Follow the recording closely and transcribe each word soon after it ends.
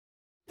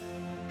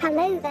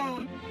Hello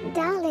there,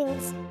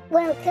 darlings.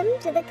 Welcome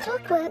to the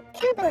Clockwork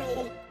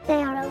Cabaret.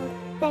 They are old,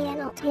 they are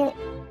not hip.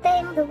 They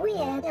are the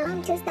weird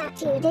answers that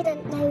you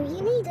didn't know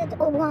you needed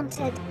or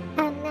wanted.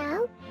 And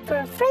now, for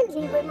a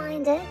friendly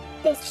reminder,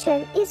 this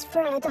show is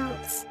for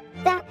adults.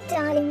 That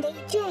darling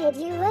DJ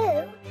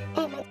duo,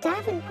 Emmett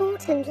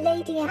Davenport and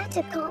Lady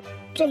Attercop,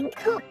 drink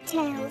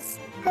cocktails,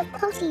 have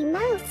potty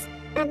mouths,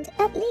 and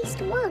at least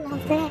one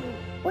of them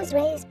was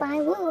raised by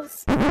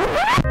wolves.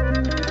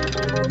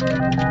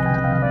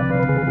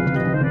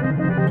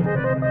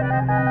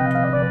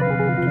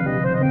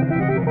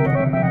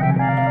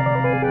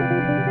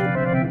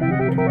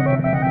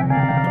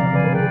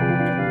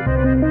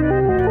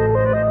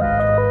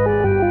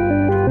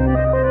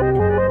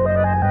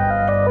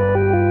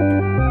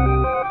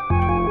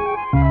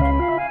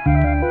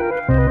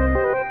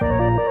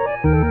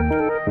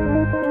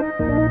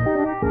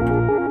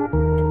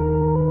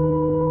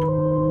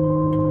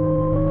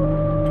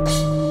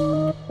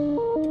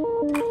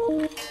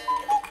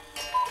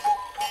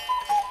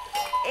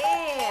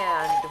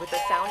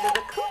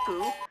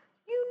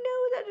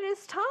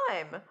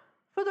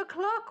 For the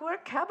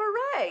Clockwork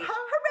Cabaret.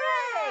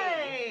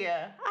 Hooray!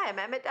 I am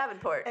Emmett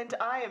Davenport. And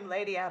I am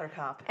Lady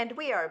Attercop. And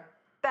we are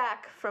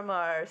back from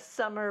our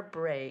summer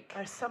break.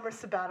 Our summer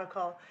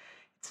sabbatical.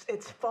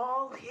 It's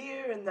fall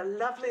here in the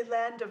lovely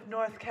land of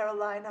North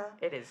Carolina.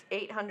 It is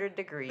 800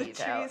 degrees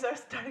The trees are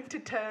starting to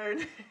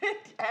turn.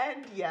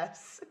 And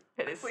yes,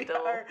 we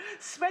are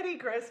sweaty,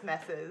 gross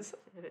messes.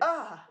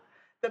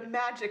 The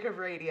magic of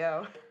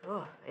radio.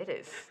 Oh, it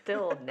is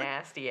still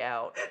nasty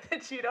out.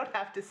 That you don't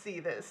have to see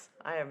this.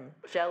 I am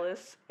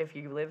jealous if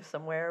you live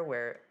somewhere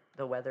where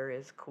the weather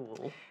is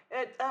cool.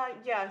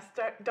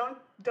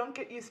 Don't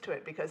get used to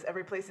it because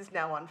every place is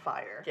now on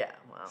fire. Yeah,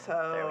 well,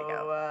 so, there we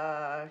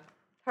go.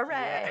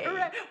 Hooray! Yeah,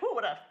 hooray! Oh,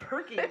 what a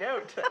perky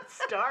note to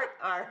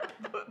start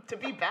to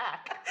be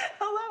back.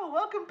 Hello,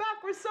 welcome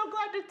back. We're so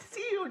glad to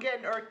see you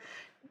again or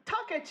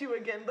talk at you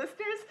again,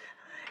 listeners.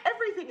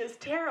 Everything is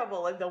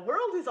terrible and the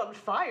world is on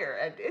fire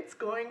and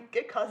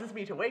it causes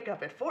me to wake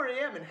up at 4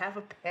 a.m. and have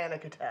a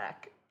panic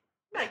attack.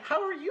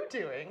 How are you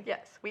doing?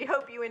 Yes, we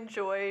hope you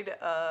enjoyed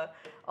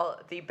all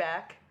the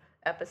back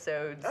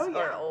episodes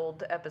or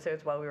old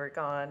episodes while we were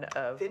gone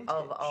of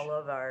all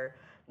of our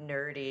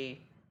nerdy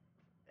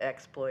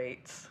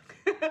exploits.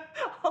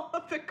 All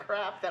of the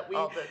crap that we...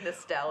 all the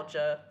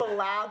nostalgia.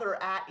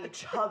 Blather at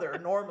each other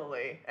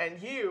normally.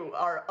 And you,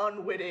 our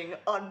unwitting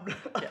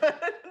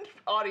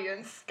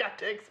audience, got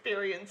to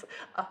experience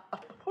a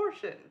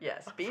portion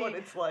of what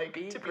it's like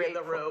to be in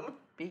the room.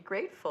 Be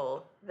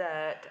grateful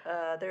that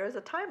there is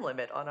a time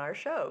limit on our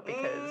show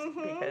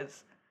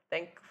because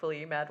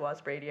thankfully Mad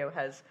Wasp Radio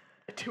has...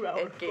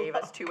 It gave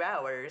us 2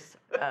 hours.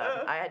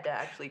 I had to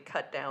actually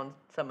cut down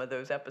some of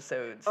those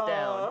episodes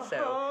down,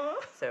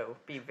 so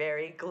be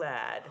very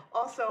glad.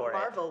 Also,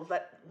 Marvel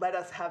let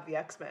us have the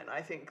X-Men.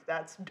 I think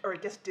or I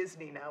guess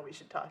Disney now we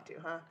should talk to,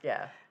 huh?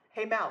 Yeah.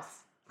 Hey,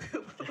 Mouse,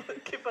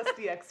 give us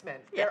the X-Men.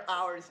 Yes. They're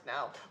ours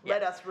now. Yes.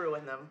 Let us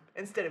ruin them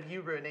instead of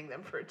you ruining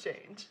them for a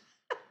change.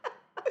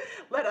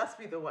 Let us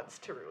be the ones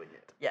to ruin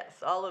it.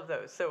 Yes, all of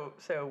those. So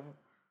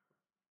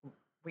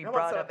we brought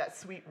brought some up of that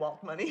sweet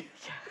Walt money.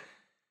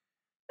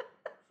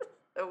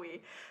 So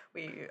we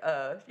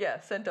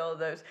sent all of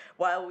those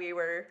while we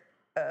were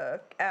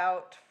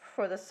out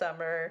for the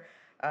summer.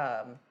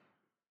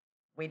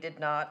 We did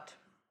not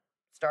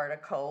start a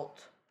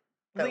cult.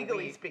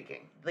 Legally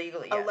speaking.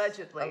 Legally, yes.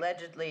 Allegedly.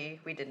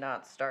 Allegedly, we did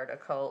not start a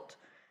cult.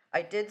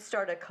 I did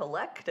start a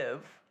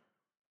collective.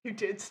 You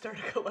did start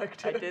a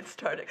collective. I did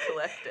start a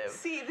collective.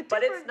 See,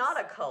 but it's not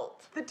a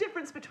cult. The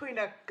difference between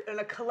a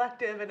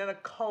collective and a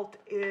cult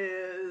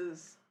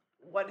is...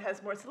 one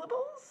has more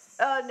syllables?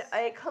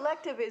 A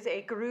collective is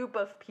a group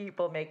of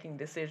people making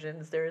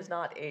decisions. There is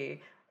not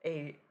a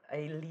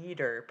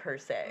leader per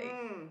se.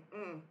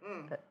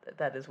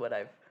 That is what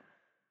I've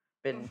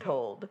been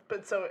told.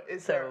 But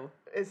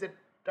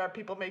are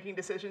people making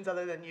decisions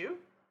other than you?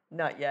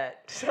 Not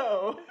yet.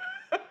 So,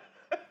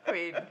 I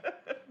mean,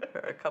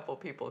 there are a couple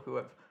people who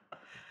have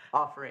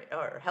offering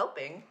or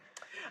helping.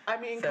 I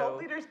mean, cult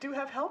leaders do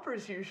have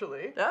helpers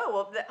usually. Oh,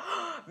 well,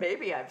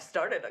 maybe I've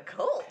started a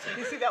cult. Did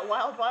you see that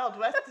Wild Wild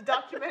West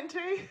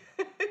documentary?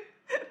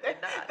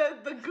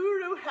 The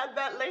guru had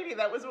that lady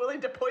that was willing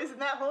to poison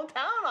that whole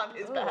town on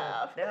his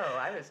behalf.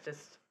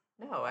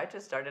 I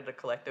just started a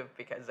collective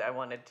because I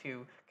wanted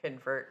to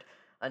convert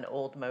an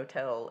old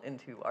motel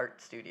into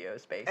art studio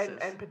spaces.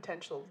 And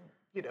potential,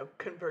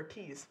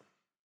 convertees.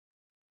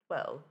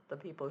 Well, the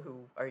people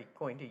who are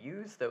going to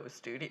use those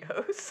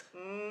studios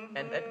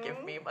and then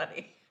give me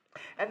money.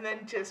 And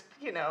then just,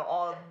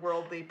 all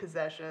worldly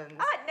possessions.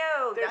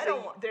 No,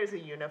 there's a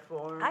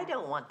uniform. I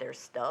don't want their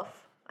stuff.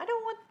 I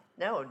don't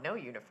want, no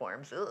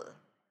uniforms. Ugh.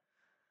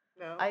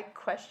 No. I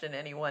question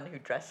anyone who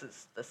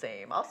dresses the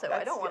same. Also,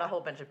 I don't want a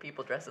whole bunch of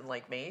people dressing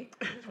like me.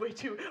 we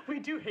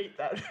do hate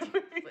that.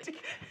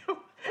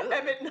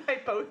 Emmett and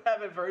I both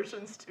have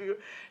aversions to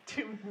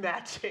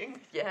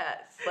matching.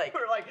 Yes,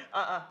 we're like,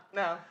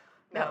 no.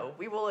 No,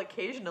 we will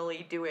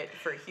occasionally do it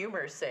for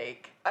humor's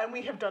sake. And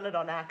we have done it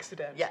on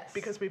accident. Yes.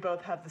 Because we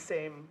both have the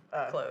same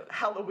Clothes.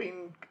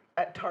 Halloween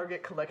at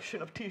Target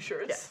collection of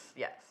t-shirts.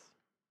 Yes.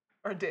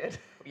 Or did.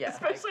 Yeah,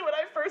 Especially when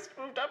I first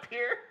moved up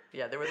here.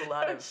 Yeah, there was a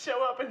lot I would of...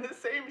 show up in the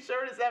same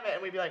shirt as Emmett,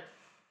 and we'd be like,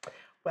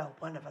 well,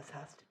 one of us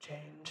has to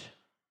change.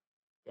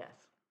 Yes,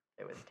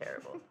 it was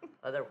terrible.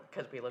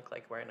 Because we look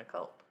like we're in a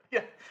cult.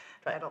 Yeah.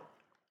 But I don't...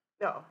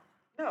 No.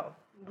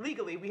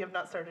 Legally, we have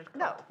not started a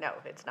cult. No,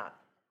 it's not.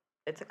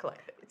 It's a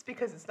collective. It's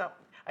because it's not...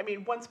 I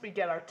mean, once we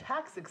get our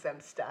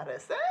tax-exempt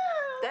status,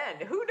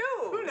 Then, who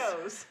knows? who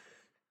knows?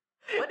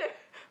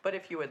 But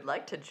if you would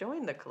like to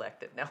join the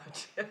collective... No.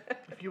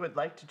 If you would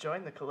like to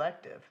join the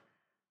collective.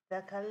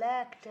 The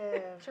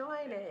collective.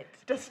 Join it.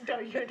 No,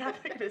 you're not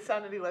making it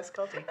sound any less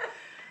culty.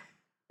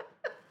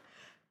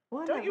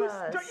 Don't you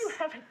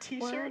have a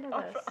T-shirt One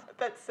of us.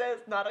 that says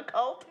 "not a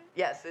cult"?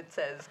 Yes, it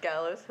says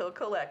Gallows Hill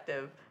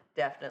Collective,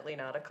 definitely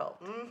not a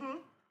cult. Mm-hmm.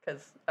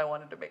 Because I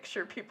wanted to make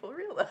sure people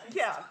realized.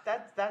 Yeah,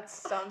 that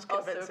sounds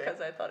convincing. Also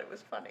because I thought it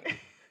was funny.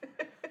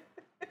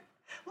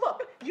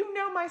 Look, you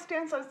know my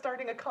stance on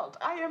starting a cult.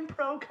 I am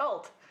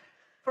pro-cult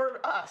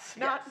for us,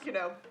 not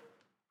Yes.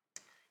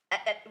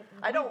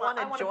 I don't want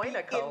to join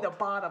a cult. In the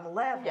bottom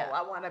level, Yeah.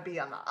 I want to be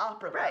on the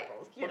upper Right,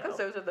 levels. because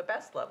those are the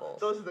best levels.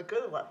 Those are the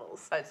good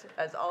levels. As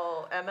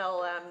all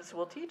MLMs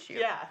will teach you.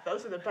 Yeah,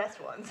 those are the best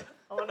ones.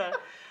 I'm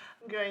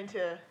going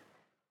to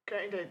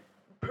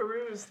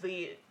peruse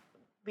the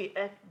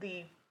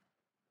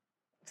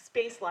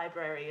space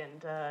library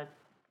and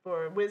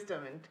for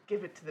wisdom and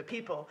give it to the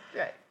people.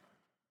 Right.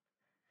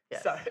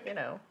 Yes. So, you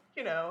know.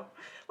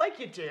 Like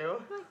you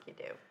do. Like you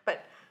do.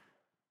 But,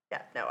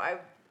 yeah, no,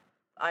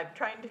 I'm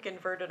trying to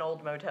convert an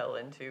old motel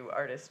into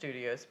artist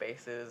studio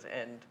spaces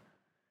and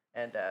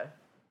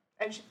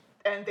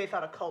they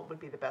thought a cult would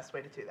be the best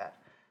way to do that.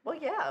 well,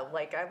 yeah,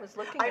 like I was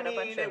looking at a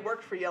bunch of... it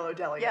worked for Yellow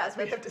Deli, Yeah, as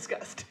we have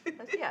discussed.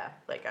 Yeah,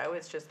 like I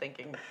was just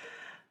thinking,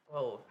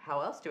 well,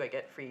 how else do I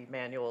get free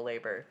manual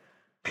labor?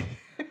 It's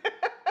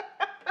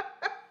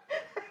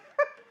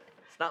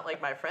not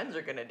like my friends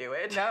are going to do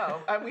it. No,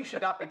 and we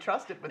should not be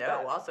trusted with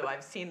that. No, also,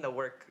 I've seen the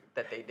work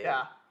that they do.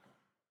 Yeah.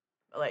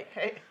 Like,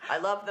 Hey. I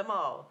love them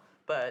all,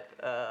 but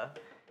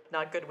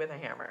not good with a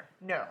hammer.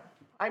 No.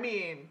 I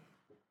mean,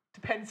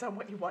 depends on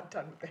what you want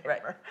done with the Right.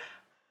 hammer.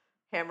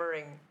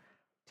 Hammering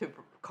to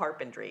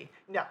carpentry.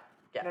 No.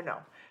 Yeah. No.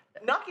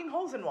 Knocking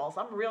holes in walls.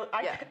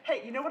 Yeah.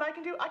 Hey, you know what I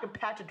can do? I can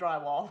patch a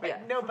drywall. Like Yeah.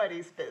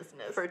 nobody's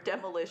business. For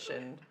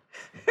demolition,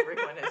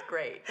 everyone is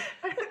great.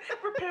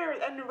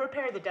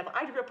 repair the demo.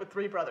 I grew up with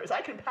 3 brothers.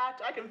 I can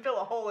fill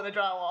a hole in a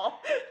drywall.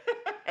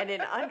 And in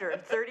under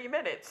 30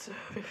 minutes,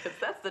 because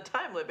that's the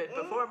time limit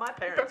before my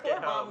parents Before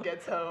get mom home.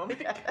 gets home.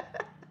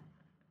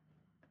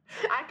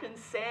 I can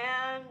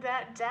sand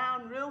that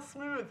down real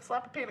smooth,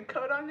 slap a paint of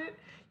coat on it.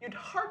 You'd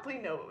hardly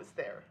know it was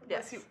there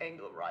unless Yes. you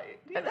angle right.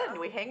 And then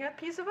we hang a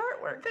piece of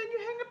artwork. Then you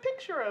hang a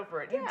picture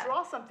over it. You Yeah.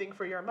 draw something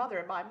for your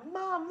mother. My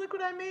mom, look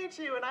what I made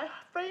you, and I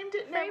framed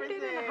it and Framed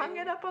everything. it and hung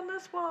it up on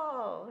this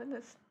wall. And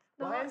this.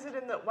 Why is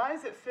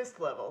it fist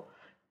level?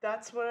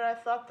 That's what I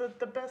thought the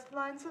best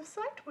lines of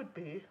sight would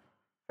be.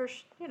 For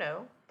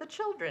the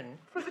children.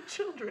 For the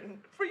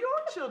children. For your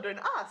children,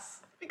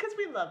 us. Because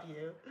we love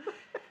you.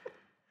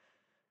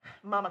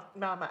 Mama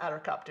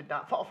Addercup did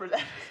not fall for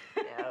that.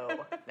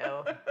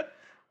 No.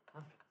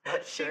 I'm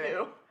not She sure.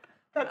 knew.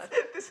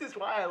 This is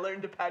why I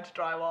learned to patch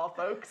drywall,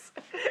 folks.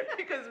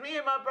 Because me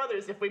and my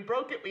brothers, if we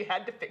broke it, we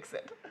had to fix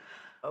it.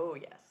 Oh,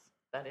 yes.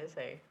 That is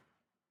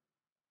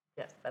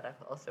Yes, that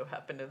also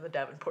happened in the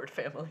Davenport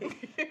family.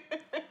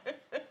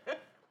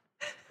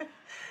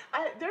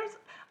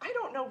 I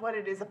don't know what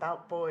it is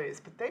about boys,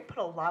 but they put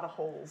a lot of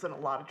holes in a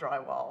lot of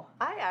drywall.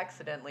 I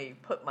accidentally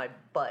put my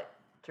butt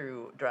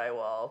through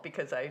drywall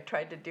because I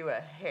tried to do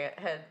a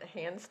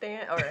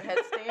handstand or a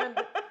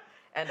headstand,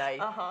 and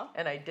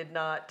I did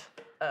not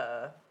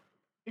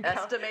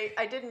estimate.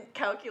 I didn't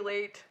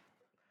calculate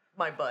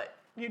my butt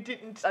You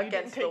didn't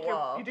against take the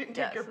wall. You didn't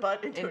take your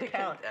butt into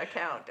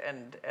account.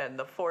 And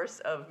the force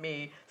of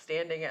me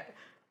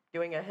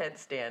doing a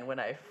headstand when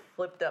I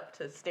flipped up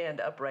to stand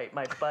upright,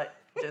 my butt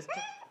just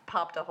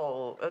popped a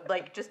hole,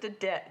 like just a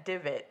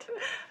divot.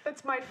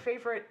 That's my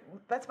favorite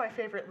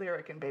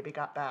lyric in Baby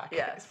Got Back.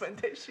 Yes. Is when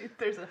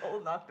there's a hole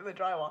knocked in the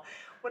drywall.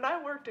 When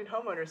I worked in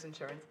homeowners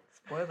insurance,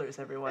 spoilers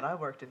everyone, I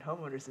worked in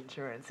homeowners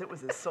insurance. It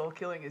was as soul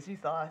killing as you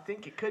thought. I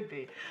think it could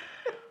be.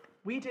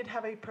 We did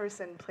have a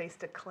person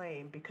placed a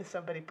claim because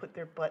somebody put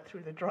their butt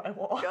through the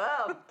drywall.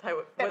 Oh,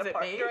 was it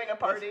me? During a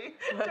party.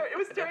 It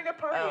was during a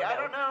party. Oh, I no.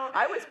 don't know.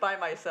 I was by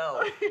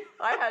myself.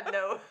 I had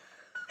no.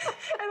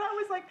 And I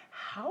was like,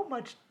 how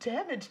much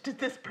damage did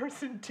this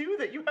person do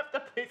that you have to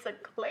place a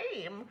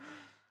claim?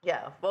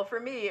 Yeah, well,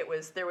 for me,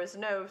 there was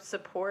no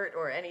support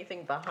or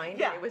anything behind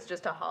Yeah. it. It was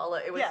just a hollow.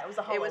 It was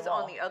a hollow It was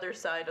wall. on the other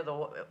side of the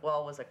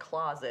wall was a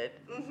closet.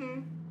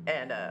 Mm-hmm.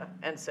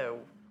 And so,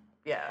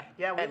 yeah.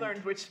 Yeah,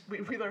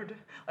 we learned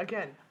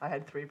again. I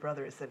had 3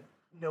 brothers, and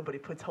nobody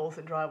puts holes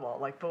in drywall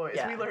like boys.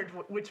 Yeah. We learned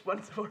which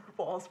ones of our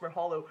walls were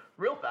hollow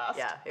real fast.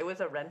 Yeah, it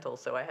was a rental,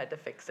 so I had to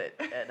fix it.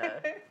 And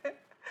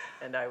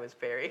And I was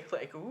very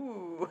like,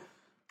 ooh,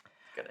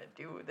 gonna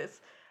do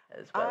this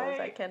as well as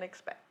I can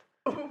expect.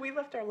 We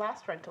left our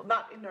last rental,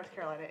 not in North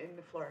Carolina,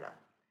 in Florida.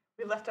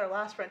 We left our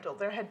last rental.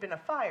 There had been a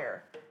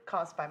fire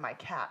caused by my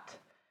cat.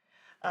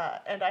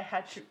 And I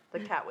had to... The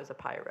cat was a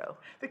pyro.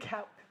 The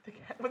cat,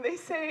 when they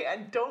say,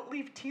 and don't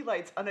leave tea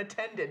lights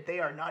unattended, they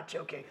are not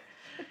joking.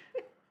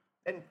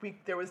 And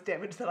there was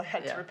damage that I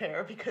had to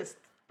repair because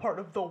part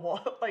of the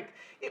wall,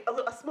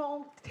 a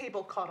small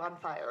table caught on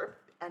fire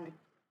and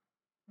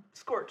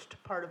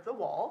scorched part of the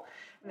wall.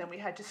 And then we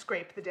had to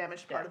scrape the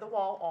damaged part of the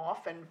wall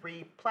off and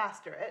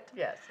re-plaster it.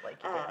 Yes,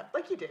 like you did.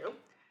 Like you do.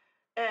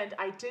 And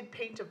I did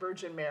paint a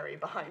Virgin Mary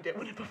behind it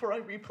before I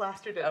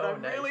replastered it. Oh,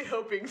 and I'm really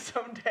hoping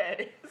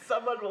someday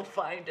someone will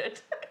find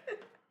it.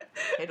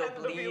 It'll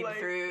bleed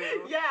through.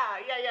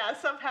 Yeah.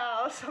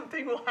 Somehow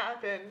something will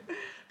happen.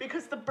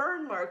 Because the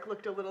burn mark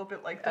looked a little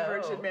bit like the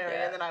Virgin Mary.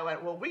 And then I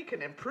went, well, we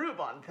can improve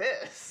on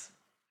this.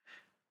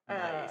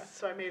 Nice.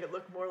 So I made it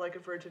look more like a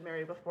Virgin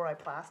Mary before I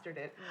plastered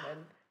it.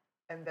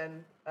 And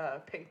then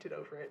painted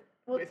over it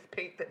with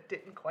paint that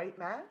didn't quite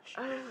match.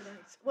 Oh,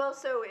 nice. Well,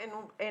 so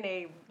in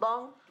a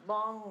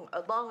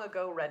long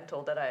ago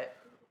rental that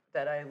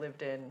I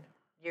lived in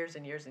years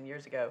and years and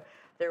years ago,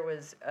 there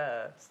was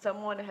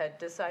someone had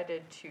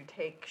decided to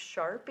take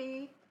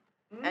Sharpie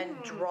and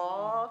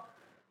draw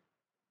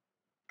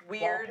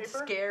weird,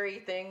 Wallpaper? scary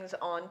things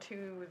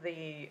onto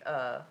the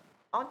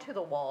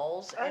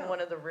walls in one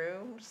of the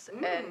rooms,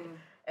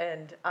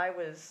 and I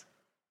was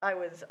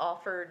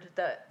offered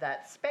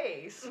that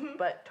space,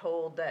 but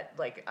told that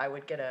like I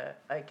would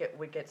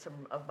get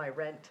some of my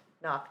rent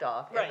knocked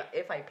off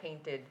if I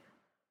painted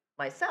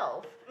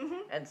myself,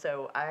 and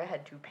so I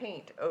had to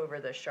paint over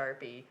the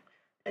Sharpie.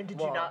 And did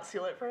wall. you not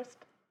seal it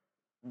first?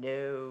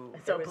 No.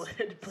 So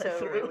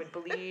it would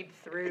bleed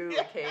through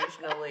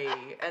occasionally,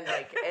 and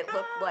like it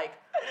looked like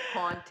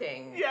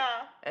haunting.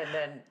 Yeah.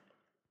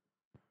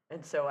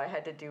 And so I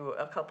had to do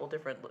a couple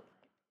different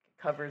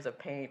covers of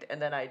paint, and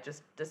then I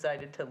just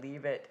decided to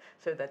leave it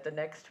so that the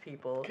next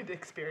people Could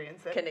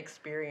experience it. can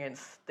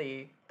experience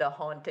the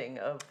haunting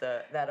of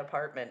that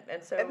apartment.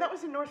 And so And that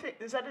was in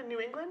is that in New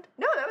England?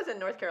 No, that was in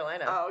North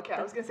Carolina. Oh, okay.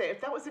 I was gonna say if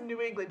that was in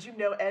New England,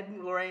 Ed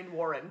and Lorraine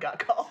Warren got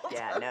called.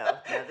 Yeah, no,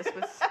 this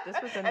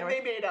was in and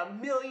they made $1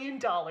 million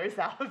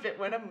out of it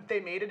when they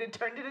made it and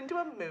turned it into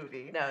a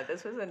movie. No,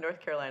 this was in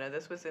North Carolina.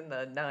 This was in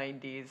the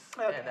 90s.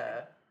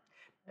 Okay.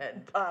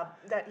 And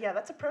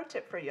that's a pro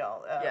tip for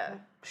y'all.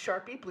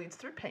 Sharpie bleeds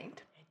through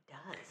paint. it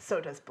does.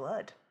 So does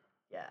blood.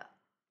 Yeah.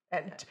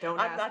 And Don't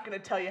I'm ask. not going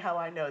to tell you how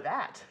I know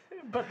that,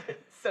 but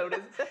so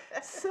does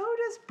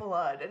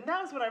blood. And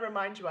now's when I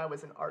remind you I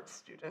was an art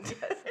student.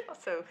 Yes.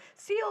 So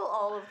seal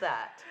all of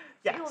that.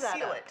 Yeah, that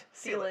seal up. it.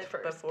 Seal it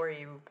first. before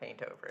you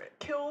paint over it.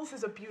 Kills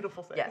is a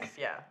beautiful thing. Yes.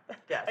 Yeah.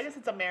 Yes. I guess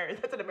that's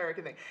an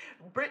American thing.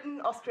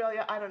 Britain,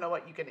 Australia, I don't know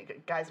what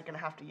guys are going to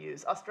have to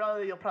use.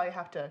 Australia, you'll probably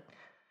have to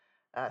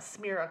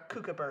smear a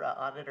kookaburra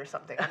on it or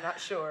something. I'm not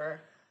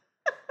sure.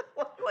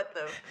 what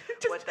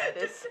that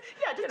is.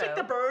 Just take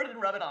the bird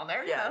and rub it on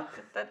there. Yeah. You know?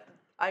 That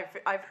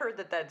I've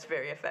heard that's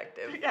very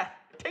effective. Yeah,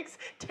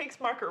 takes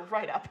marker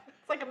right up.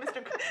 It's like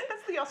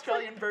that's the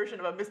Australian version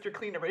of a Mr.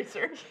 Clean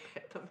eraser.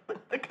 The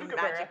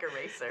magic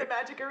eraser. The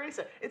magic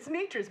eraser. It's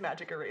nature's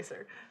magic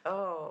eraser.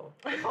 Oh,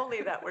 if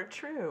only that were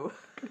true.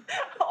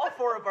 All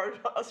 4 of our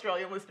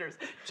Australian listeners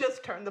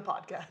just turned the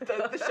podcast,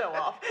 the show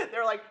off.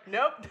 They're like,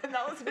 nope,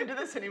 not listening to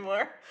this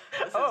anymore.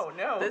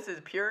 No. This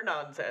is pure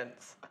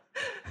nonsense.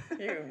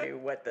 You knew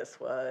what this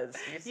was.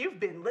 You've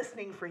been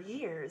listening for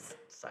years.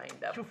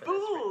 Signed up You for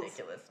fools. this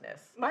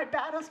ridiculousness. My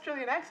bad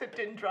Australian accent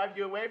didn't drive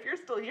you away. If you're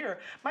still here,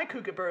 my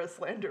kookaburra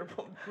slander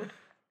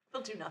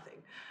will do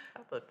nothing.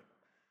 But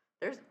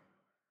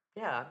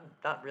I'm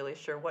not really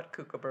sure what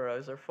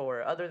kookaburras are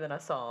for, other than a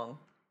song.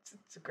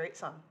 It's a great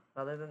song.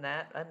 Other than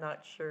that, I'm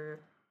not sure.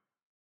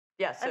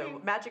 Yeah, so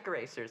magic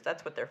erasers,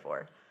 that's what they're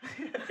for.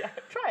 Yeah,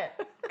 try it.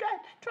 Go ahead,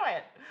 try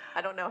it.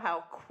 I don't know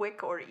how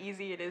quick or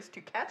easy it is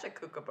to catch a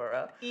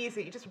kookaburra.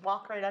 Easy. You just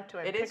walk right up to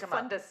it. It and is pick 'em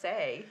fun up. to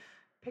say.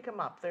 Pick them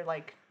up. They're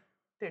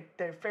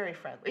they're very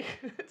friendly.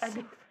 They're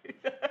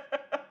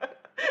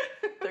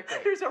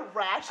great. There's a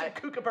rash of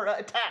kookaburra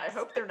attacks. I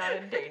hope they're not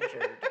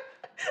endangered.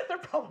 There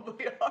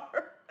probably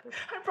are.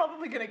 I'm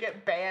probably gonna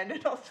get banned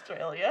in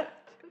Australia.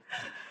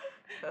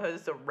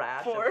 There's a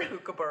rash For- of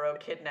kookaburra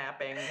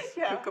kidnappings,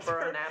 Yeah,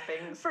 kookaburra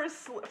nappings.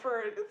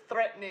 for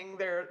threatening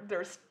their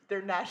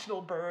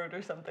national bird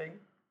or something.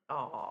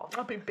 Aw.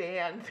 I'll be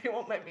banned. They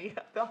won't let me.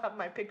 They'll have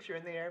my picture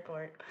in the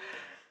airport.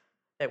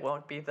 It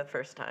won't be the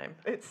first time.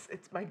 It's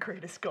my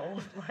greatest goal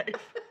in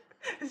life.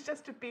 Is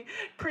just to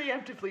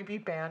preemptively be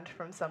banned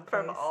from some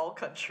place. From all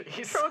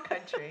countries. From a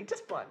country.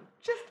 Just one.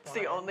 It's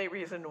the only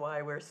reason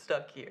why we're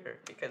stuck here,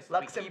 because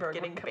Luxembourg.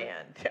 we keep getting we're coming,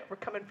 banned. Yeah, we're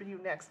coming for you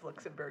next,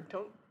 Luxembourg.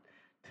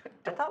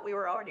 I thought we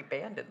were already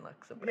banned in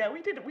Luxembourg. Yeah,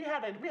 we did. We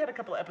had a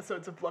couple of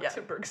episodes of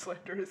Luxembourg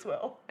slander as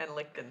well. And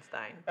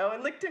Liechtenstein. Oh,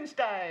 and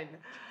Liechtenstein.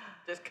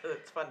 Just because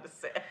it's fun to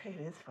say. It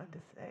is fun to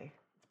say.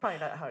 It's probably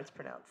not how it's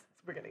pronounced.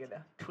 We're gonna get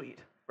a tweet.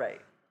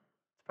 Right.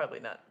 It's probably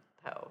not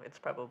how. It's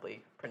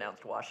probably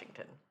pronounced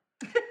Washington.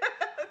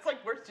 That's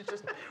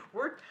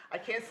I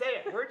can't say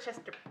it.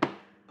 Worcester.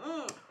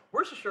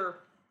 Worcestershire.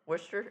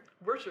 Worcester?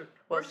 Worcester.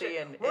 Well, see,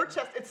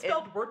 Worcester. It's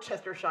spelled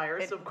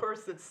Worcestershire, so of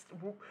course it's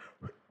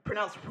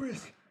pronounced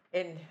Worcester.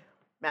 In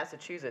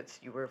Massachusetts,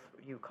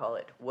 you call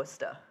it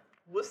Worcester.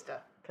 Worcester.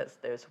 Because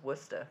there's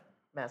Worcester,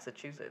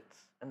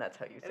 Massachusetts, and that's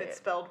how you say it. And it's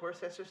spelled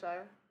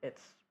Worcestershire?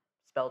 It's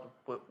spelled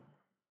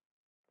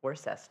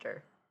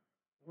Worcester,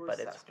 but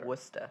it's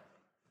Worcester.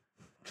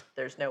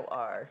 There's no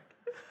R.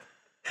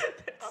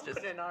 I'll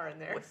put an R in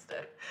there.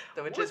 Worcester.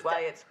 Which is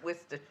why it's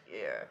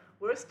Worcestershire.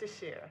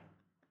 Worcestershire.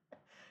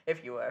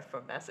 If you are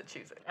from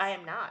Massachusetts. I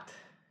am not.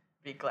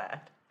 Be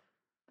glad.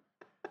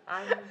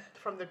 I'm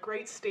from the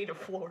great state of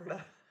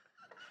Florida.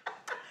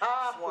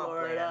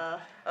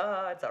 Florida.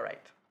 It's all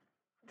right.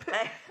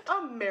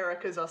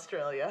 America's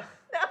Australia.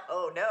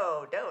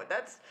 No, don't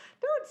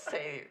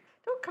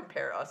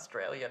compare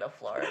Australia to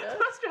Florida.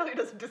 Australia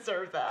doesn't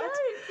deserve that.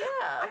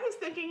 Yeah. I was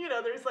thinking,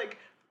 there's like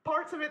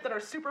parts of it that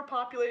are super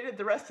populated,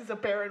 the rest is a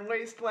barren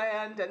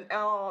wasteland, and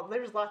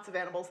there's lots of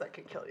animals that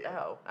can kill you.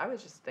 Oh, I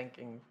was just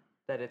thinking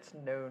that it's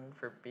known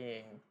for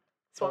being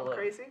swamp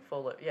crazy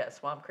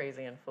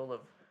and full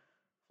of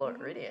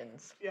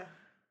Floridians. Yeah.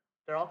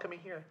 They're all coming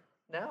here.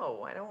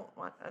 No, I don't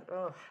want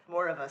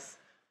more of us.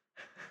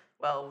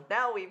 Well,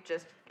 now we've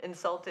just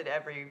insulted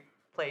every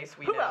place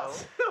we know.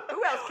 Else?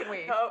 Who else can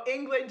we? Oh,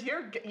 England,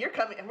 you're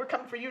coming, and we're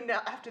coming for you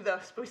now. After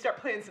we start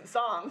playing some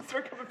songs,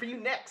 we're coming for you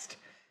next.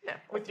 Yeah.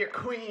 With your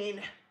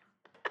queen.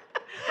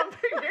 I'm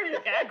very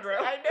aggro.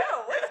 I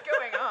know what's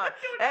going on.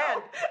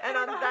 I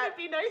don't know how to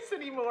be nice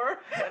anymore.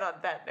 And on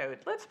that note,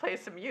 let's play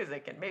some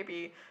music, and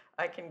maybe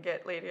I can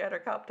get Lady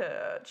Attercop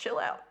to chill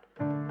out.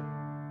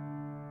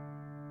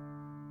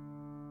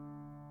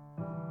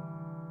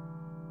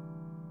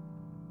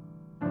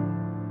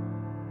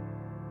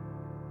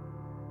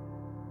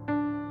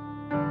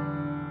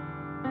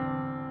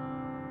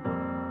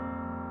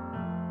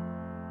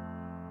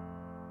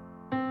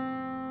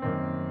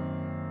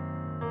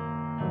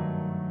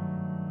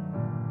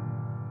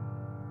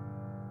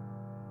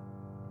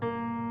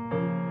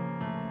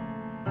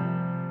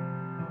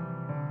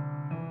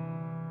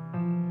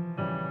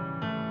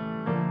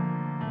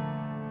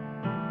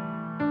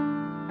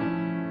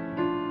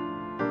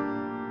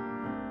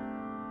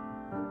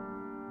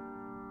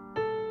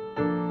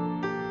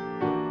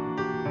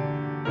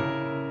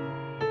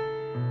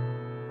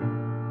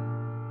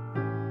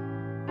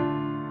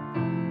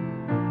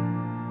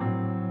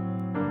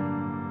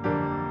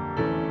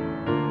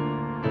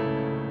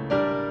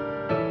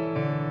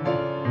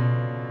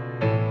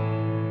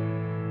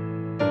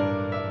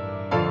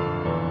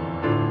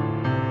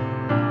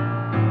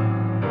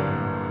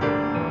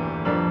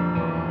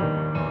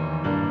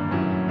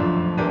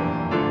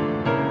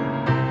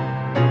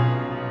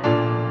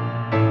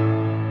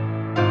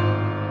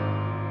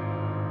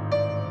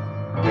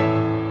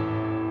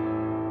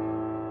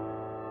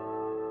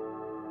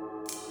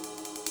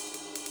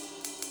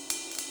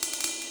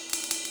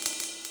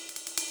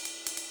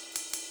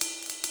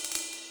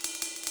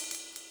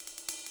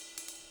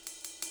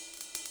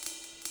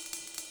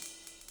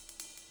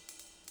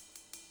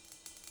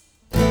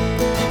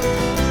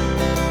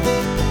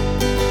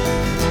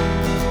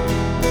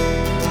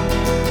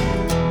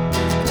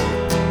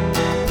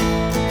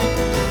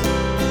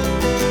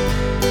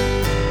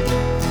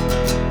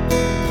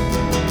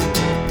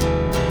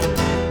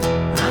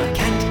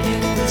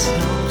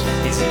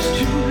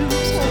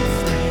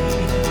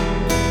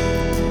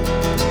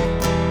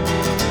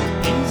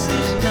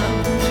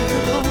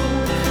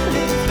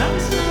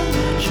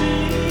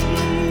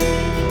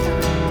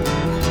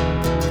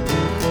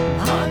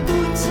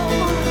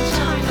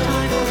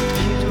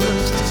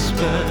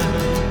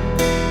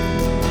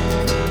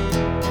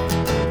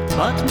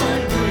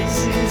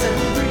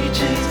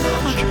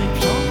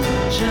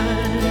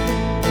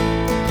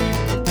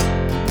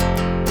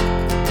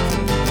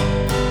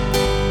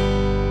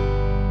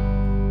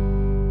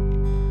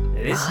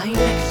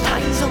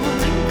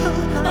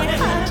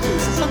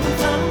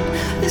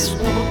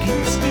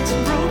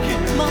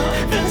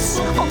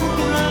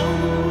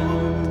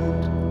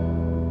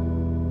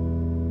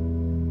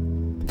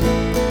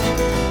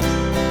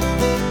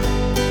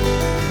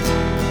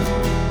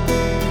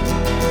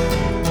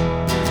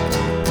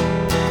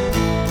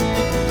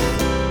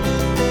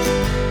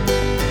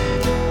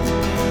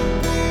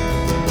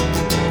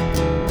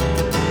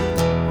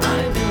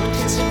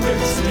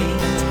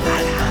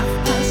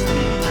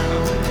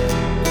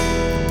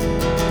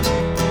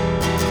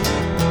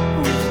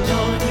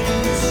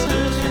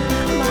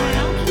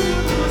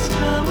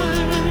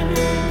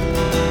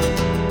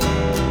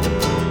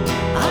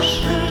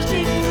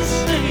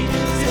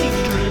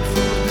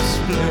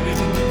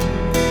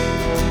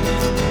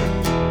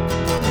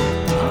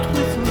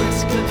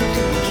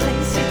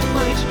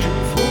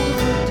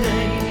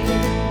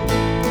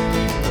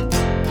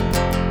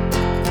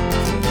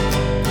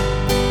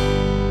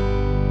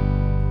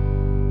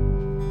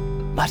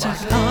 But a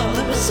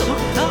color so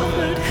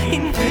covered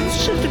in things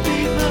should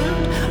be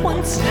learned.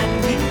 One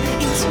standing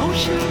in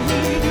social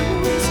media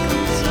is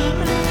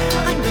concerned.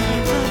 I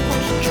never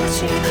was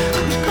dressing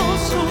could cause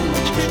so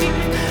much pain.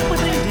 When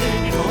I'm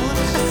dead or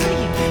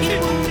asleep, it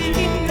won't be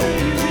easy.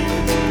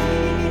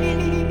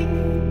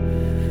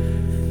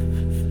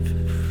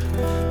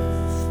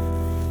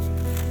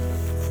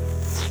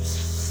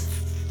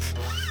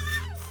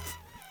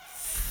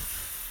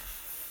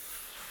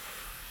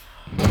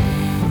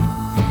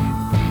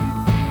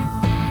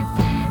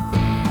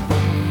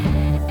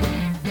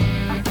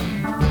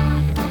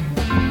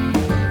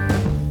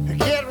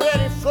 Get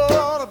ready for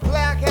the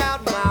blackout,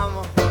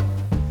 mama.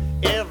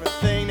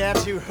 Everything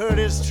that you heard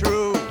is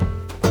true.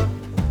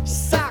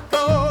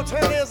 Socko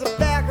turned his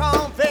back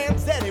on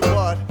Vance Eddie.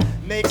 What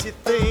makes you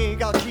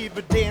think I'll keep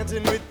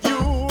dancing with you?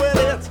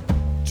 Well, it's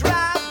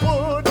dry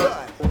wood,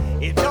 but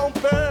it don't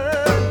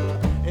burn.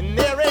 And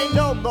there ain't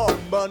no more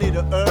money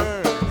to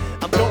earn.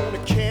 I'm gonna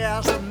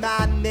cast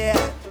my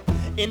net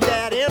in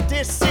that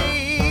empty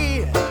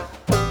sea.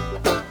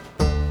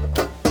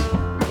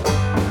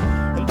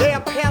 And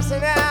they're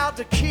passing out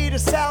the key to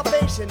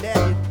salvation, that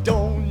you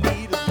don't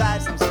need a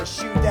license to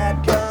shoot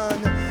that gun.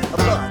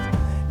 But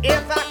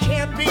if I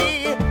can't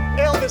be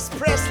Elvis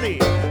Presley,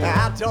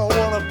 I don't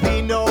wanna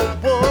be no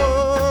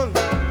one.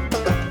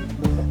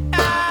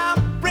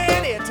 I'm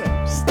ready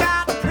to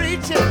start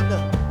preaching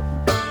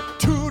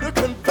to the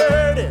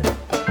converted.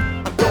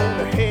 I'm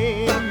gonna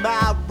hang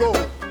my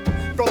rope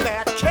from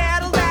that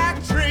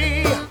Cadillac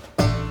tree.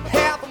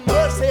 Have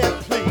mercy,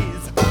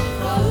 please.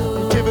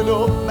 I'm giving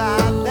up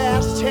my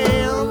last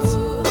chance.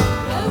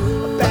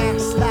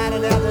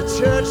 Backsliding at the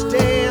church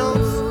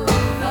dance.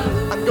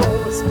 I'm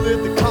gonna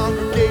split the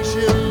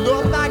congregation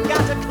up. I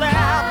got to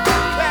clap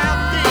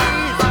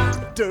these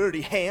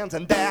dirty hands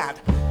and that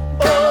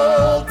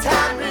old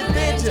time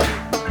religion.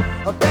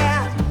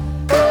 That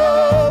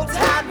old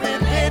time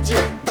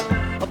religion.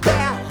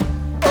 That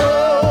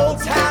old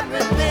time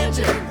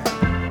religion.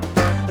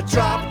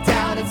 Drop it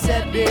down and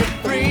set me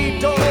free.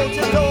 Don't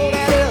you know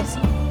that it's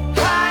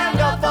high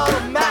enough on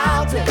the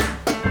mountain?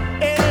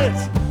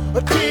 It's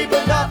deep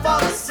enough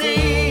on the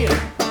sea.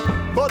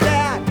 But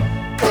that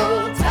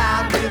old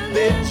time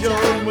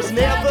religion was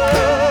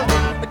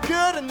never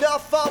good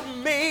enough for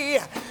me.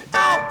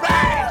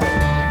 Alright!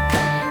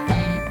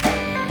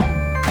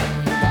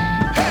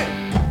 Hey!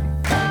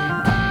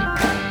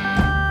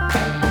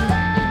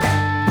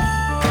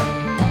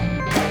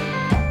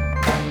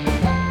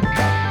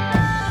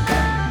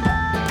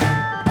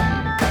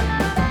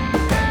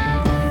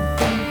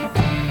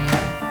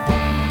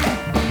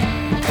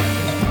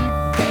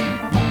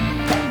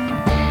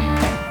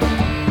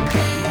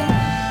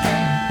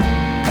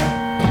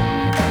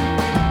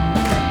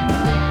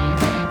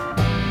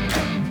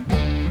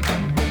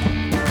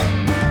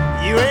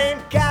 You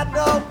ain't got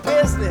no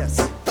business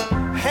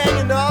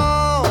hanging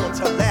on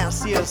to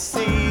last year's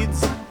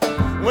seeds.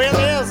 When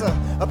there's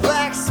a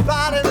black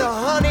spot in the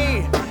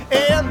honey,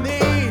 and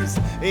these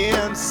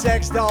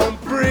insects don't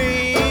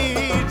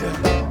breed.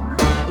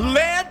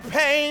 Lead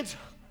paint,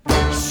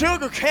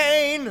 sugar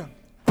cane,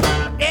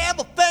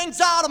 everything's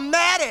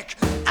automatic.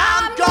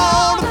 I'm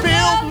gonna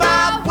build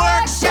my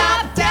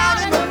workshop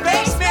down in the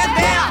basement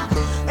now.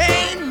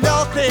 Ain't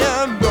nothing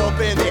up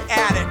in the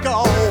attic.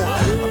 Oh,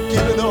 I'm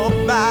giving up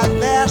my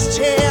last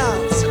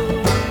chance.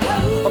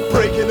 I'm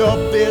breaking up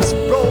this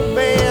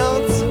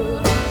romance.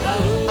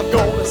 I'm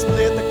gonna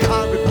split the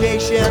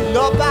congregation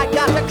up. I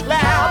got to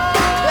clap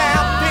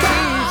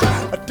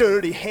these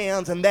dirty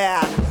hands and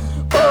that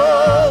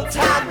old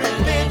time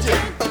religion.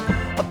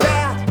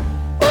 That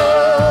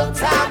old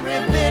time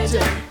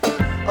religion.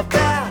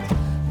 That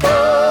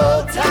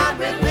old time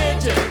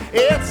religion.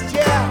 It's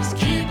just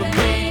keeping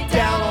me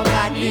down on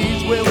my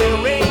knees. Well,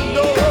 there ain't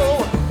no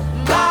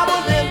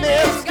marble in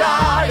this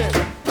garden,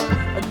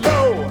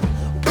 no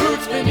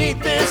roots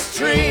beneath this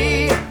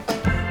tree.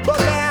 But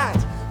that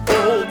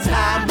old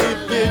time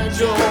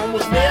religion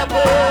was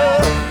never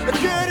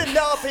good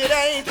enough. It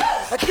ain't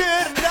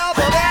good enough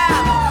for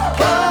that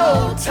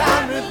old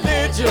time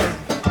religion.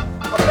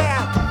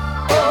 That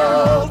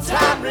old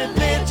time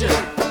religion.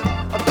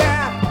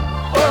 That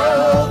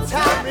old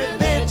time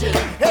religion.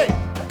 Hey,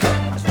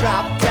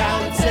 drop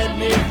down and set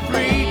me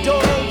free.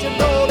 Don't you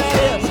know that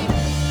it's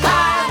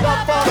high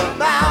enough on the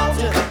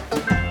mountain?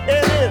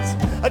 It is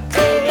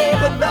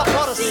deep enough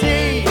for the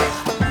sea.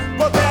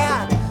 But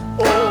that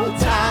old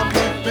time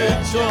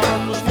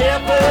religion was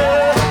never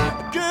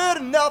good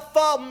enough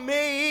for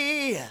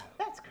me.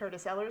 That's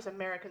Curtis Eller's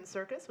American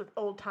Circus with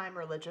Old Time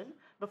Religion.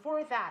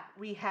 Before that,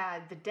 we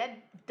had the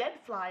Dead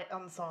Fly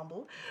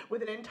Ensemble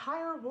with an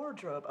entire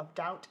wardrobe of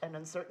doubt and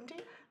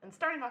uncertainty. And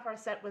starting off our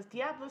set was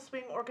Diablo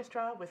Swing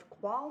Orchestra with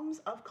Qualms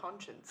of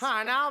Conscience.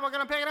 Hi, now we're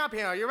gonna pick it up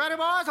here. You ready,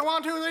 boys?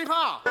 1, 2, 3,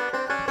 4.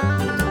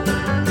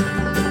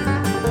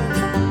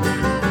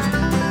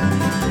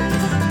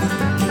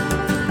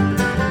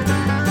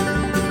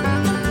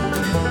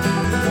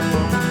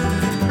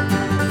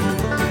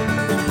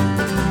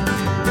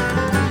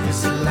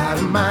 This light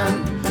of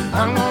mine,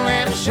 I'm gonna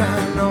let it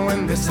shine.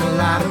 Knowing this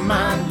light of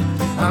mine,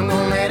 I'm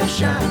gonna let it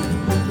shine.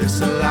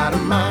 This light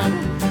of mine,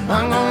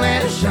 I'm gonna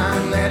let it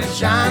shine, let it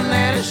shine,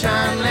 let it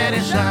shine, let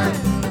it shine.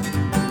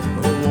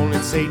 Oh, won't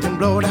it Satan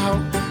blow it out.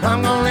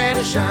 I'm gonna let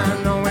it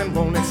shine. No, and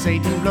won't let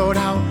Satan blow it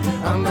out.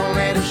 I'm gonna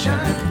let it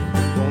shine.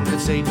 Won't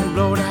let Satan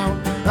blow it out.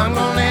 I'm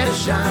gonna let it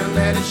shine,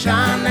 let it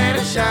shine, let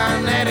it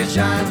shine, let it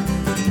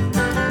shine.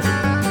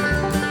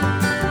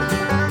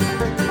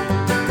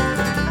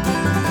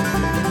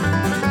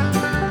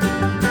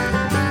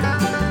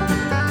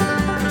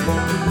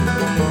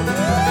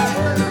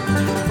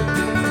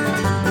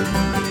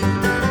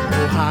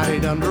 Hide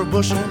it under a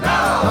bushel. No.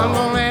 I'm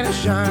gonna let it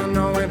shine.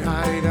 No, and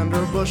hide it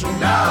under a bushel.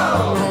 No.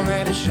 I'm gonna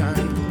let it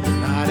shine.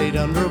 Hide it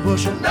under a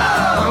bushel. No.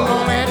 I'm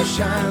gonna let it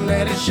shine.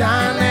 Let it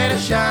shine. Let it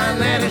shine.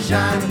 Let it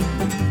shine.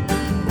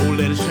 Oh,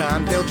 let it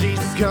shine till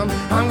Jesus comes.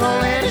 I'm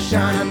gonna let it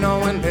shine.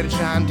 No, and let it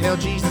shine till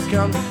Jesus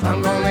comes.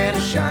 I'm gonna let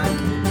it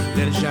shine.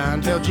 Let it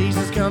shine till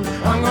Jesus comes.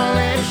 I'm gonna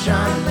let it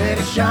shine. Let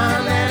it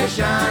shine. Let it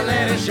shine.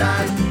 Let it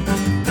shine.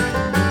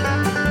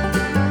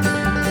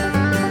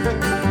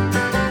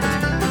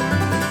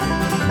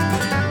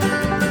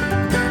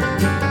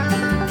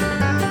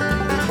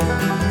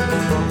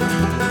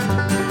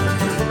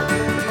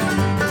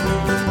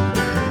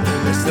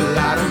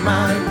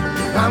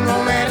 I'm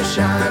gonna let it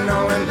shine,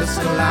 no, and this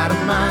the light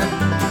of mine.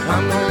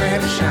 I'm gonna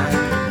let it shine,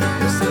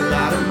 this the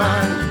light of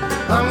mine.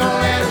 I'm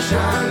gonna let it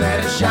shine,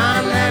 let it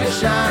shine, let it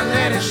shine,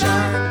 let it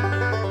shine.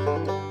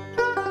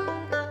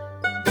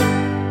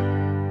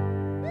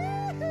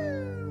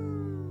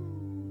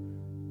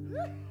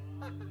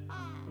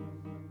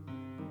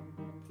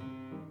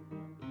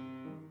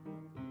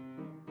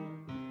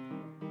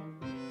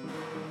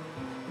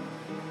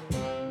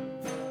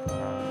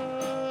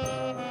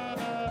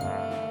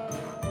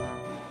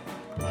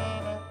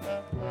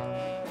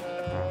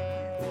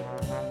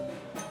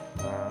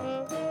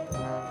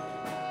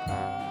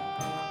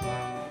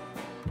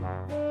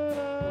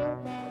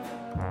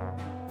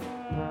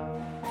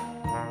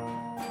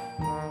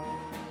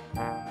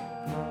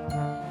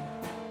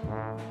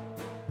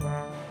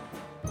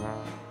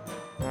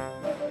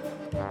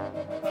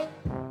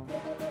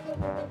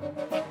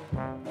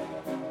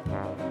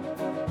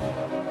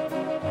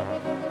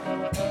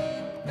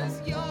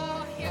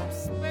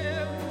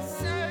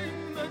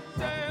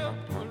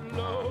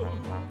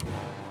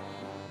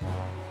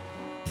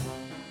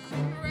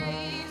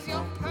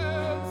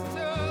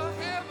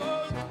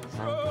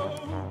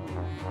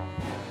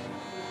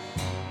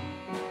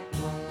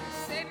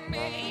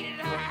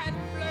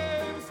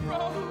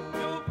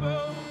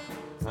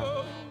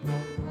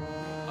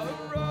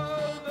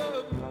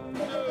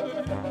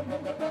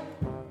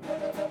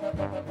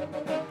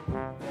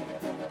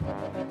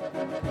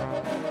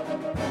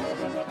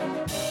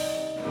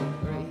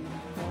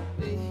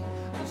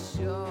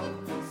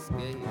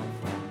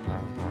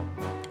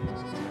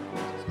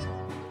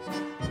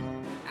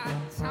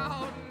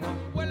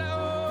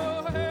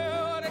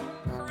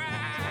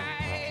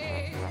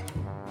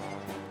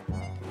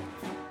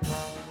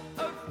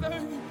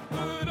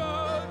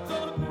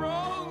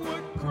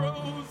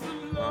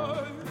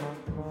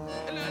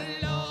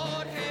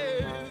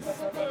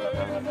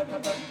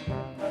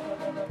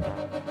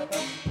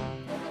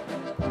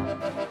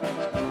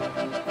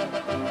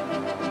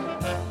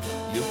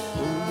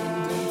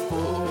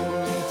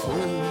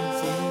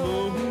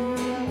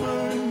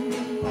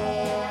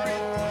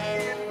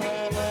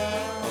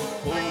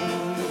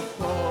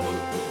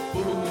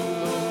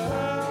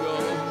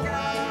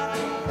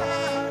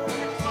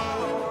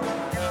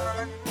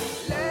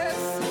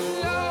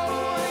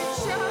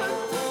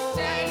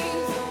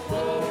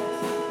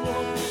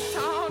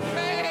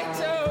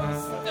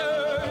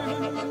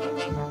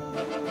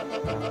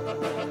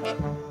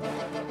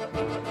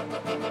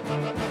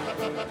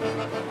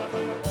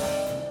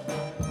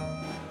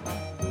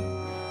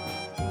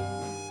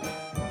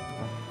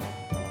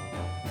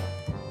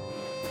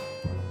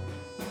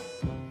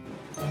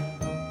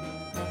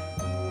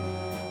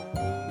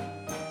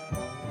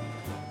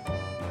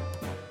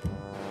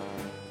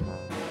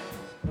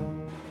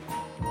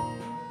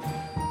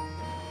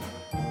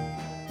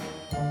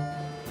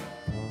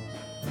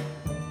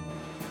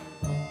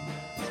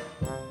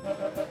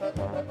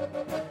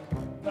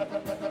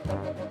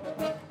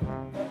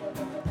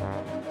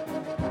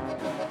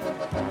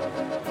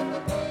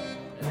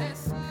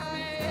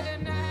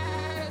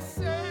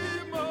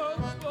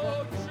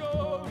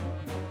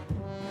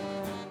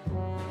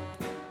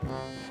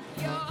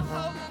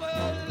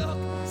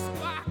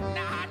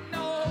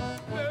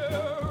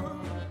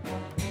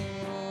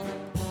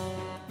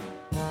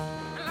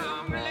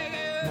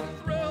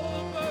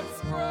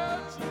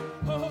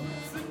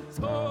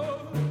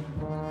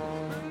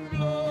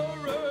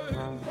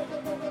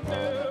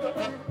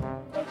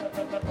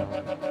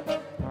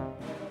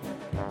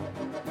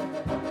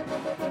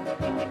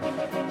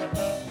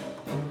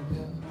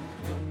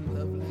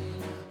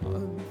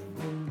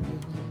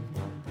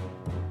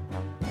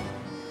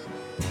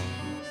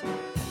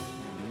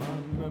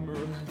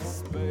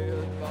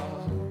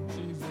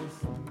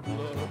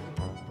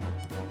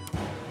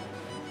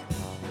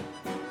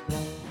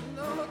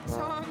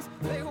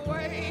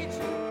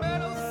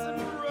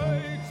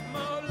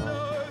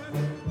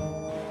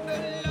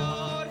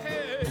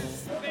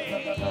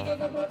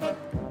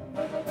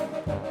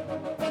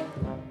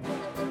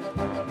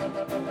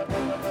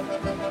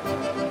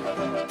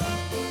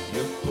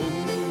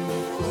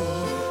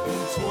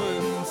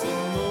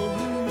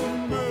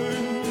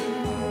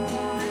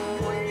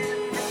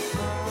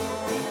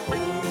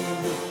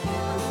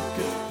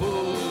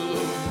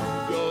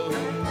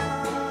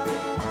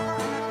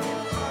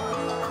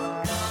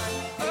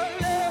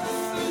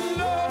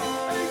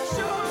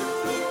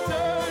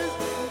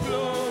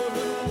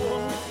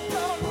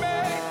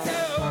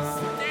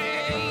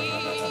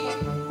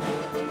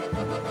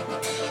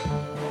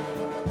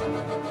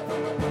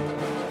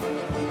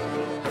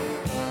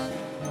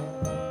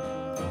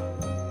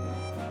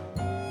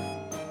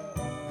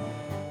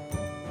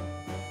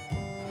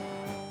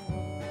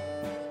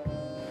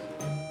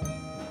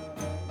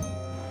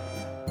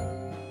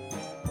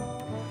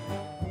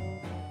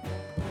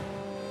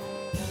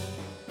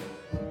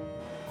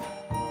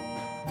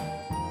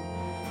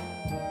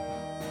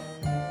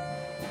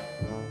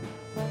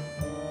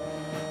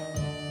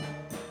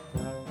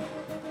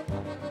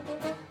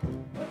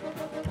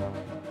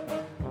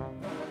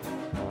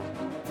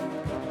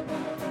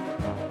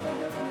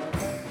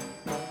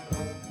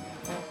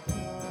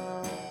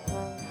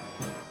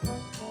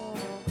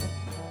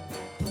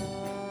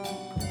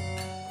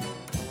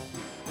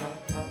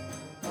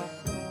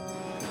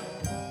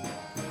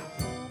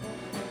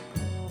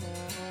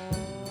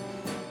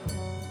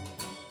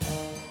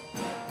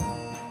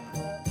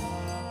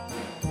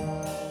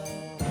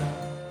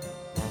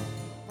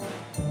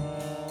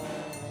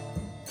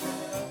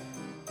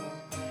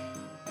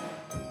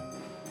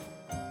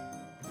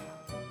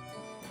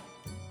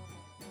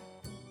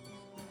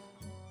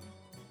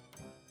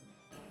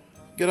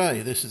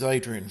 G'day, this is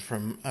Adrian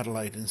from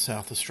Adelaide in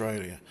South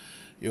Australia.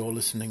 You're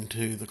listening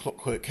to the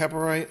Clockwork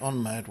Cabaret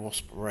on Mad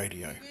Wasp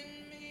Radio.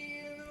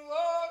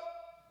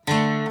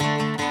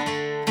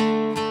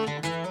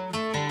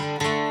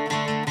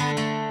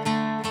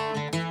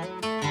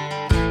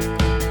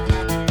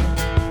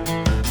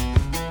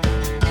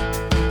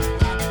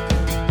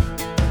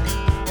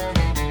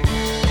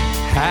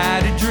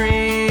 Had a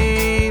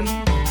dream,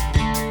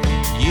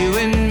 you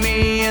and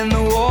me in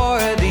the war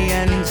of the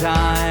end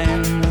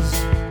times.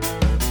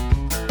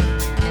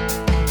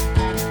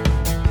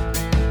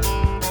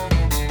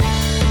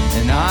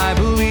 And I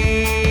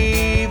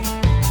believe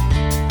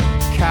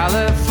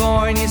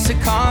California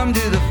succumbed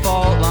to the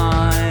fault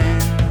line.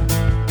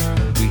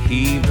 We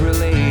heaved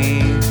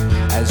relief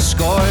as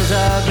scores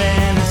of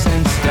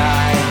innocents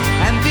died,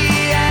 and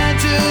the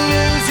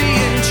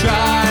Andalusian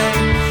tribes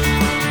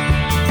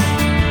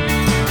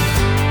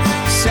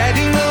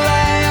setting the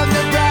lay of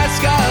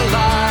Nebraska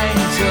alight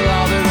till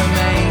all that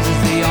remains is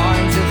the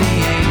arms of the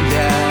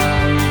angel.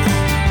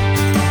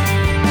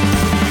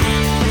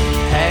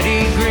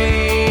 Hetty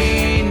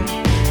Green,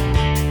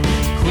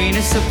 Queen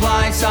of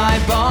Supply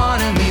Side,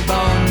 Bonamy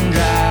Bone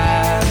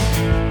Drive.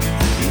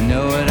 You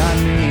know what I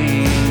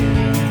mean.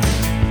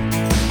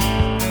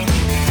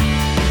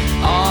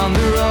 On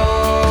the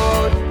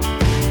road,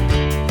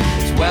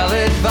 it's well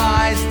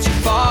advised that you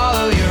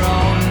follow your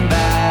own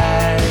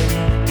bag.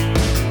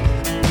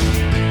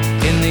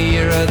 In the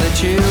year of the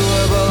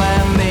chewable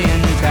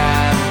ambient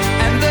tab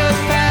and the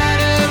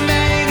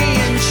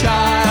Panamanian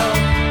child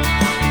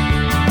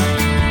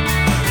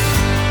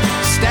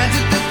stands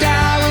at the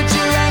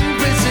Dowager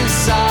Empress's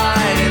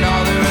side, and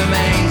all that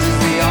remains is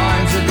the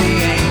arms of the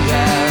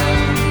angel.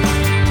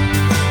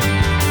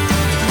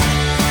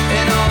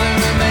 And all that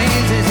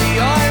remains is the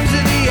arms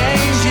of the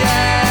angels.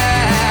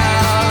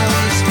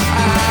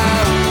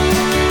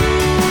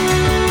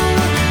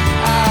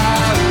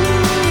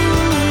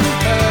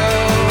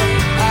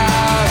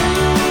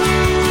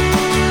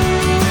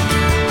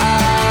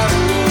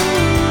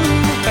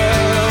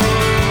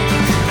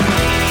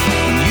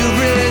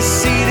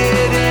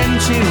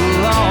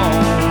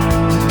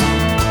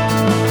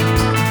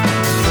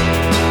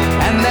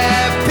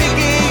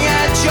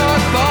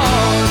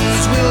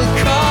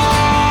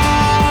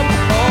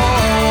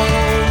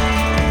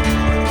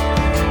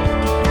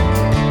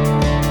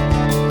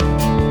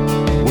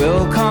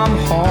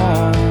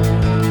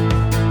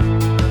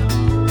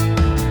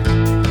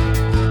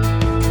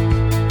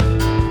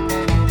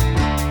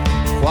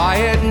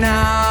 Quiet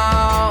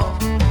now,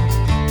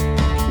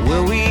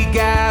 will we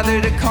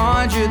gather to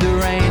conjure the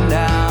rain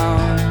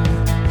down?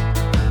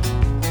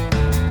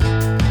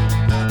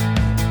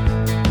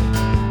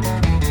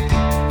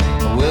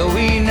 Will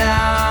we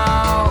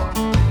now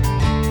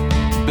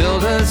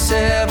build a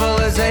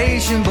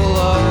civilization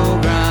below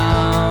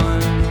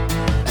ground?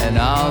 And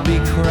I'll be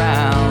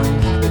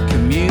crowned, the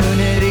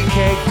community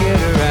can't get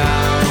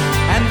around,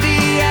 and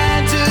the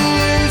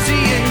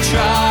Andalusian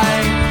tribes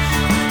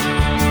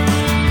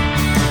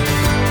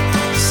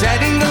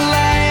setting the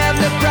lay of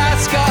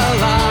Nebraska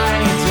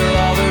alight till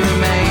all that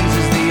remains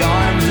is the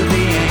arms of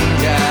the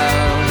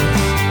angels.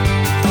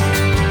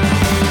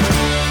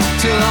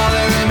 Till all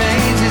that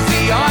remains is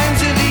the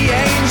arms of the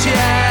angels.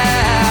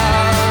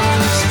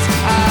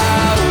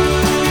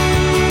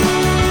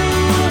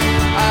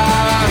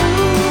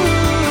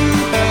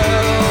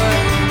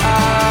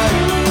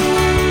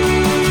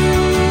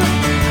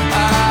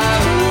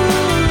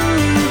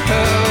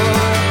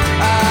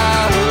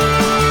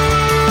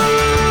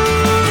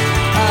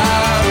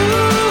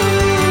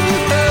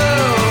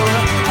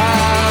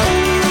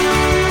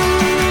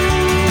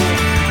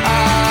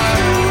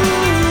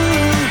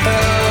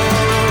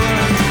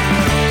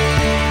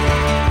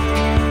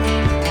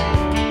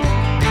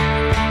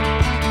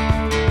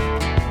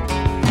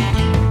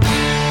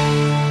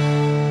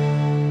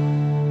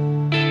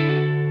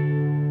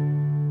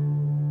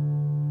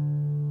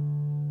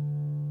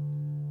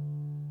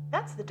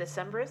 That's the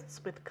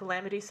Decemberists with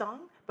Calamity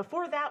Song.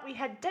 Before that, we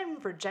had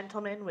Denver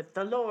Gentlemen with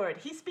The Lord,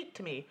 He Speak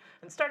to Me.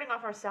 And starting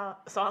off our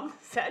song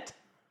set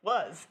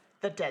was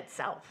The Dead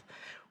South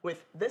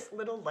with This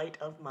Little Light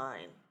of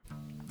Mine.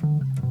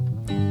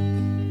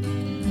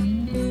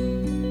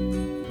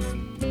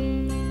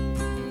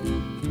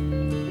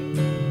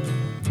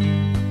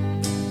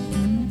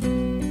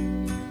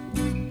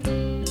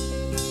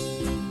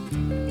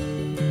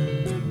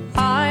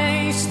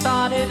 I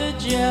started a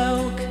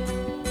joke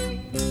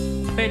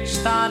which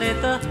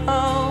started the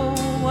whole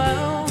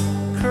world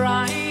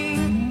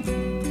crying,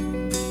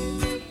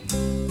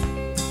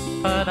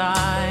 but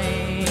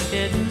I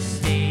didn't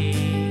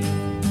see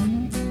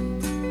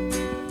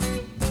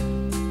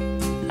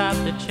that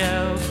the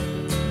joke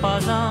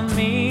was on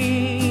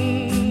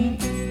me.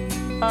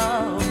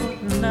 Oh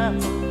no,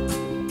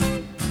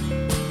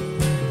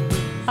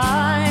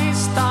 I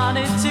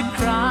started to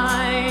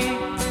cry,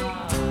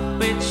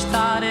 which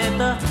started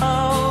the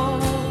whole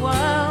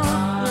world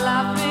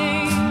laughing.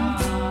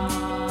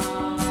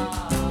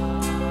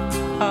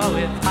 Oh,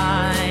 if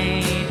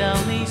I'd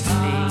only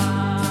seen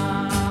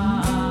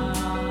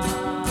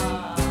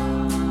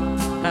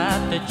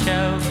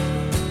joke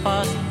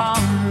was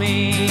on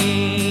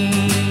me.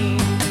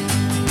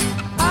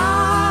 I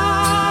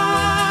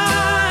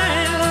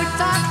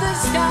looked at the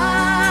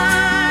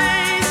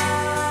skies,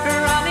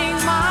 running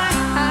my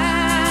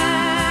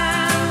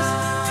hands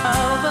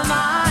over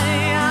my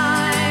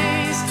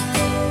eyes,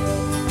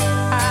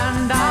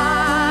 and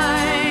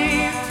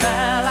I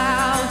fell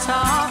out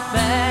of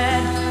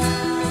bed,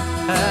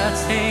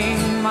 hurting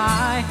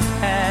my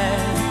head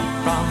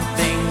from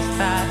things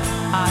that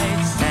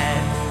I'd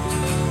said,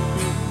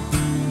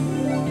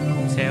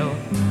 till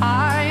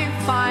I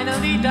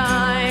finally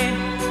died,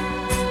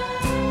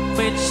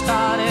 which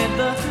started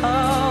the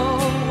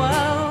whole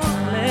world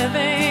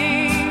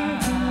living.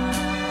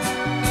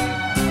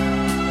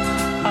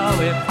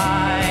 Oh, if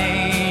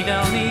I'd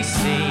only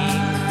seen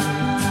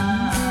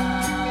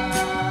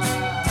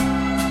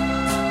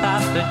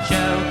that the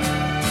joke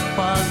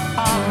was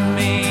on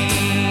me.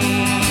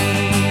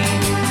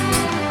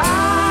 I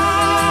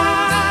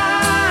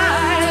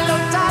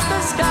looked at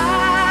the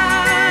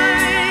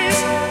skies,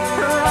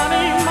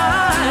 running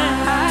my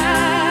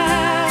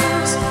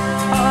hands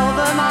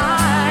over my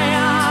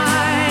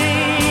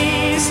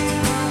eyes,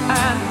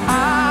 and I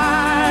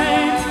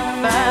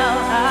fell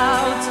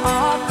out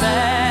of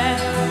bed,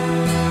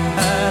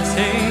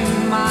 hurting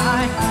my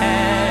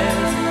head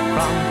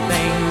from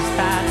things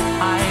that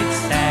I'd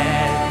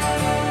said,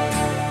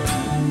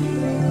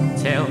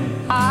 till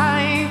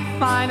I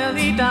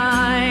finally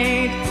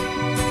died,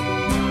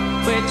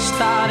 which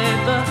started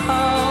the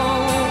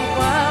whole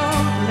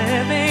world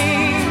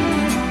living.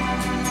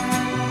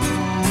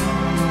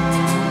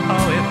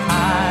 Oh, if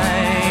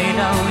I'd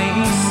only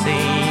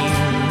seen,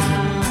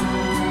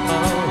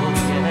 oh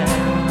yeah,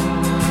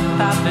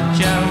 that the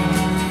joke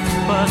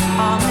was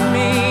on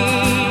me.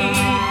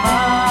 Oh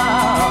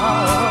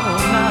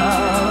no,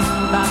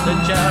 that the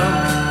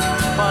joke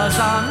was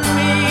on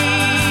me.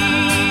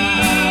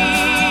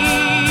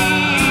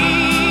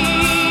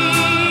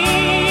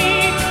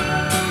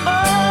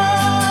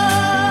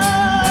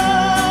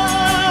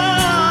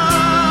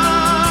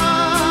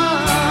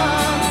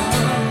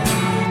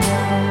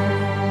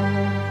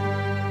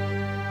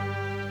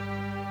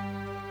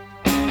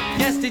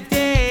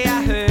 Yesterday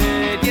I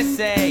heard you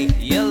say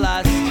you're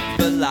lost,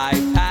 but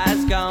life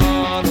has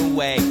gone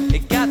away.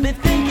 It got me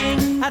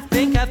thinking, I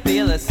think I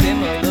feel a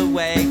similar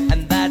way,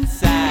 and that's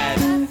sad,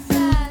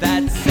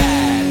 that's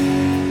sad.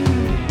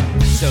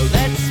 So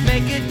let's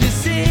make a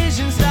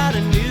decision, start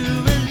a new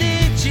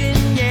religion,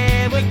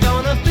 yeah. We're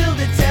gonna build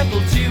a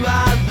temple to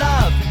our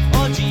love,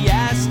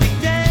 orgiastic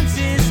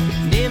dances,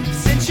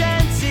 nymphs and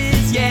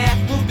chances, yeah.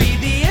 We'll be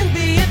the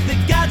envy of the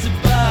gods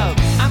above.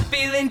 I'm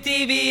feeling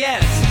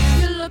devious,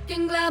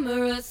 Looking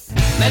glamorous.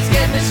 let's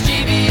get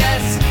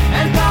mischievous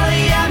and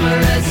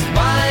polyamorous,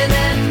 wine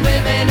and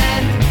women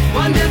and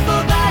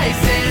wonderful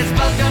vices.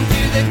 Welcome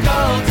to the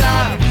cult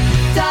of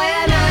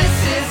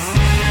Dionysus.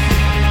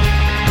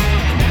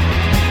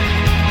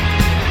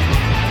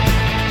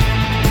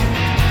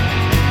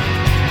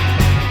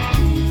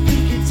 We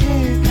could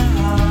take a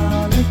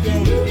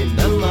holiday in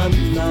the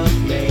month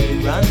of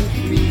May, run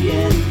free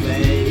and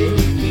play in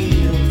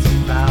fields of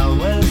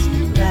flowers,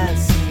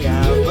 fancy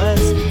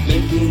hours,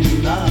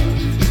 making love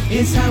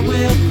is how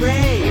we'll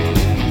pray.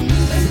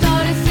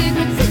 Start a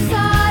secret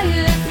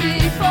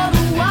society for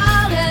the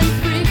wild and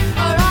free,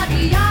 or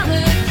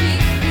ideology,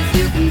 'cause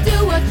you can do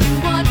what you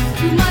want.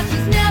 Too much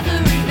is never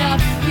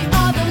enough. We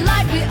are the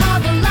light, we are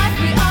the light,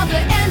 we are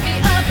the envy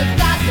of the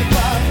gods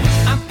above.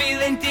 I'm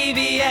feeling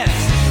devious,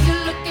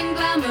 You're looking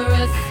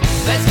glamorous.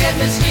 let's get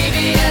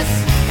mischievous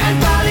and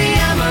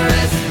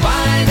polyamorous,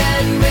 wine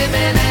and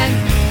women and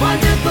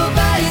wonderful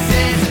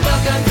vices.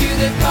 Welcome to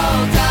the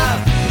cult of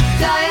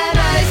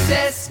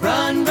Dionysus.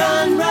 Run,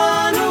 run,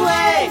 run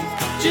away,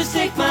 just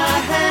take my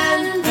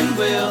hand and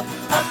we'll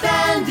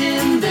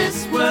abandon this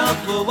world.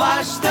 We'll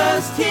wash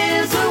those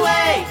tears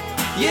away.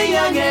 You're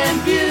young and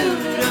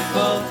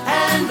beautiful,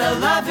 and I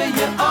love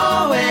you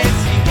always.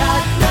 You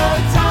got no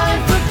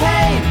time for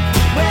pain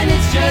when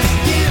it's just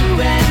you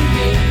and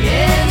me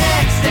in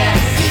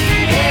ecstasy.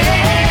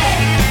 Yeah.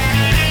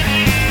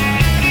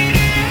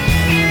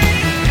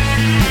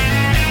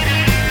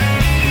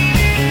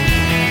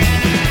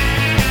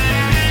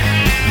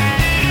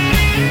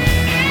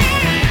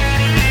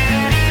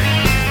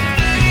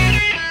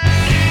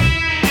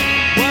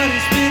 What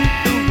is with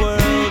the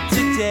world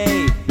today?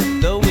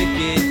 The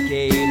wicked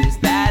games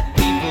that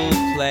people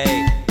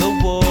play, the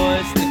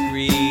wars, the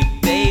greed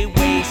they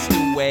waste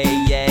away.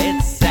 Yeah,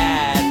 it's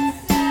sad,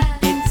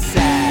 it's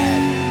sad.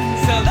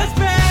 So let's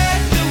spread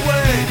the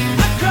word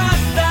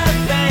across the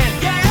land.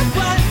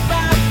 Yeah, one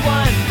by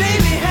one,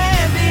 baby,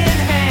 hand in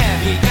hand.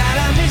 We got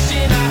a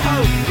mission, I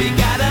hope. We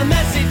got a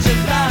message of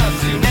love.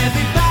 Soon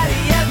everybody,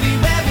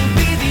 everywhere will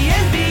be the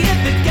envy of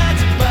the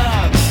gods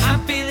above. I'm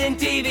feeling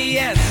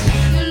devious,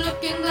 You're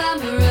looking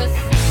glamorous.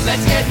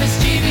 let's get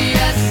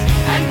mischievous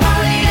and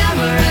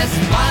polyamorous,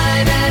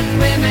 wine and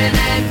women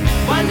and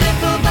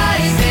wonderful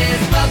vices.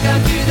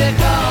 Welcome to the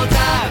cult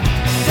of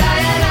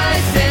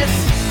Dionysus.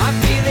 I'm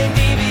feeling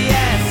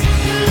devious,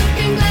 You're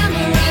looking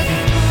glamorous.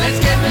 let's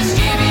get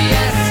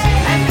mischievous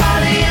and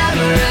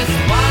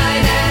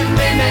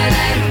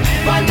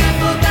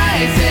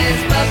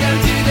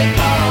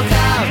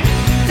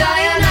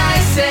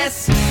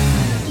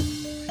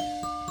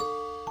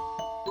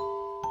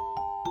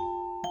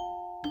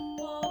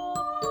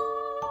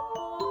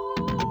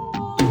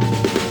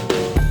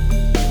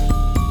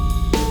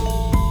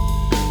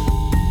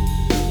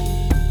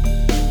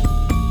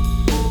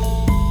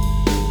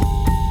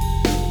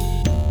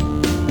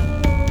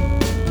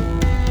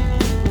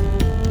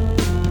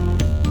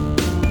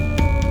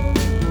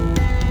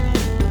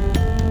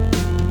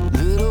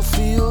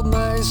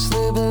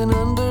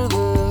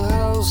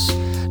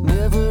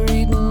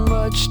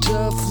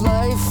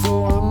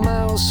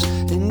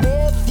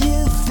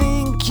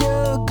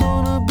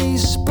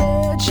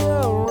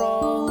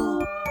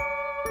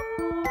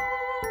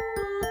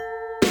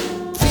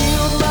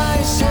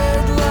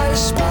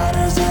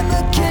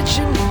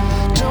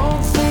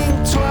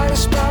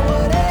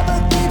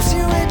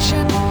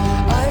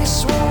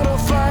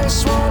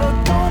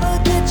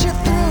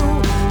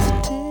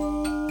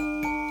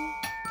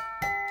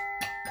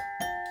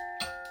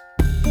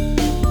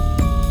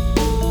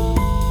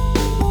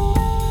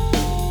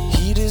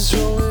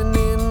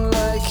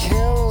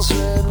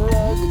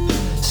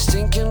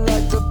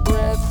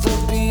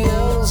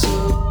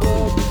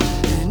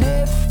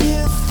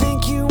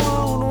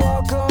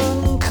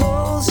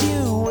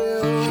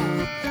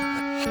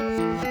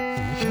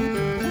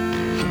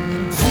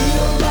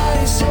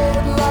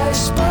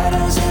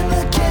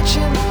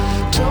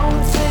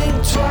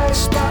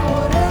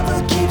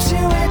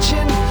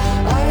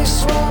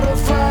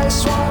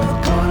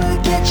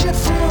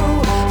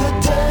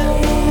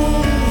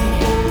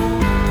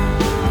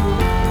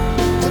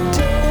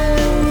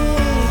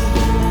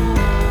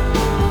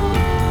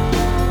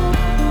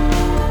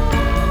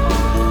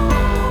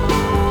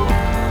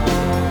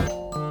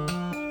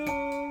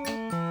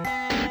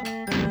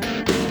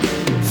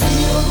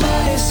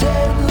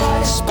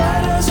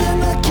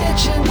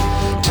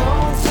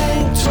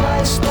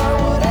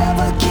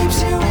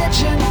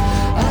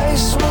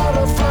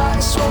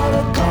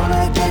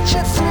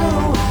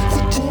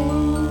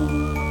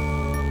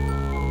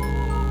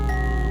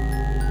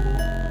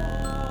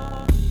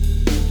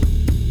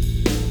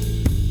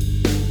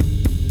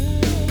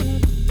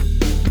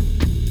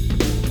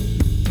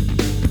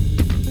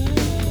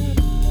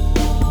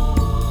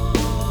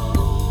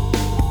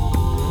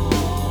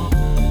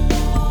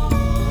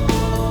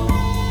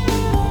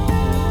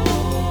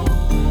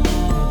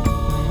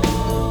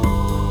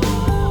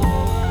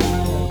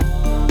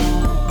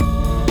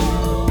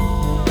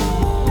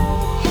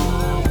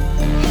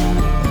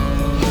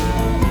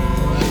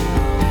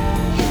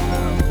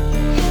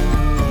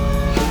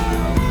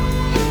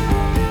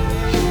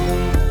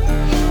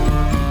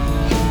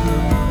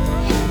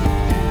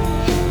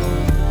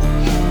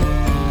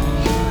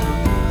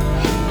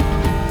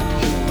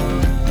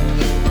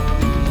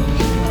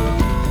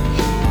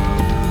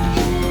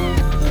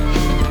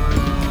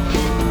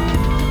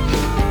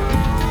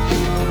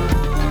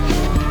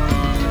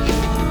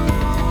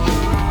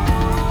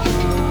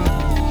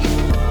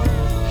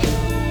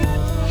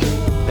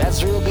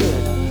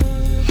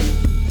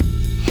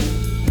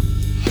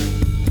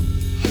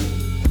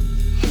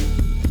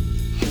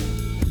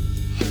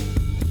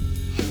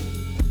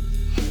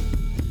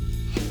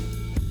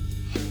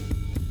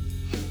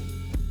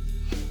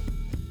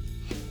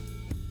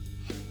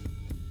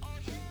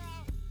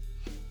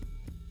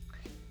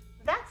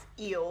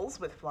Eels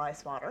with Fly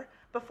Swatter.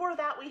 Before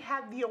that, we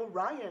had the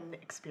Orion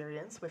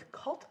Experience with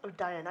Cult of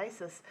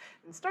Dionysus.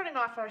 And starting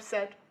off our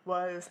set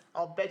was,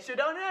 I'll bet you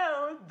don't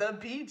know, the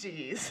Bee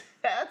Gees.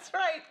 That's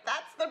right,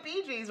 that's the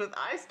Bee Gees with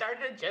I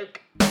Started a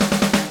Joke.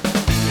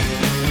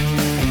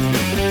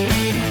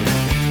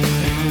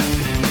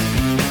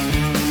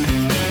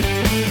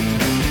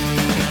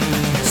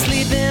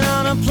 Sleeping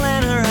on a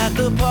planner at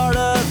the Port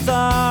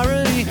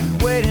Authority,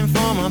 waiting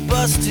for my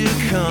bus to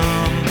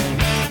come.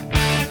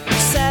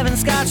 7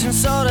 scotch and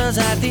sodas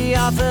at the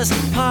office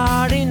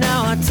party.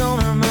 Now I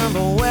don't remember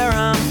where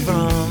I'm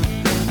from.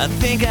 I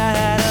think I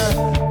had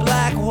a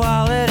black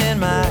wallet in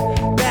my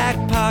back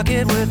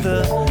pocket with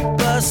a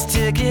bus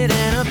ticket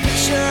and a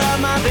picture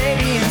of my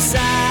baby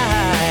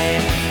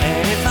inside.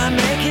 And if I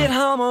make it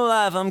home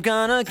alive, I'm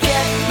gonna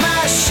get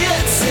my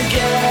shit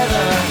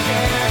together,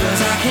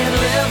 'cause I can't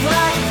live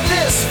like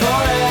this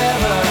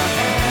forever.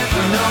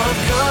 I know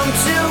I've come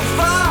too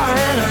far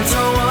and I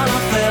don't wanna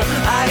fail.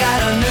 I got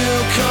a new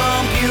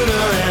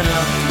computer and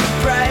a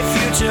bright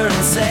future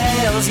in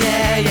sales,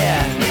 yeah,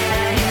 yeah.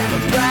 A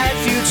bright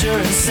future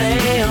in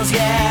sales,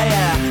 yeah,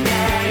 yeah.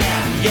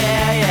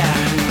 Yeah, yeah.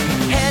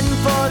 Heading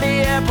for the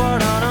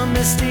airport on a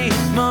misty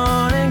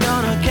morning,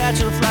 gonna catch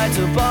a flight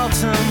to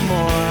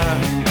Baltimore.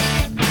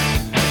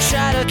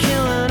 Try to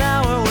kill an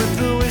hour with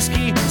the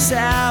whiskey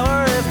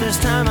sour. If there's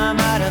time, I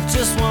might have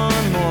just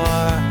one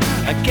more.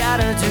 I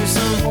gotta do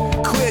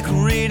some quick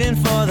reading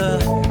for the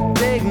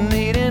big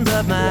meeting,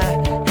 but my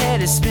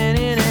head is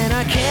spinning and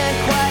I can't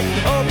quite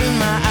open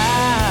my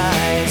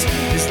eyes.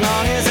 As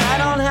long as I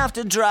don't have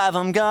to drive,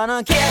 I'm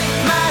gonna get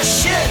my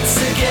shit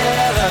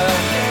together,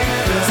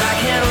 'cause I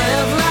can't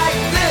live like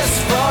this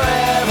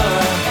forever.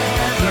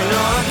 You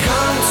know I've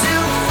come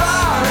too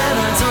far and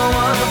I don't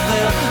wanna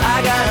fail. I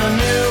got a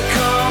new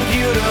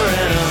computer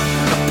and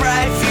a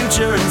bright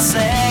future in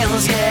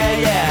sales, yeah,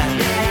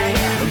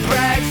 yeah. A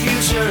bright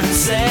future in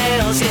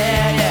sales,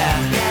 yeah,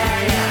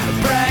 yeah. A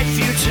bright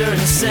future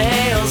in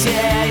sales,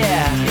 yeah,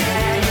 yeah.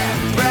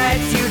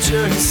 Bright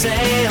future in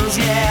sales,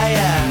 yeah,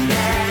 yeah.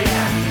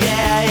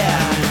 Yeah, yeah.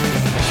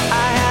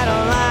 I had a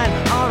line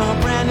on a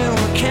brand new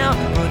account,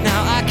 but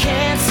now I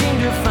can't seem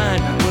to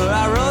find where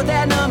I wrote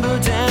that number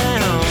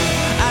down.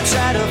 I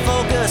try to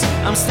focus,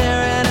 I'm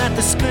staring at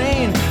the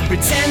screen,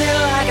 pretending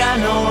like I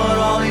know what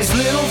all these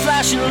little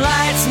flashing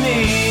lights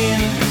mean.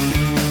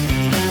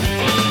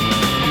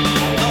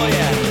 Oh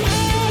yeah.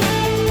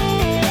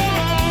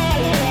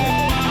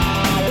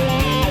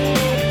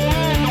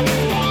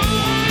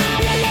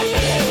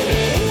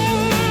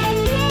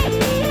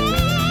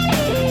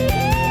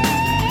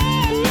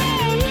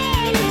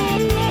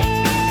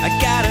 I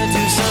gotta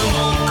do some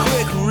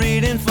quick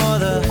reading for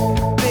the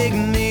big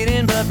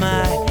meeting, but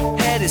my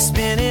head is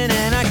spinning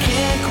and I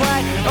can't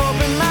quite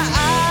open my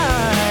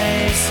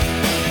eyes.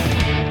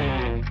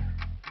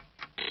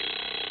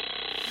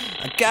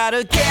 I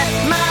gotta get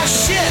my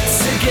shit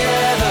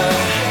together,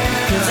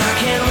 'cause I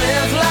can't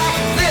live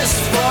like this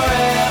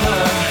forever.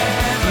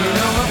 You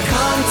know I've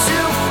come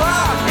too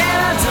far and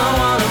I don't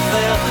wanna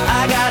fail.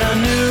 I got a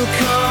new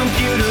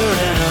computer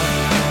and a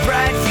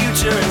bright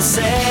future in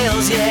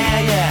sales, yeah,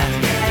 yeah.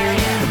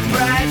 A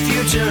bright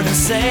future in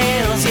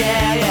sales,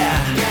 yeah, yeah.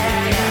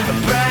 A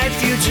bright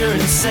future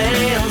in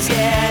sales,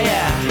 yeah,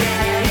 yeah.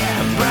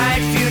 A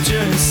bright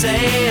future in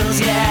sales,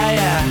 yeah,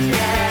 yeah.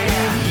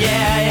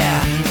 Yeah, yeah.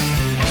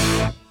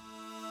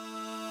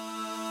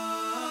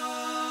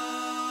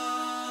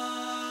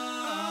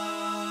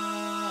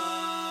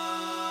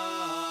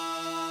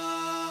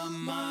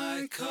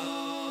 My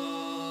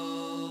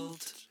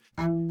cult.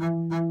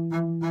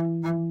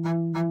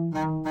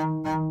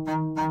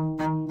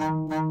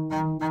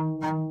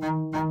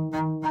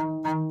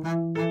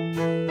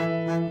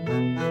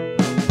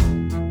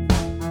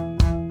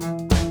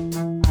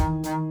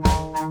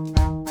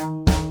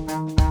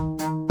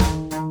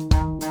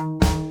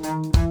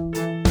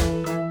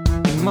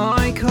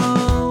 My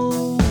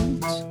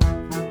cult,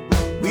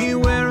 we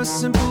wear a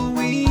simple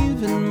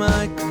weave in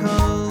my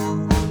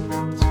cult.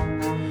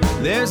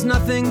 There's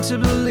nothing to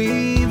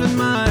believe in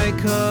my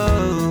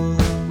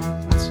cult.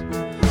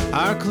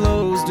 Our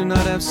clothes do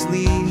not have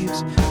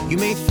sleeves. You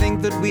may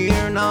think that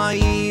we're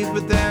naive,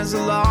 but there's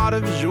a lot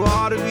of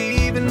joie de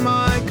vivre in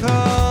my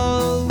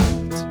cult.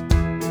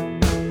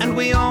 And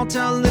we all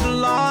tell little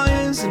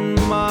lies in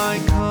my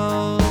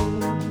cult.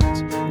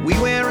 We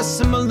wear a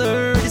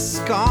similar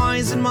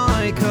disguise in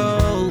my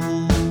cult.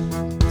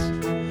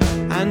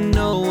 And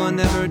no one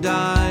ever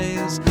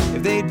dies.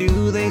 If they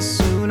do, they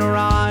soon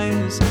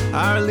arise.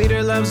 Our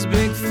leader loves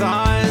big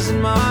thighs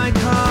in my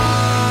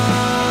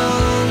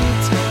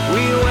cult.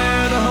 We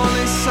wear the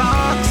holy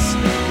socks.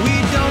 We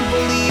don't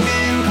believe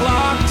in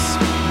clocks.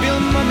 Bill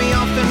Murray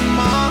often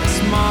mocks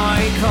my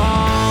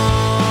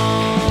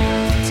cult.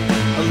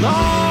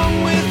 Along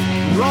with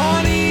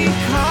Ronnie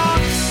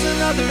Cox and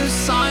other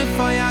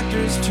sci-fi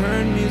actors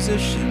turned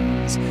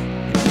musicians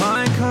in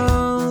my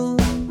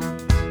cult.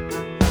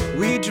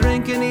 We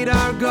drink and eat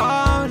our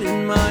God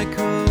in my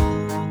cult.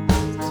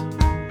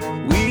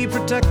 We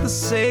protect the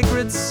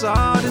sacred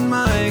sod in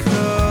my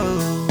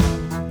cult.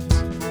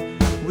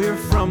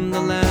 from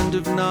the land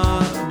of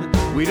Nod.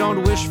 We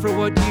don't wish for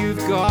what you've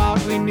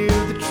got. We knew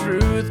the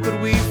truth, but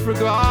we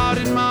forgot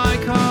in my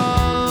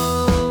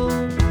cult.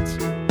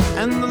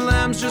 And the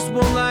lambs just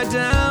won't lie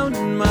down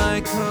in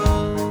my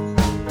cult.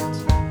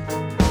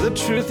 The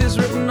truth is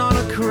written on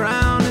a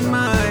crown in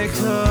my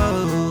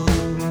cult.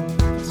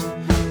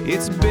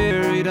 It's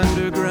buried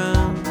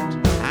underground,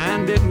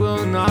 and it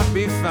will not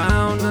be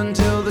found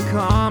until the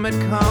comet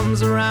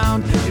comes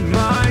around. In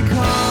my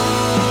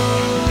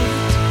cult,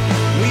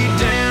 we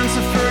dance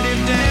a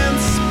furtive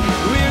dance.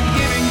 We're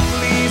giving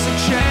fleas a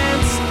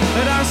chance,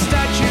 but our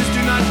statues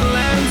do not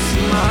glance.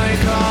 In my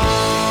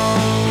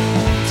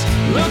cult,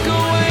 look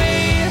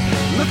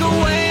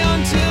away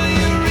until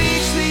you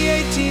reach the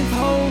 18th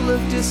hole of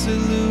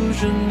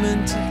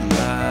disillusionment at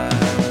last.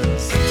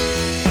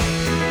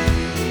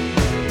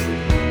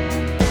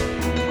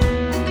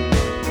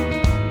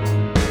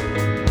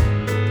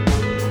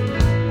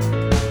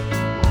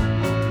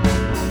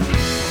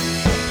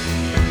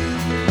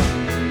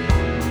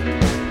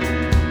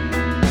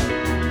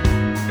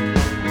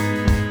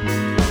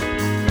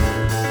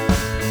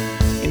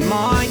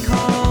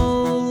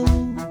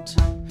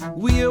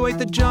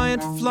 The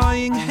giant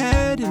flying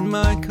head in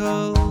my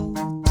cult.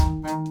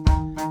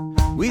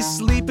 We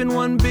sleep in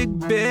one big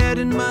bed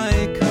in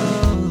my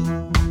cult.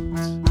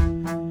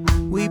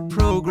 We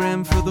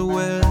program for the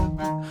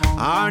web.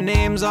 Our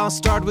names all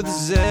start with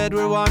Z.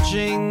 We're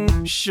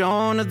watching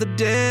Shaun of the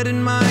Dead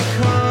in my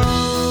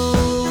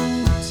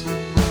cult.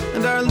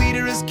 And our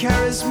leader is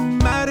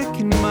charismatic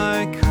in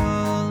my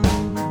cult.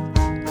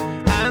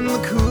 And the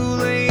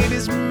Kool-Aid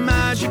is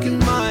magic in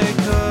my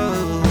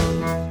cult.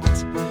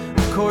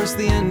 Of course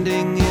the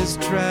ending is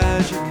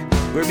tragic.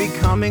 We're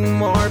becoming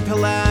more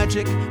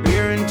pelagic.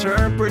 We're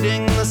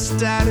interpreting the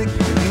static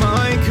in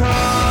my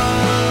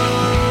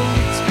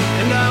cult.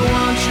 And I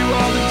want you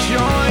all to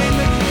join.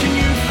 Can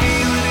you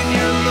feel it in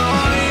your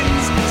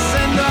loins?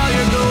 Send all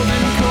your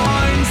golden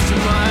coins to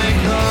my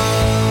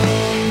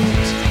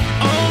cult.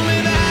 Only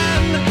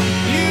then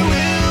you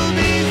will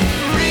be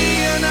free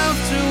enough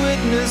to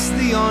witness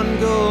the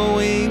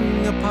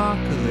ongoing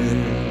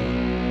apocalypse.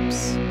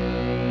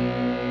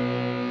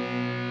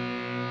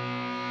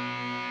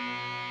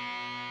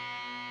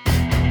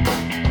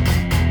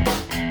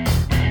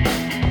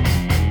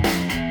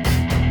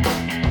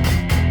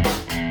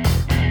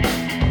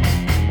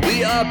 We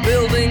are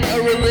building a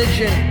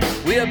religion,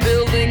 we are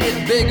building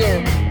it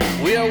bigger.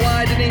 We are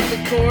widening the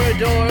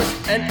corridors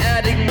and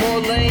adding more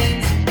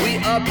lanes. We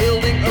are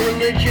building a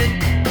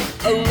religion,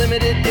 a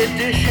limited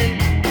edition.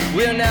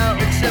 We are now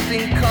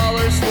accepting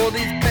callers for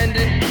these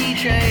pendant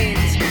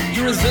keychains.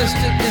 To resist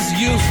it is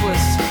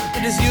useless,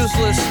 it is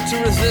useless to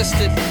resist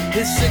it.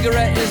 His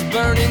cigarette is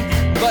burning,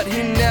 but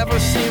he never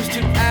seems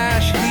to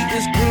ash. He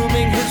is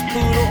grooming his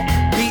poodle,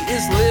 he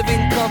is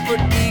living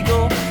comfort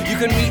eagle. You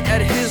can meet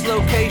at his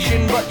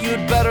location, but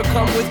you'd better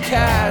come with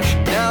cash.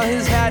 Now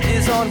his hat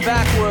is on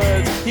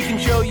backwards, he can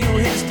show you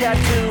his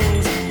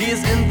tattoos. He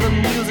is in the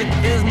music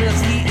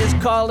business, he is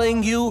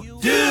calling you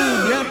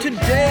dude. Now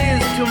today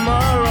is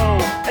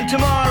tomorrow, and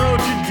tomorrow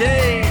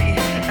today,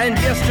 and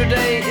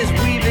yesterday is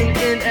weaving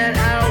in and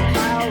out.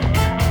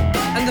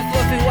 And the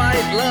fluffy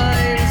white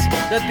lines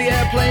that the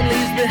airplane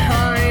leaves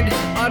behind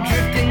are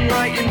drifting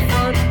right in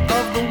front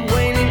of the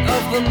waning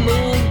of the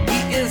moon.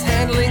 He is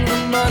handling the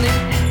money,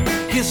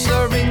 he's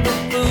serving the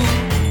food.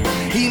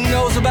 He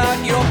knows about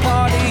your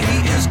party,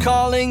 he is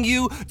calling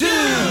you dude.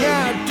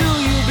 Now do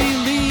you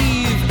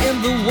believe in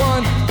the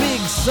one big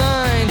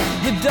sign,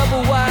 the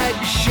double wide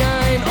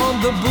shine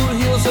on the boot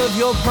heels of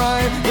your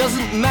prime?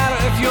 Doesn't matter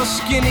if you're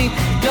skinny,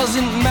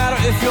 doesn't matter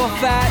if you're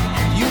fat.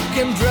 You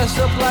can dress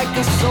up like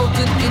a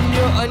sultan in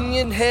your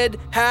onion head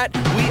hat.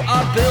 We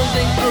are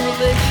building a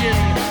religion,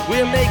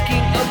 we're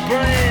making a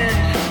brand.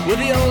 We're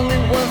the only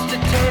ones to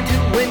turn to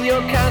when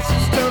your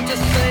castles turn to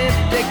sand.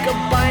 Take a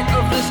bite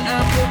of this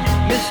apple,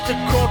 Mr.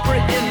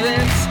 Corporate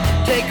Events.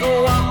 Take a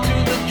walk to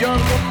the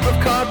jungle of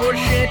cardboard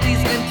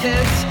shanties and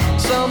tents.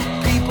 Some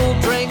people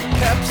drink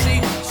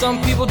Pepsi, some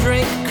people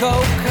drink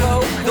Coke.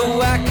 The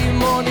wacky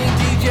morning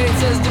DJ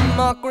says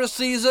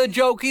democracy's a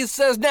joke. He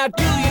says, now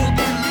do you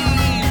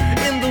believe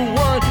in the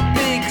one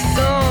big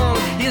song?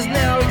 He's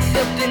now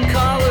accepting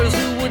callers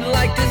who would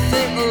like to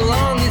sing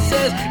along. He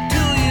says,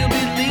 do you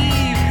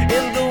believe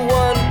in the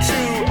one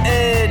true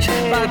edge?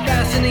 By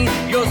fastening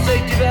your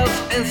safety belts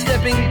and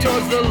stepping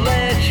towards the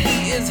ledge.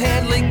 He is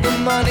handling the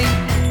money,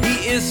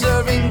 he is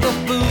serving the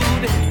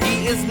food.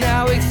 He is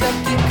now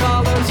accepting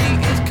callers, he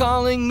is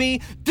calling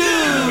me dude.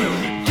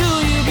 Do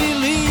you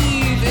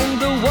believe in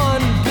the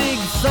one big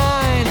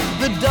sign,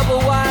 the double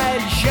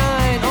wide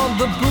shine on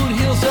the boot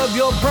heels of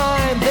your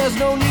prime? There's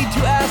no need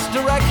to ask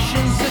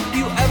directions if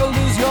you ever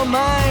lose your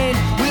mind.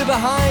 We're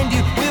behind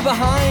you,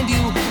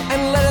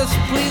 and let us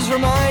please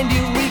remind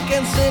you, we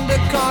can send a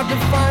car to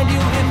find you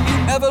if you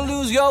ever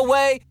lose your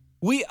way.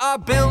 We are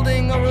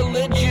building a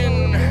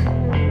religion.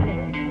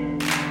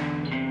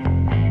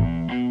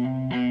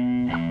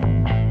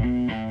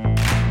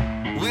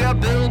 We are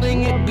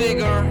building it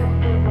bigger.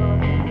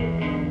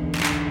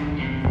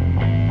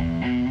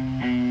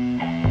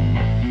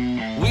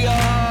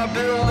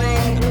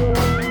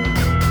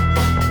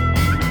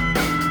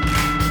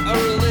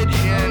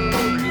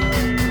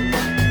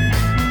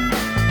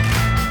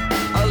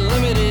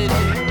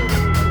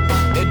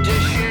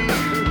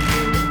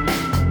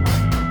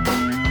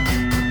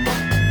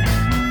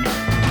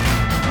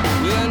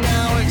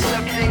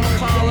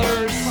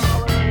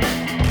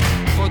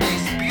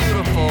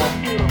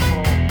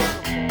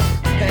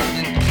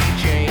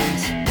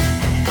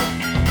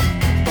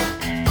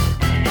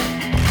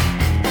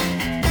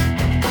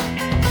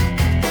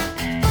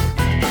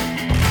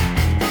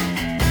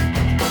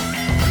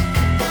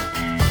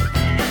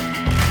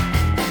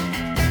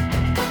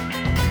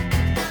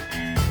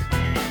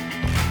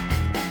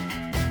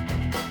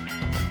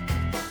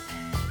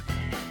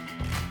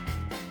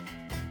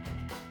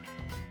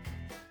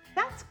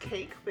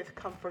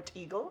 Comfort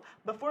Eagle.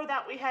 Before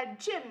that, we had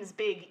Jim's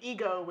Big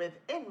Ego with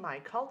In My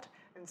Cult.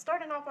 And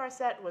starting off our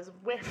set was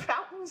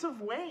Fountains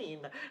of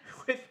Wayne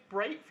with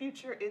Bright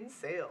Future in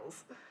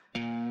Sales.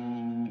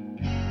 Into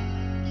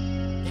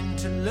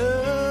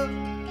love,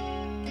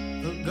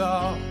 the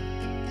God,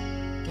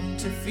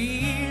 into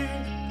fear,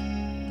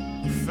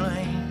 the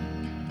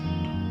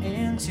flame,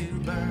 and to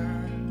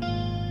burn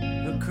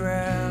a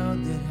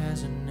crowd that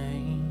has a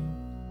name,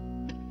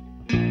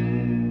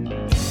 and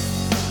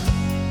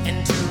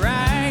to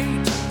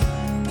right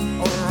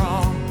or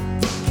wrong,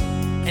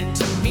 and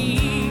to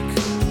meek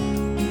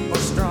or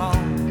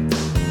strong,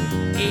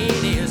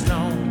 it is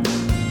known,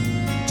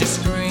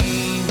 just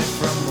scream it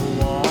from the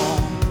wall.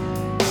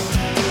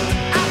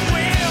 I've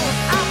willed,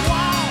 I've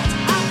walked,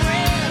 I've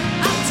read,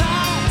 I've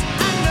taught,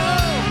 I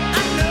know,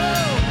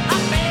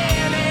 I've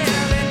been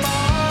every boy.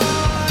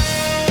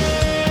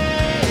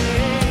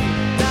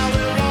 Now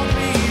it won't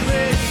be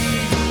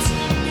raped,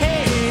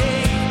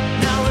 hey,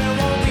 now it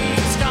won't be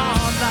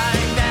scarred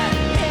like that,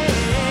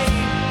 hey,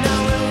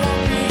 now it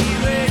won't be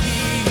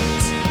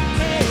raped,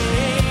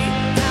 hey,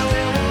 now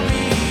it won't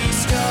be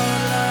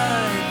scarred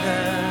like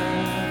that.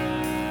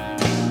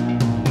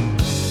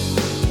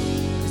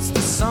 It's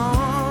the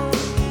song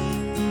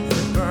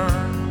that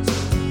burns,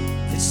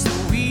 it's the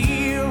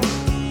wheel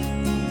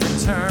that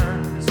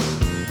turns,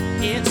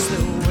 it's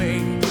the way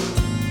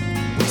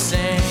we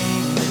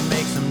sing that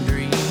makes them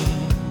dream.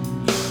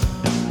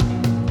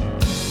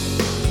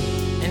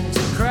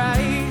 Into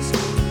Christ,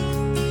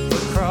 the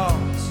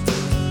cross,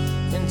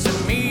 into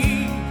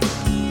me,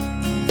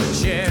 the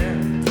chair,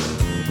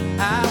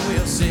 I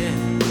will sit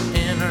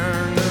and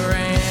earn the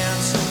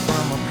ransom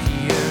from up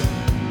here.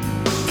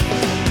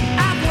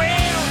 I've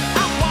willed,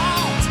 I've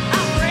walked,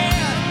 I've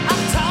read,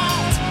 I've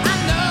taught, I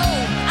know,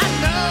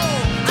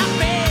 I've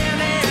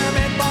been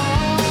every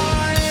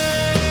boy.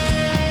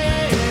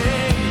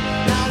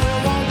 Now it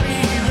won't be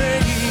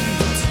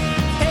raped,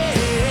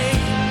 hey,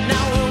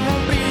 now it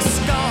won't be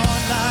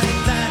scarred like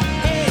that,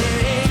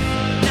 hey,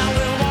 now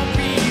it won't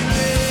be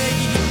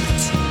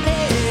raped,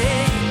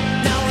 hey,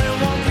 now it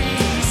won't be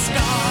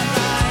scarred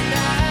like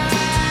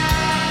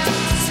that,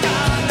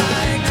 scarred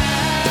like that.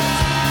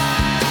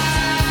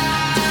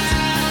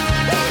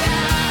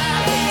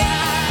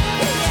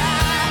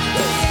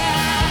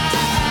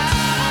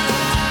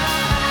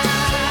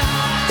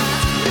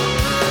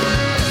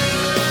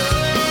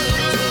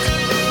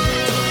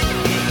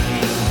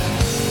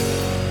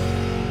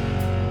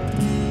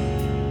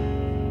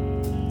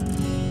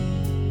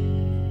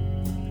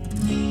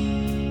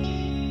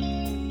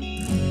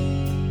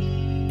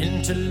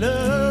 And to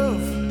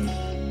love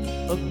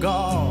a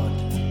God,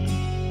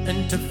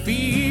 and to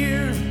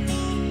fear a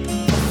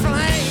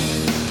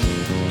flame,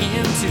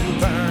 and to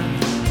burn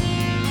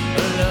a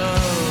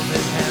love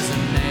that has a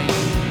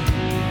name.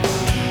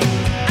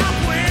 I've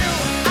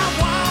willed, I've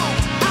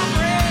walked, I've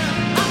read,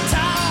 I've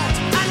taught,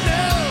 I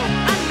know,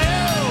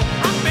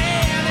 I've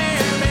been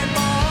every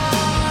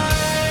boy.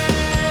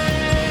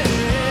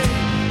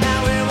 Now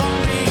it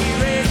won't be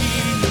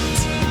raped,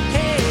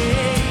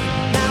 hey,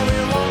 now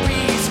it won't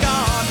be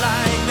scarred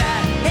like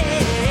that,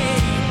 hey,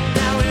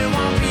 now it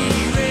won't be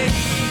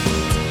raped,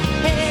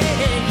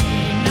 hey,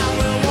 now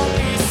it won't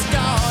be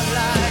scarred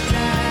like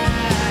that,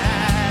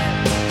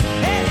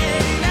 hey,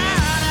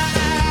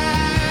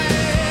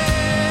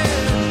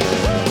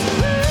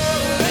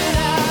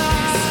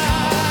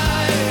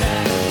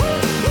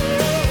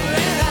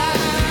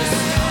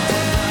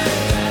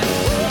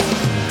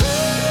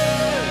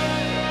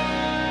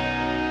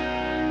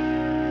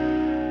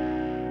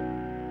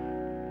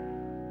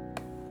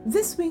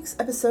 This week's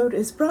episode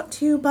is brought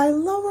to you by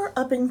Lower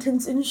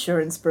Uppington's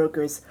Insurance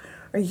Brokers.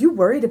 Are you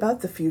worried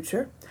about the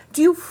future?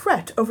 Do you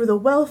fret over the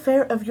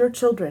welfare of your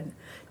children?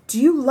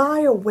 Do you lie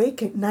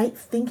awake at night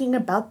thinking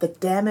about the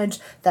damage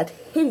that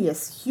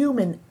hideous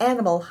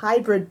human-animal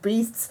hybrid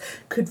beasts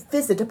could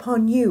visit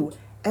upon you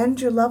and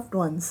your loved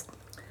ones?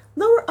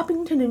 Lower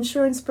Uppington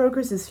Insurance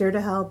Brokers is here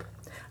to help.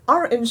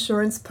 Our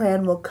insurance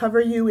plan will cover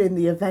you in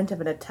the event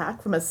of an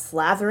attack from a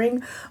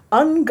slathering,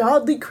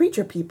 ungodly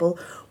creature people,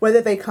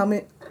 whether they come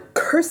in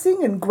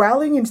cursing and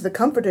growling into the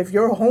comfort of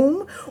your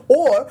home,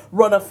 or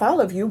run afoul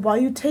of you while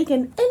you take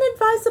an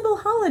inadvisable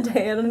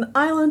holiday on an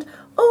island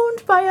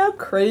owned by a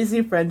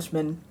crazy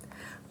Frenchman.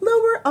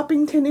 Lower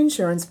Uppington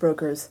Insurance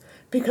Brokers,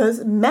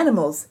 because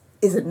Manimals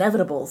is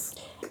inevitables.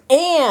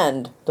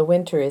 And the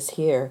winter is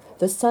here.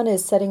 The sun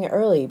is setting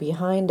early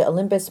behind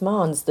Olympus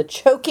Mons. The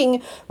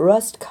choking,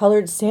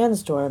 rust-colored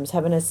sandstorms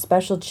have an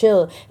especial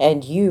chill,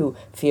 and you,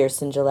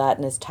 fierce and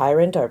gelatinous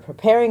tyrant, are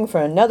preparing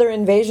for another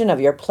invasion of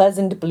your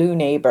pleasant blue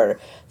neighbor.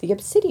 The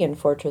Obsidian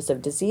Fortress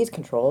of Disease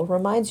Control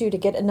reminds you to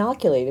get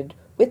inoculated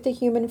with the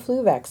human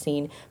flu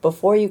vaccine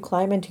before you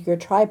climb into your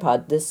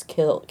tripod this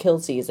kill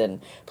season.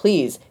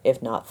 Please,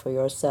 if not for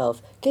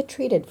yourself, get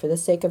treated for the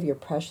sake of your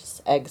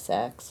precious egg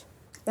sacs.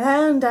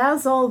 And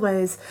as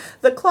always,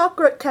 the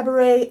Clockwork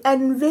Cabaret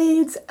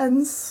invades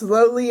and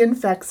slowly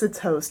infects its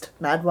host,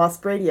 Mad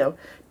Wasp Radio,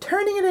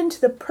 turning it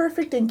into the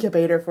perfect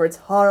incubator for its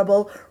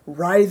horrible,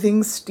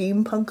 writhing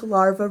steampunk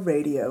larva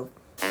radio.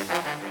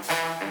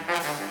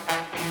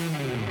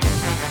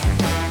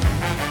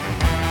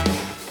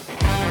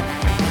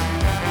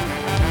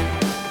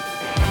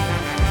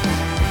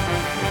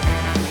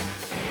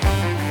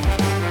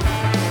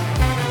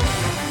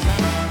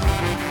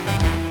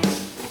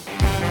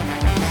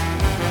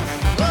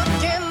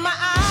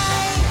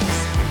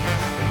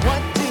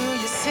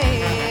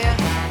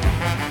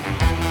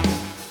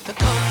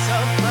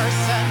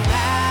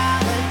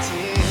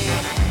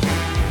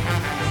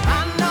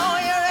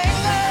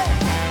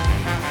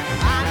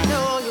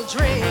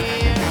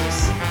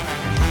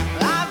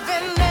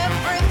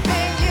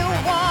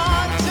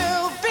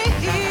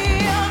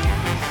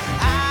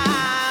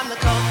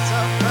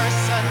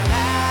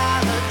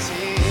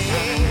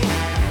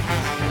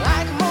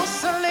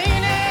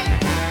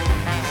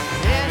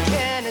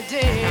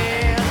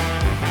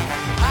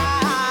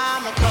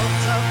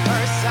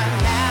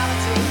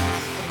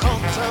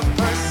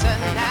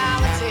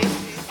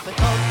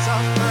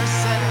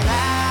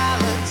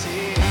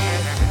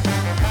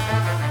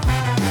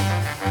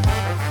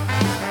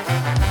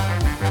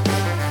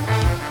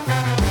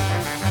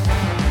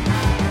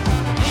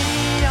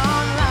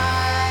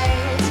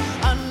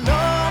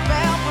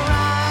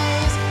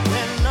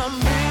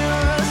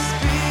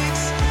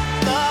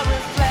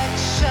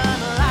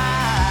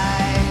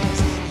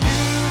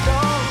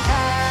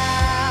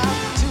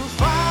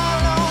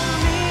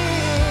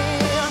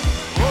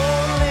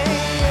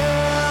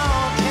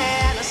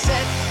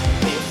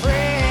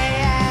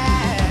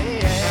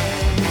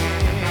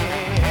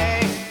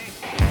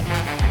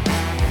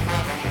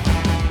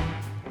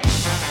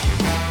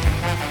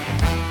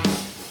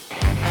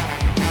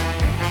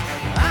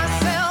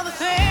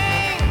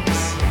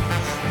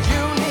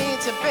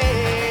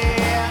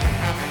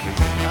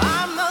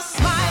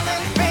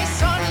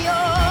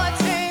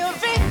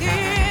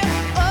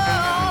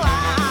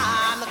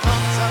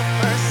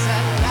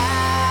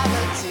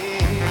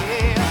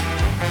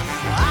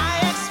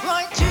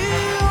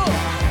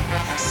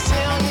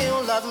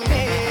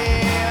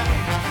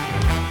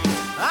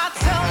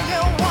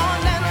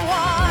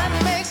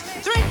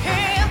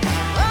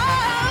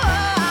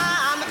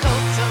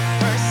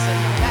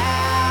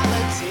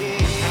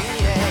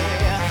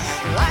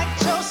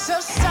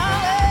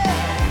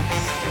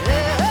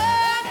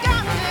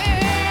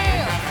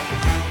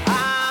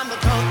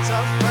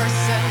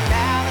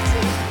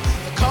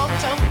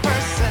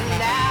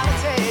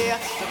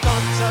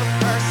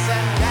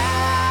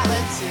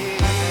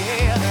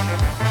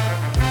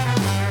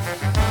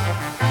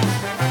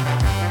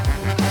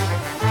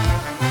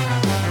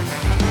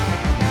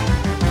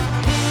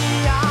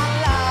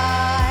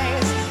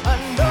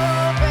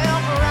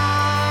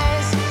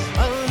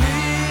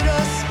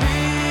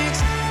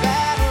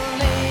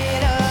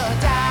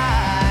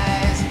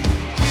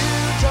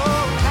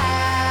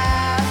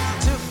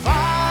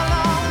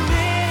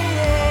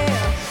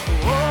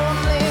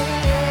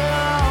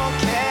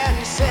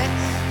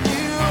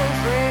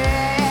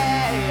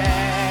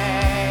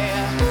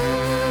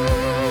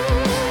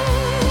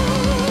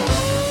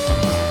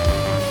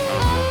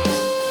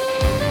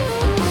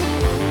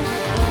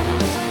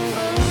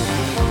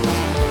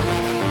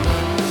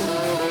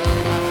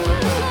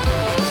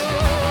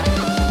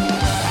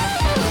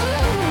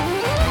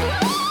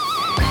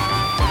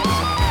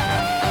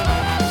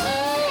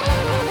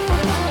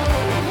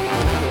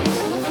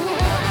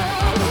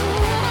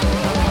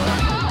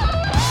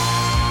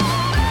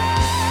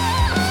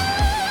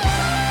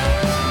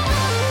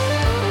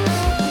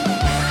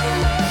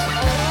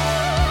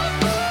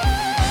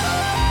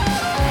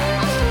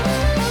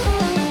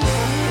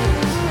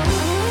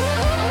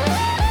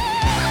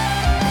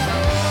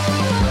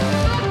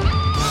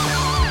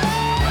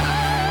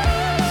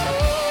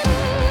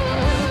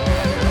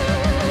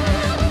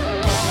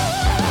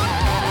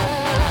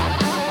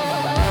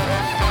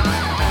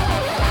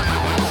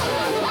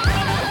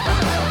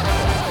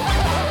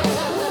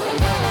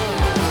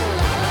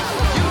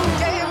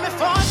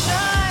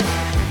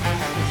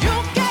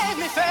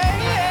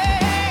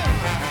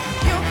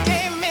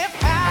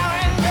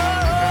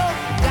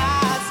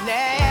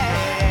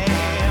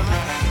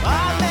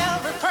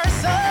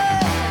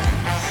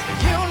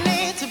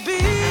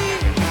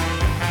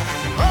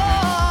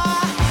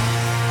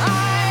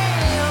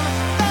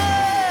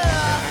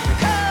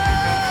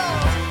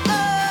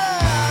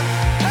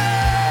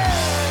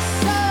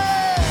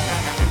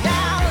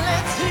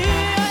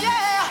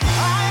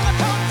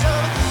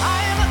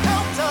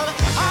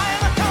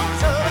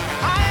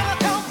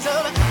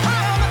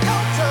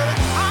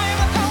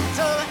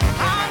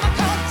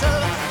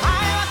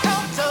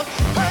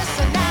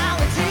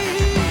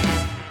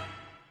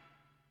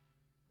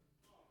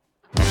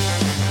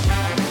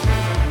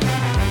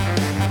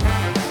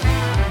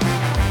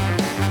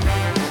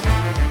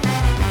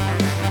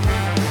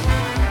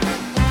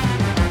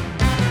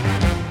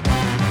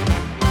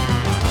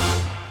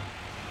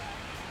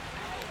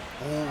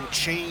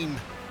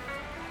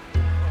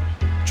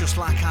 just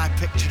like I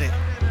pictured it.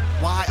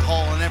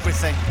 Whitehall and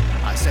everything.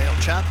 I say, old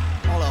chap,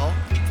 hello,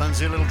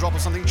 fancy a little drop of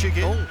something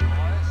cheeky? Oh,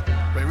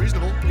 very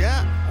reasonable.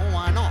 Yeah, oh,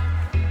 why not?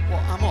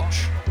 What, how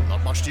much?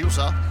 Not much to you,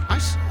 sir.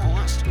 Nice. Oh,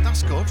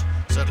 that's good.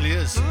 Certainly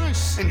is.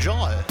 Nice.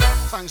 Enjoy.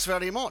 Thanks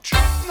very much.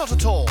 Not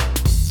at all.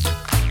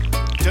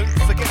 Don't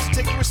forget to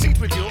take the receipt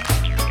with you.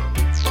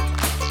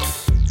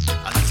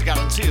 And it's a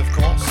guarantee, of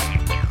course.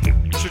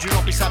 Should you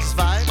not be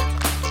satisfied,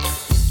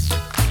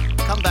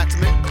 come back to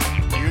me.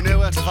 You know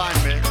where to find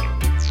me.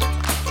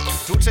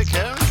 Do take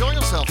care. Enjoy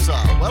yourself, sir.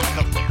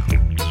 Welcome.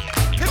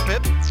 Pip,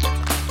 pip.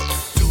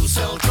 Do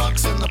sell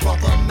drugs in the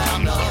proper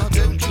manner.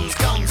 Don't use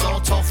guns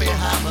or toffee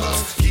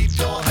hammers. Keep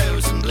your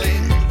hose and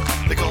bling,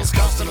 because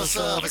customer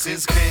service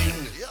is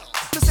king.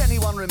 Does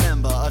anyone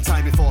remember a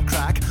time before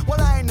crack?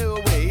 Well, I know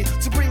a way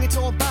to bring it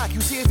all back.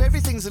 You see, if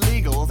everything's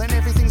illegal, then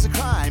everything's a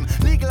crime.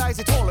 Legalize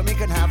it all and we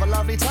can have a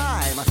lovely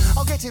time.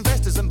 I'll get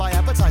investors and buy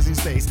advertising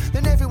space.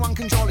 Then everyone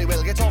can jolly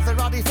well get off their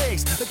ruddy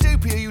face.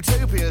 Utopia,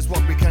 utopia is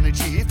what we can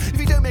achieve if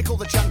you don't make all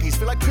the junkies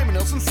feel like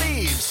criminals and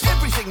thieves.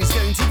 Everything is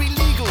going to be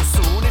legal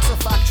soon. It's a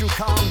fact you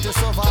can't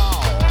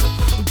disavow.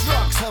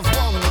 Drugs have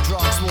won the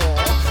drugs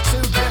war,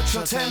 so get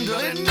your tender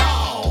in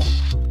now.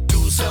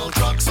 Sell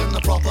drugs in the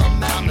proper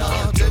manner.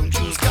 Don't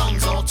use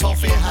guns or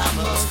toffee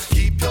hammers.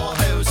 Keep your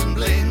hose and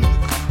bling,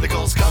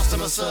 because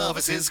customer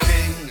service is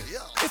king.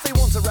 If they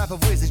want a rap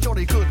of whiz, it's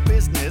jolly good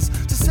business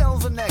to sell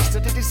the next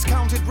at a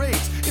discounted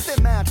rate. If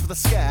they're mad for the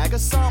skag, a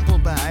sample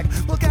bag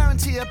will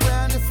guarantee a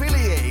brand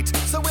affiliate.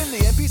 So when the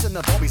MPs and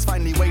the bobbies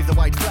finally wave the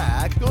white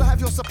flag, you'll have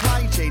your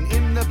supply chain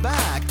in the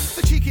bag.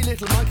 The cheeky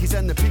little monkeys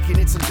and the peaky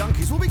nits and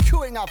junkies will be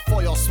queuing up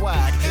for your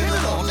swag in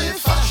an orderly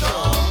fashion.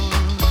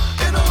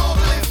 In an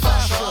orderly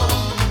fashion.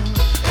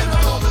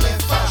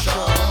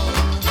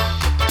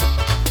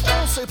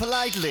 So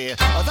politely,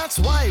 that's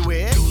why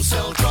we do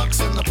sell drugs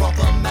in the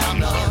proper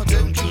manner.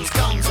 Don't use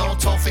guns or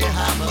toffee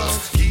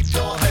hammers. Keep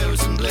your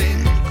hose and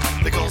bling,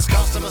 because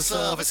customer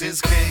service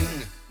is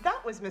king.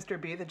 That was Mr.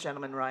 B, the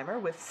gentleman rhymer,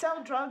 with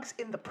Sell Drugs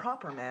in the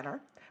Proper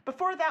Manner.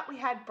 Before that, we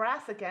had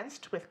Brass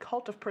Against with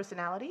Cult of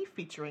Personality,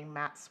 featuring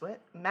Maz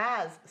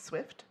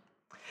Swift.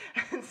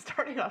 And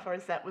starting off our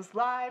set was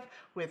Live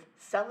with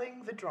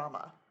Selling the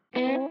Drama.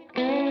 Dear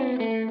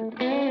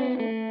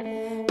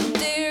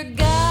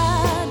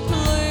God,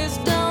 please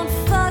don't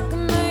fuck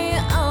me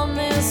on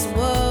this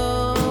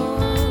world,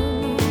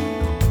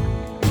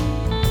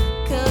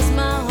 'cause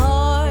my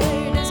heart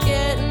is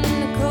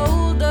getting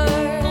colder,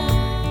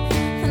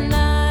 the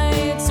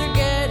nights are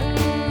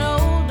getting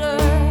older,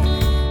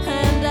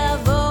 and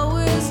I've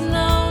always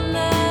known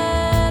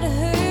that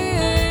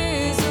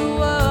he's the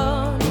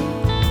one.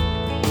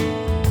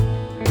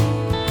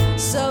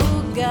 So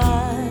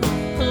God,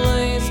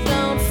 please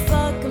don't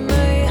fuck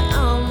me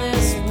on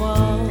this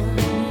one.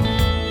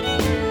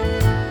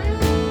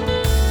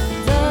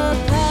 The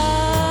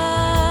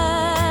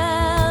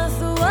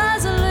path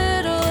was a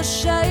little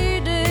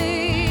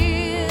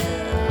shady,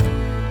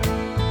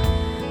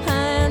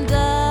 and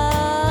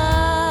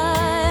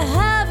I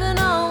haven't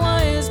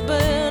always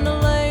been a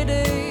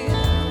lady,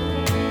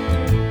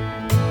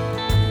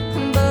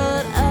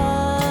 but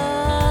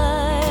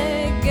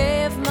I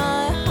gave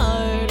my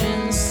heart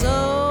and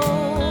soul,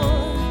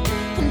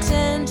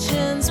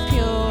 intentions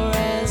pure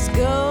as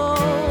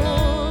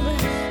gold,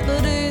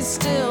 but he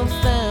still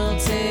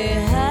felt he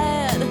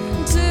had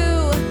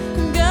to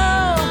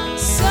go.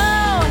 So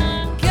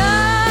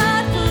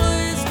God,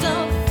 please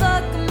don't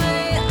fuck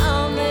me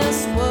on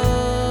this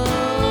world,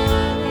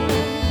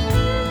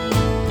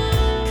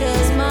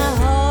 'cause my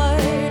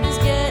heart is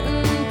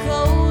getting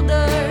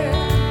colder,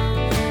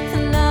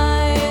 the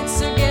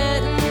nights are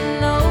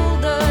getting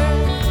older,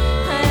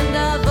 and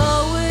I've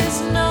always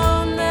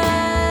known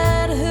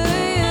that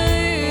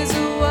he's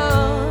the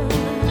one.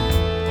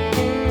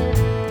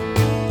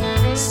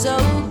 So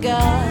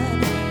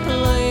God,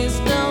 please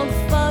don't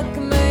fuck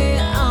me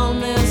on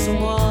this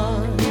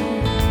one.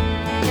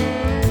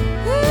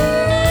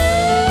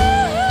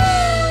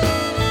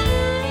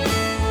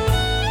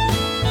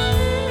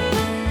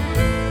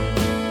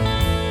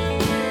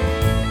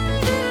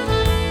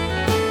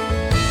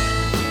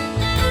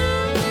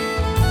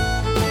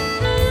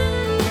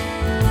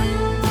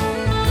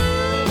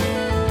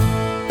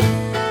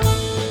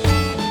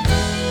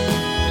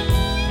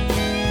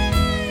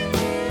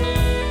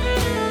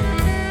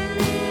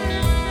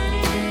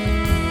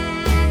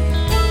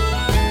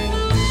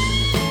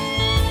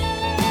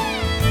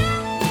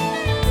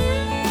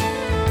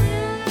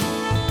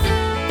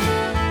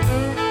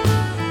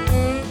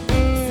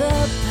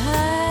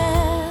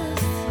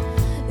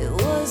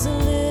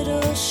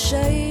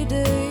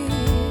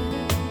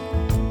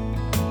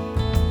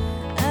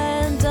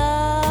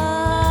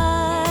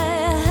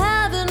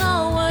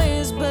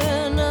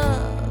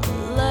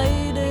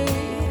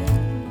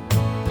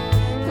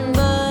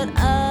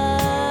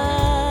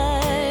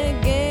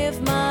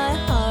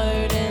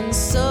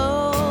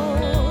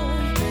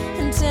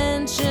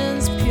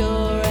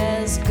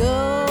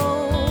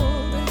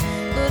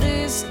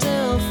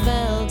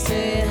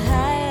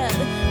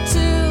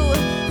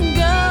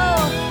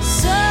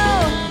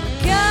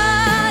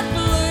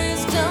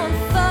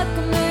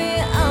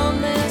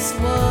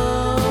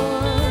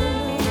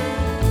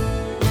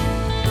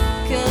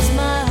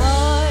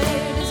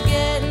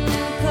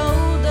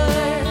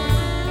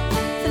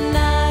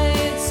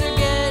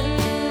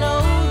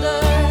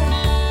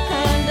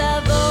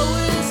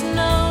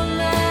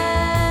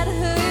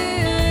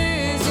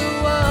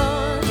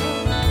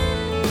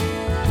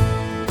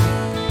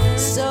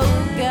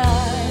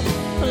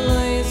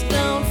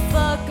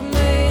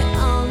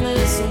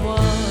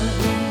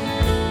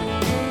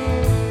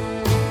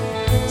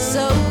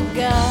 So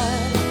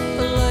God,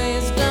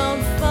 please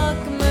don't fuck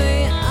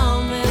me,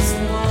 I'll miss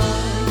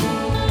one.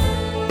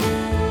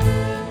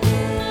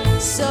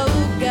 So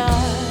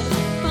God,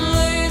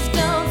 please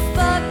don't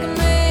fuck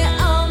me,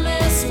 I'll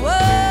miss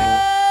one.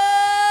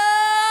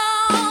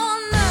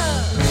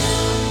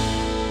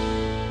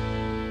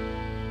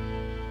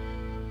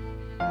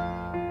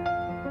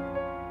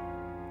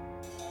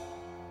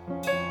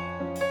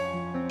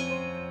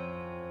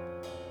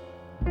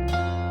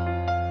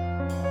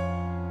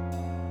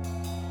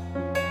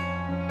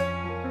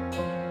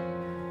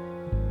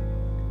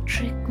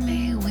 Trick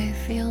me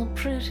with your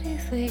pretty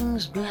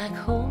things, black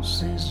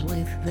horses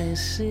with their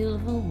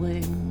silver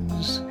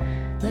wings.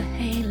 The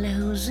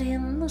halos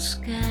in the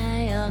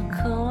sky are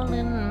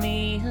calling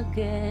me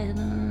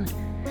again.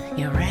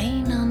 You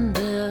reign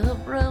under a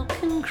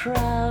broken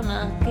crown,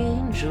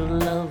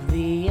 archangel of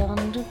the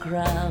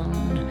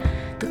underground.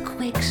 The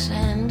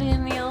quicksand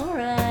in your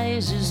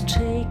eyes is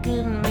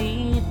taking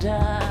me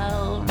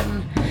down.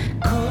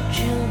 Could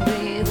you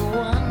be the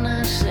one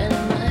I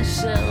sell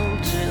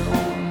myself to?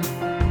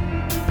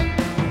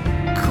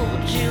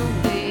 Could you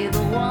be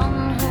the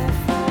one who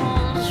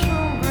falls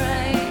from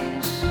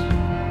grace?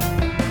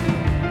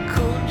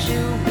 Could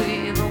you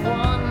be the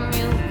one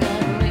you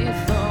got me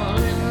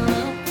falling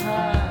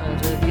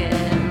apart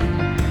again?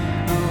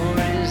 Or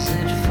is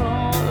it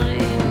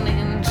falling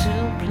into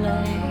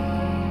place?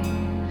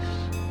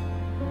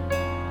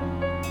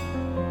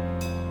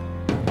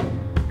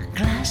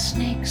 Glass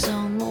snakes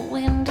on the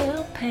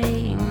window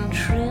pane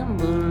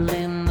tremble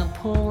in the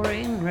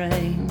pouring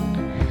rain.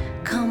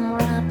 Come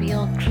wrap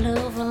your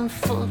cloven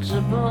foot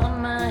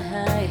upon my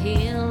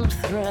high-heeled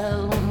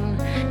throne.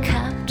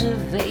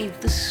 Captivate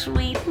the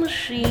sweet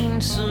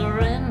machine,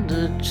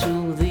 surrender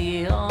to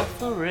the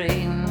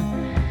offering.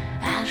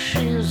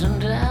 Ashes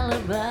and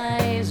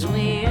alibis,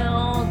 we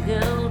all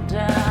go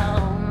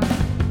down.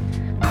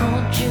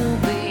 Could you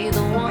be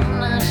the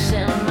one I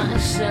sell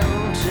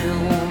myself to?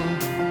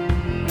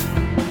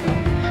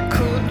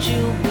 Could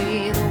you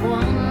be the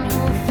one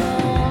who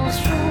falls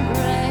from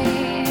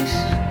grace?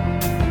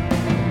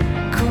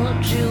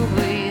 Could you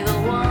be the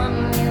one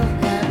you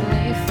got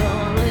me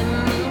falling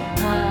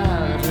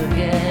apart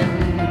again?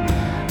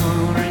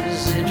 Or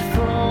is it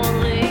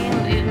falling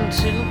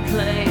into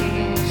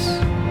place?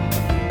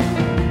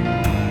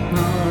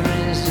 Or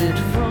is it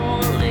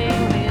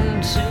falling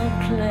into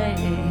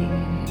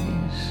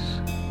place?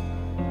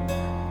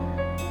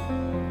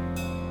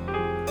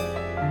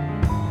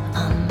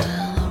 Under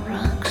the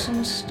rocks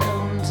and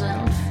stones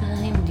I'll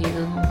find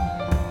you.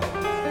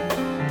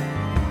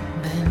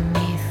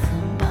 Beneath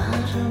the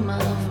bottom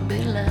of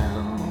below.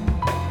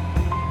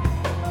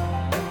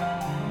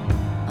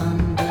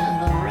 Under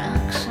the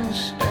rocks and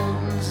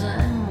stones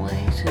I'm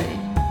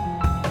waiting.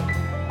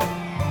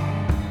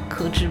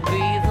 Could you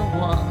be the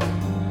one?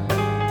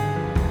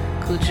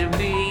 Could you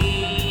be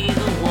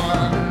the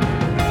one?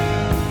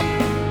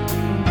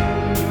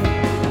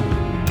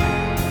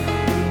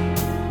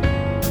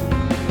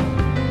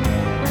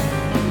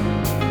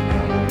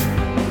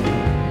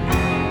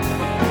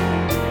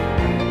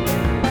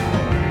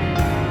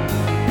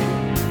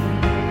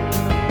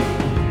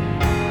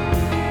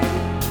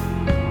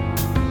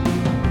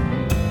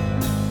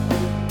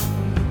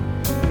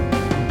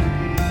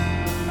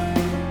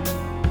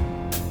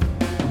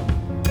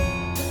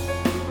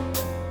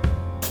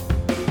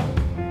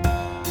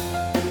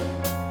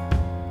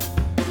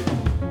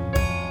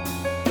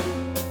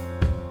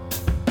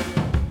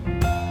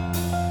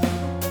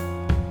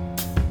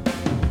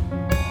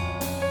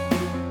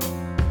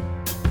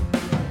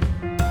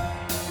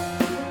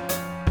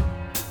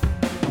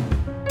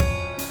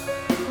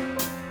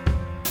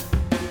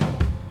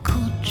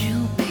 Could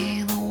you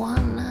be the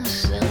one I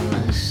sell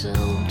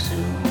myself to?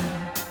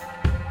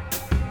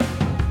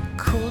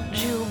 Could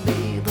you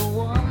be the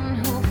one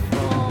who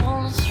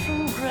falls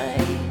from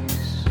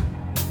grace?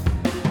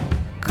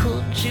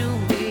 Could you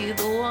be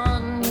the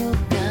one you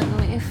got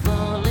me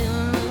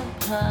falling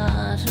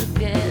apart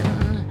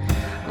again?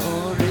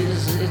 Or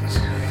is it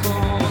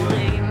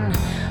falling?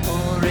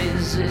 Or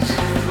is it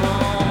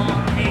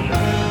falling?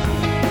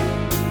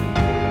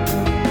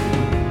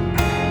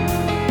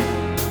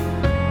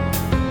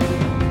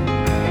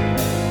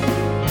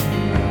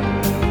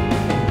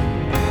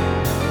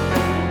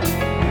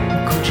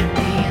 Could you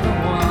be the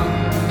one?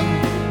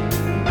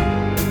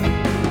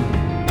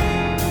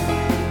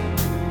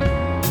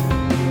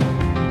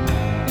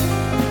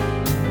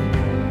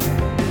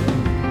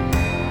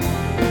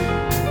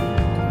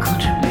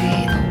 Could you be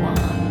the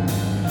one?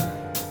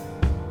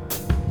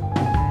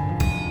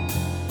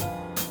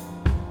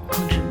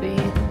 Could you be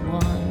the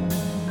one?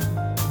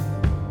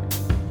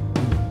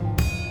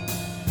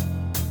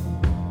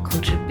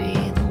 Could you be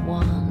the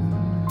one?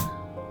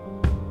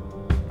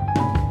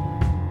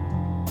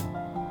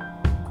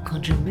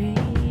 Could you be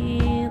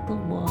the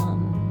one?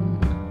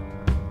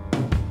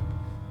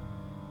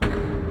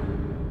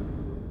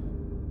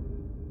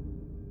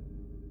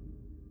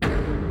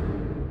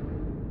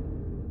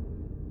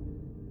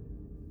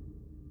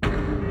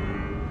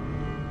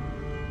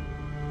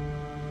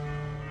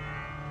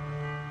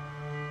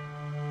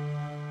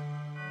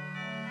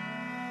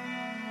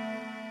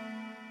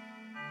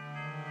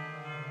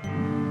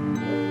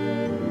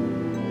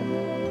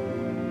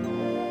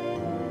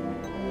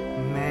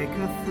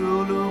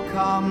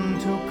 come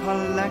to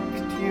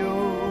collect you.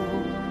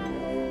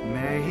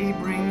 May he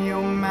bring you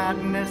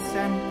madness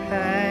and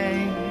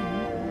pain,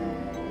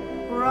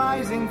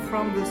 rising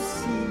from the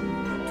sea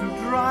to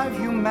drive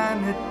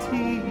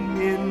humanity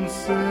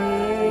insane.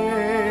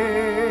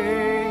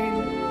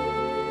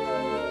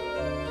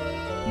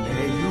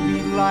 May you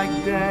be like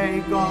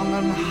Dagon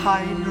and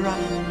Hydra.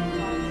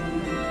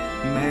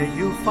 May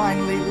you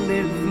finally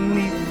live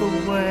 'neath the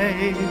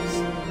waves,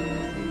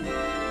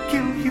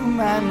 kill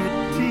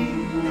humanity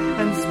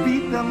and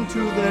speed them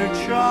to their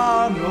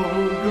charnel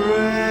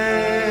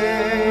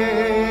graves.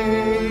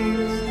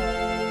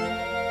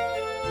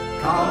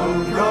 Come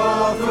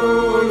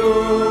Cthulhu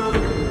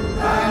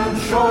and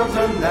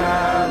shorten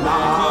their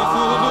lives.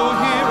 Cthulhu,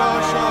 hear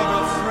our shout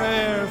of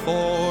prayer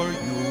for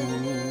you.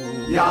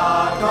 Ya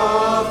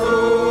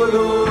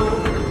Cthulhu,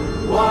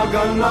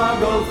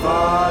 Waganuggle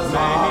Fuzz.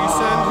 May he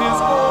send his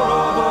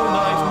horrible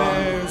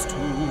nightmares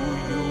to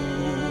you.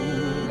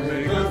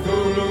 May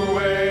Cthulhu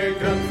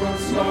waken from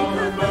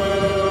slumber,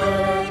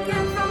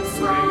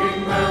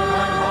 bringing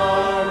mankind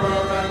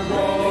horror and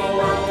woe.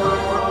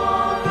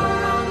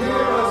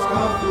 Hear us,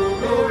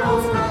 Cthulhu,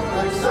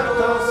 accept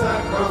our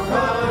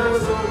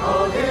sacrifice.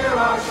 Oh, hear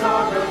our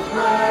shout of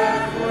prayer.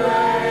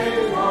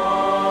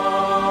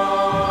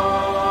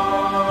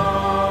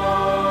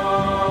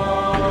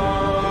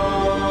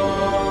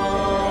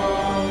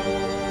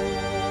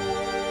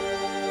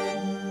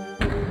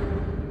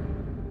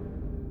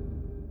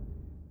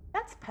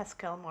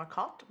 Pascal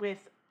Marcotte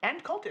and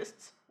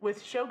Cultists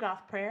with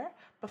Shoggoth Prayer.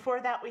 Before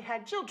that, we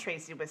had Jill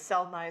Tracy with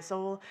Sell My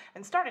Soul.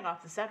 And starting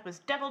off the set was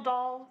Devil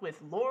Doll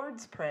with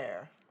Lord's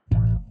Prayer.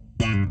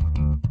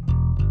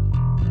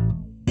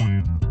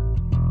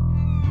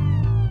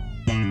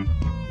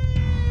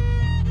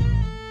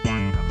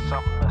 Got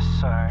something to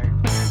say.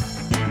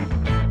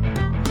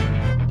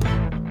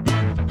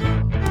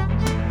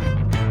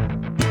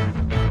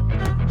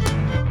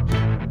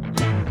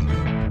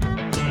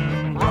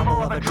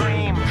 Of a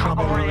dream,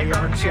 trouble really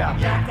irks ya.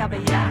 Yak, yabba,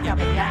 yak,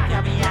 yabba, yak,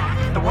 yabba,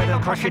 yak. The way they'll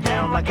crush you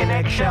down like an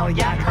eggshell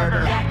yak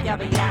herder. Yak,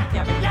 yabba, yak,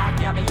 yabba, yak,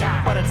 yabba,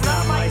 yak. But it's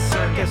not my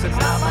circus, it's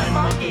not my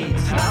monkey.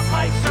 It's not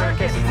my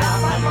circus, it's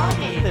not my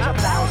monkey. There's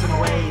 1,000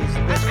 ways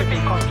this could be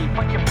funky.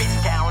 Put your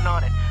feet down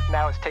on it,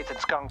 now it's tasting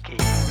skunky.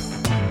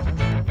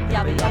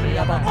 Yabba, yabba,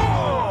 yabba,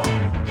 oh.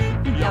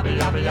 Yabba,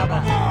 yabba,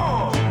 yabba,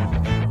 oh.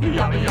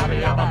 Yabba, yabba,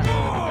 yabba,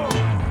 oh.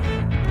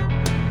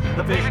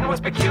 The vision was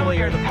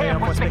peculiar, the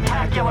payoff was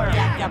spectacular.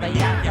 Yak, yabba,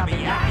 yak, yabba,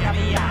 yak,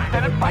 yabba, yak.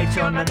 Then it bites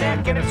you on the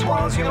neck and it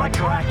swallows you like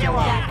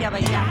Dracula. Yak, yabba,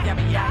 yak,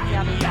 yabba, yak,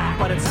 yabba, yak.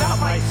 But it's not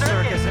my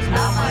circus, it's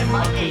not my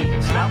monkey.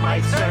 It's not my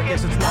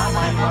circus, it's not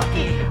my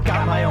monkey.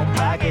 Got my own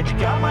baggage,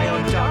 got my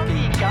own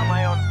donkey. Got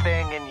my own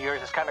thing and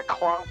yours is kinda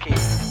clunky.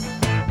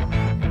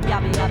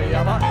 Yabba, yabba,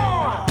 yabba,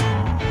 oh.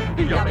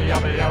 Yabba,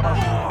 yabba, yabba,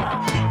 oh.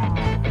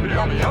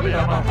 Yabba, yabba,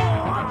 yabba,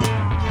 oh.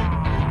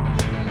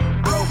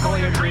 All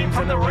your dreams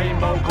in the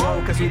rainbow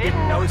glow, cause you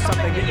didn't know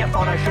something that you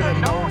thought I should have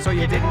known, so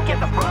you didn't get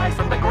the prize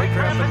from the great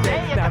triumphant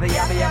day. Now the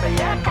yabba yabba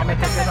yak, come and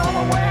take it all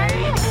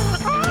away.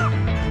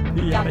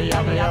 Yabba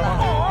yabba yabba,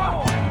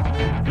 oh.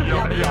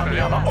 Yabba yabba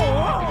yabba,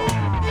 oh.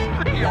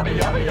 Yabba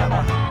yabba yabba.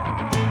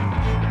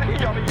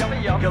 Yabba yabba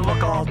yabba. You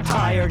look all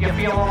tired, you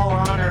feel all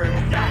honored.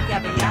 Yak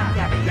yabba yak,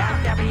 yabba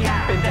yak, yabba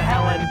yak. Been to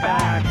hell and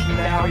back,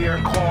 now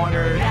you're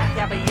cornered. Yak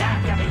yabba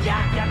yak, yabba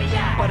yak, yabba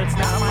yak. But it's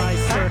not my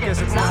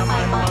circus, it's not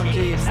my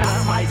monkey. It's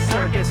not my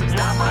circus, it's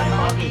not my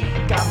monkey.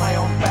 Got my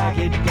own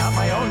baggage, got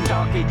my own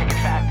donkey. Take it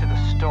back to the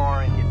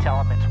store and you tell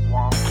them it's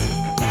wonky.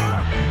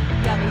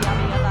 Yabba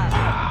yabba yabba.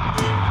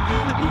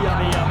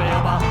 Yabba yabba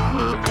yabba.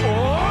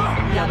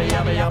 Oh. Yabba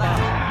yabba yabba.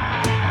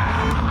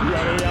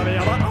 Yabba yabba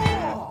yabba.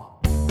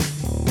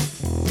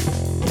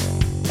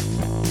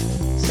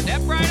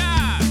 Step right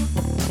up!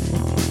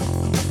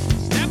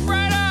 Step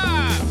right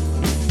up!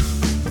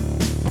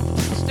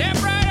 Step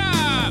right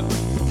up!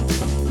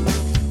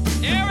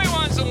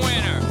 Everyone's a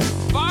winner!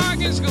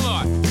 Bargains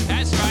galore!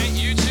 That's right,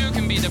 you too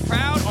can be the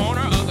proud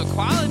owner of the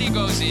quality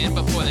goes in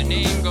before the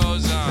name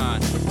goes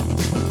on.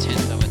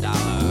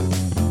 $0.1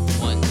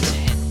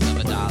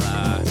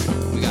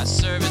 $1/10. We got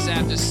service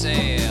after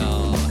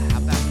sale. How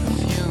about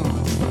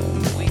perfume?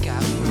 We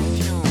got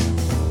perfume.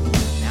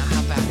 Now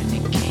how about an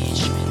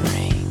engagement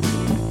ring?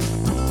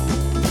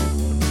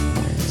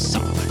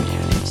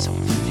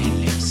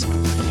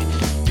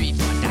 $3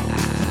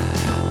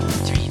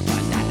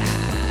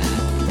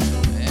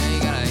 $4. Yeah, you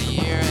got a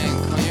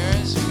year-end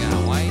clearance. We got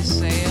a white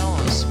sale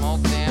on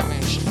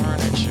smoke-damaged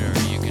furniture.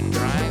 You can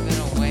drive it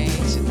away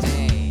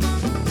today.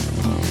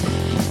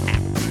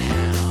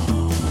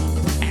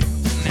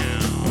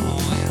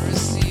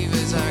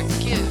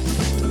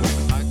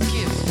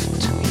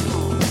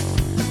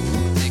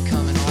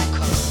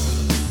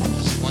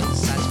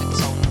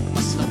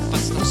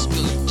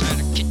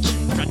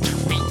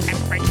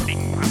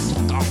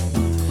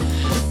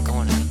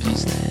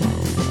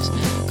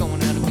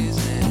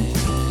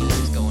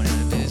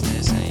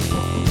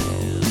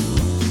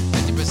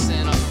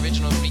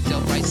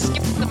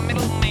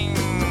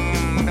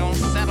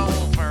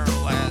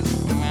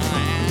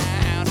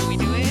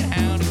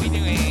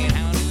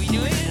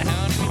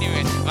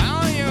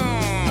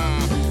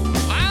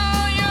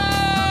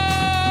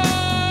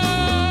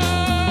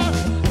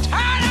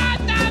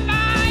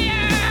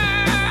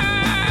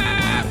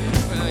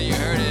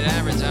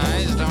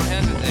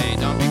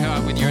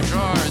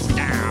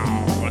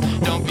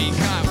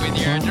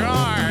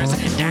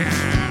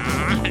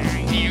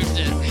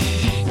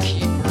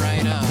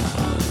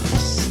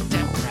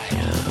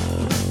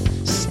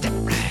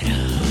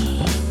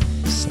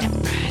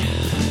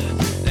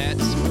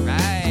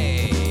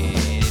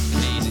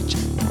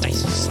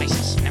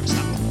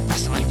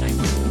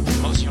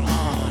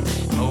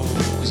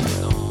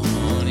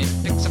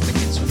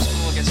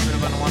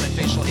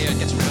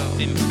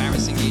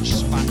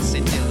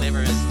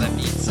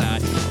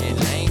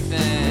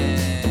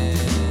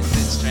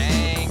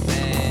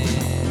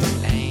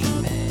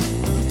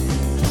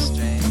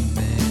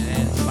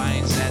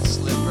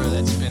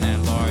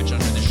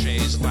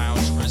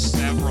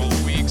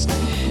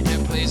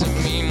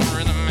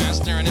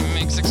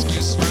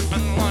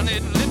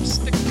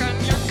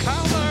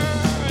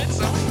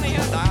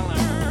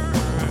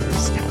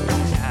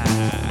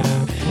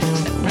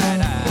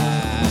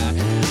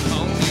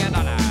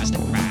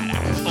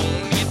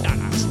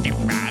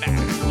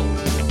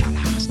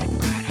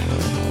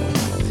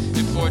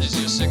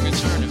 in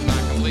return. If not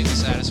completely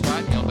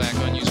satisfied, mail back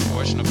unused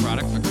portion of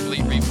product for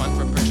complete refund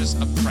for purchase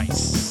of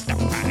price.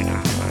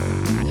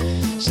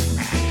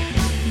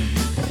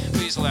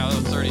 Please allow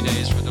 30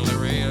 days for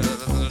delivery.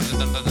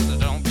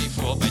 Don't be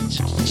fooled by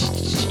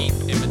cheap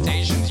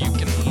imitations. You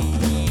can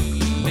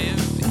live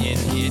in it.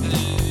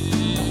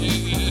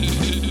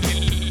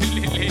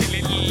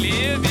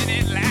 Live in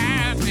it,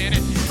 laugh in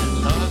it,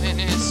 love in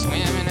it, swim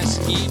in it,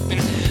 sleep in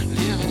it,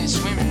 live in it,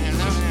 swimming in it,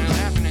 loving it,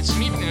 laughing and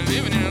sleeping and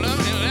living in it,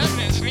 loving it,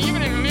 laughing and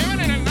sleeping and living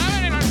in it,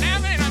 loving it, I'm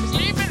laughing and I'm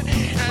sleeping.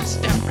 And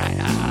step right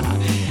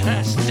up,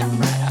 step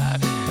right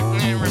up.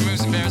 And it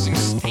removes embarrassing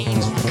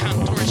stains from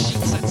contour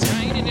sheets that's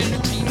tight and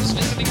entertains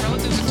visiting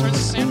relatives and turns a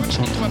sandwich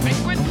into a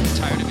banquet.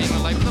 Tired of being the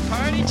life of the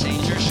party?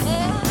 Change your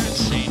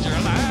shorts, change your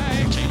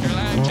life, change your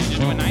life, change it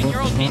to a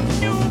 9-year-old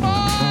Hindu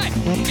boy.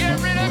 Get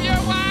rid of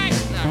your wife.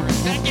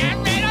 Get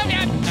rid of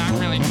your, not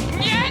really.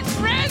 Get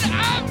rid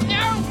of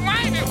your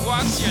wife. It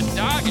walks your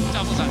dog. It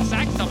doubles on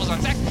sack, doubles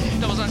on sack,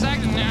 doubles on sack,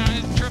 and now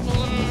it's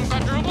triple and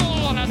quadruple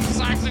on the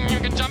sacks, and you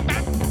can jump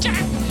back,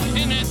 jack,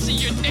 and then see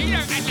your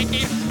data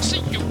alligator.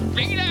 See your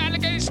data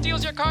alligator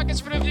steals your car,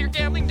 gets rid of your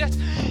gambling debts.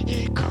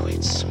 It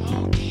quits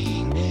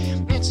smoking.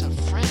 It's a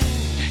friend.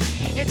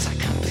 It's a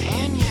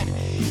companion.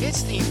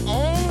 It's the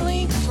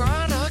only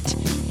product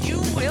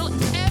you will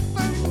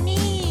ever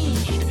need.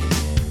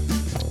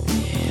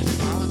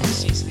 Follow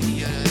this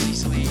easily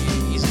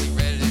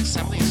read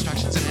assembly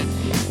instructions, and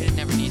it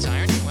never needs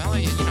ironing. Well,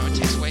 it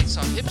takes weights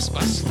off hips,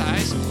 busts,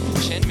 thighs,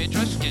 chin,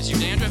 midriff, gives you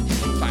dandruff,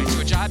 finds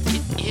you a job.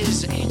 It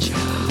is a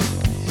job.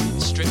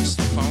 It strips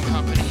the phone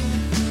company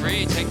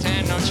free. Take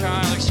 10, no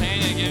child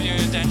exchange. It gives you a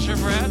denture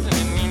breath,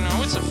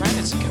 and it's a friend,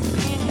 it's a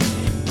companion.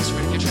 Gets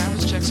rid of your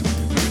travelers checks,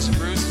 hurts and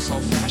bruises,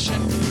 old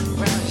fashioned.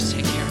 Well, just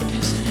take care of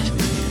business.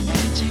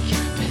 Take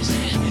care of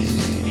business.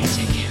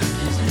 Take care of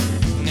business.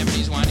 Never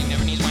needs whining,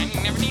 never needs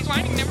whining, never needs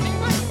whining, never needs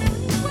whining.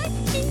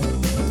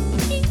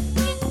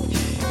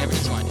 Never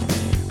needs whining.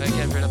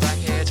 Get rid of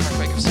blackheads,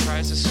 heartbreak of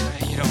surprises.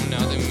 You don't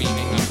know the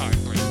meaning of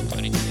heartbreak,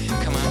 buddy.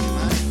 Come on, come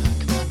on,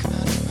 come on, come on, come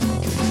on,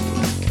 come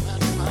on,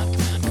 come on,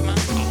 come on, come on,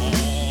 come on.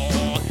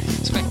 Oh,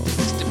 it's effective,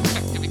 it's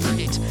defective, it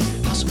creates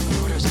household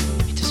orders,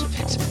 it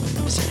disinfects, it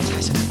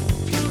sanitizes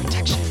for your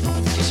protection,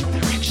 it gives you an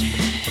erection.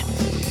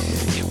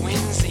 It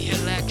wins the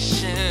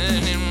election,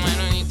 and why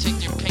don't you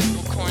take your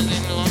painful corn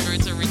in longer?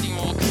 It's a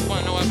redeemable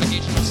coupon, no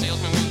obligation, no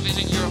salesman will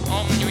visit your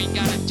home. You ain't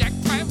got a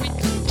jackpot, we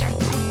got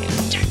jackpot,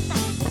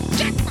 jackpot,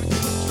 jackpot,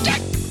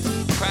 jack.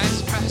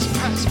 Prize, prize,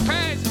 prize,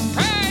 prize,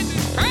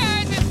 prizes,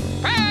 prizes,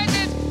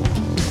 prizes.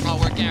 Oh,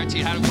 we're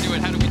guaranteed. How do we do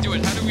it? How do we do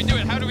it? How do we do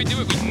it? How do we do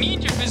it? We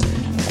need your business.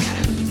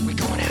 We're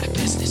going out of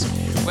business.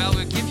 Well,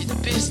 we'll give you the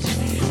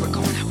business. We're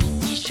going out. We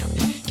need you.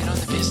 Get on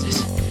the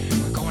business.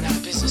 We're going out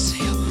of business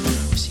sale.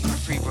 Receive our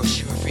free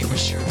brochure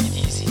with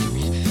easy to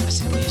read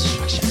assembly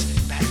instructions.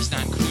 Batteries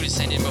not included.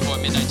 Send in before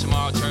midnight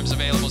tomorrow. Terms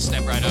available.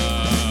 Step right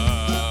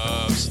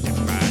up. Step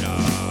right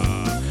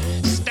up.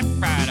 Step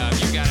right up.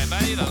 You got it,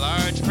 buddy. The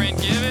large print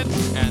give it,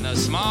 and the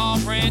small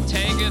print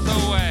taketh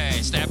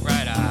away. Step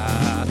right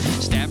up.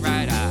 Step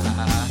right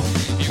up.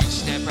 You can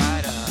step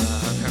right up.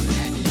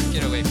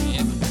 Get away from me.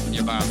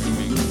 You're bothering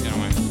me. Get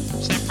away.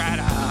 Step right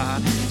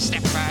up.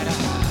 Step right up.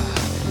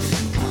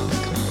 Come on,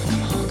 come on,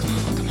 come on, come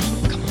on, come on,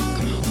 come on, come on,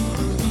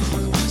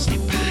 come on.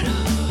 Step right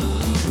up.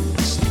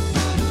 Step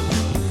right up.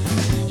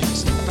 You can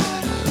step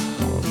right up.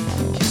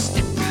 You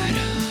step right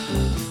up.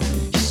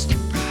 You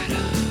step right up.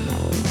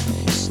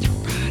 You step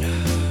right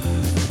up.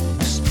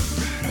 Step right up.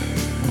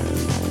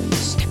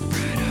 Step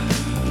right up.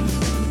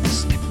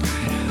 Step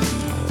right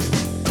up.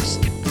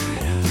 Step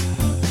right up.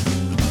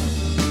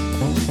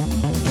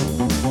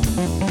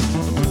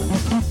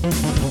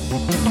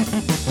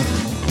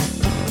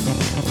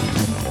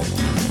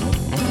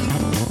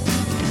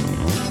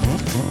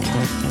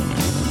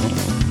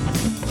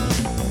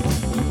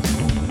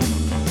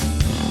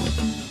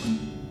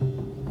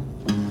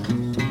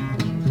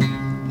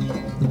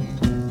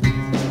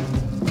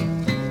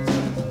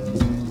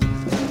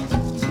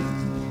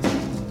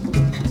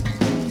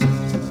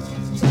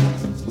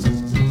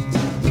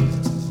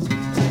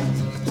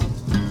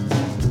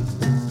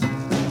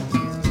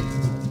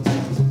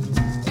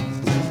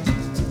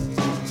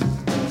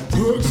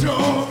 Books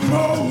of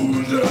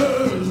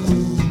Moses,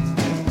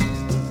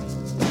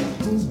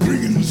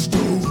 bringing the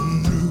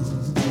stone new.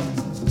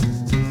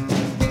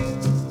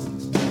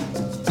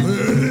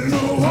 In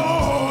the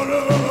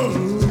water,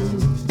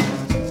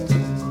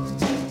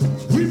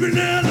 weeping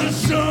in the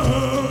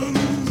sun.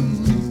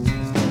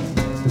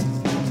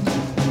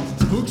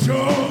 Books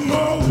of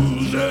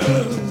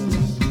Moses,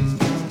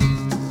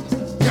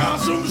 got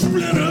some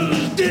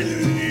splinters,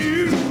 didn't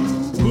you?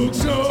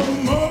 Books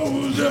of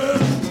Moses,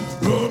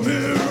 brought me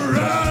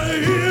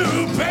right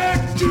here back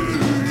to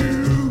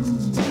you.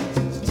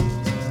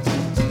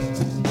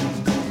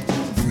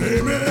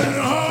 Flaming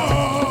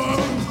hot,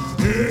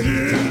 it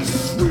is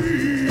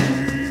sweet.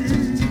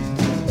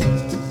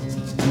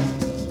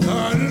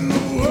 Hiding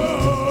the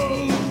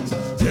world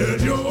at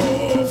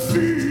your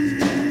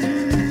feet.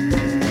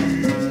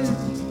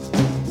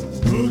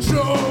 Books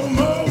of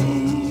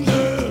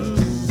Moses,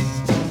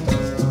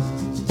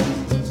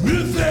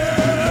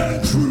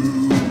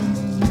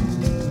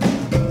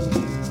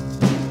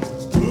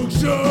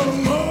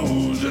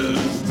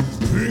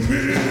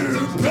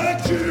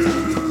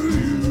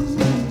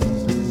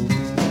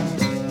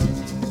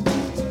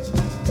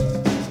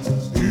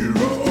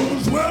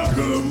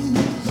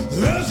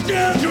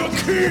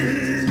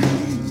 king.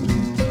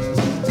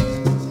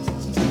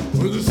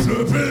 With the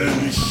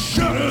serpent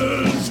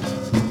shudders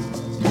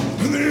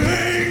and the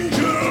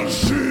angels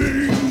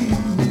sing.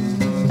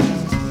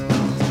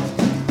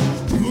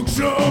 Books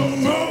of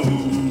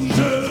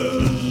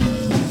Moses,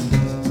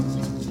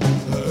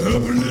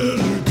 helping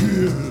little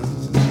kid.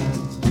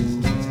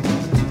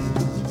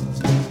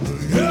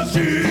 Yes,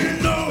 he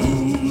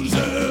knows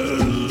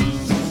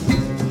us.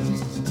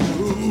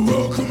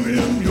 Welcome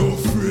him, your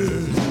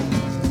friend.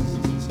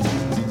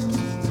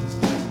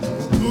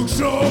 Books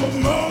of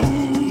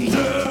Moses,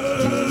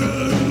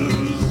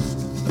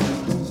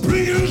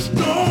 bringing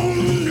stone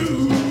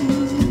new.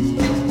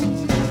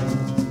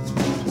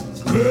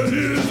 Red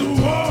is the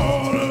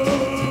water,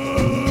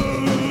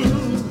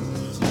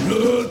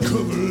 blood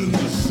covering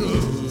the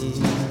sun.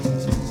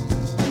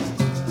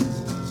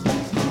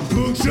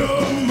 Books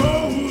of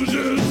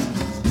Moses,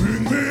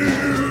 bring me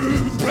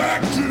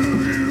back to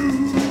you.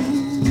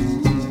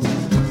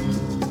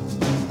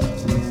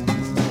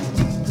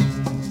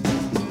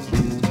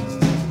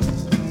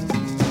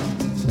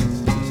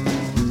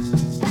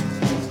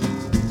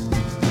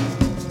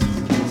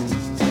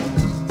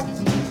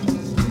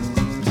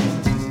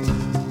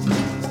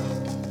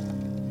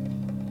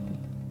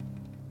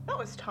 That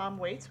was Tom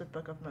Waits with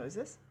Book of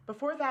Moses.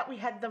 Before that, we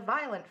had the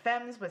Violent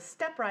Femmes with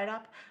Step Right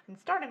Up, and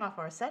starting off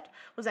our set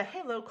was a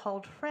halo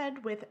called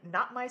Fred with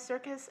Not My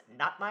Circus,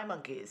 Not My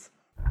Monkeys.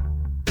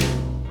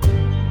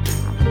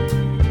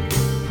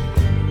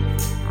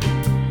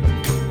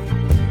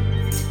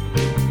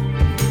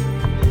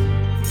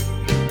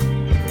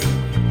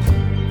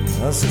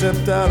 I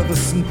stepped out of the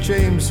St.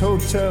 James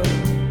Hotel.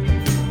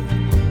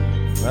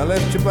 I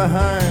left you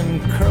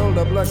behind, curled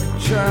up like a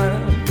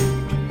child.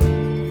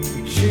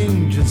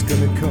 Change is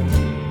gonna come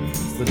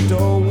as the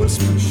door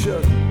whispered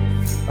shut.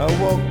 I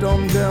walked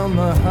on down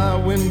the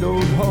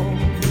high-windowed hall.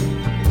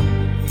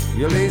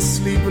 You lay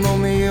sleeping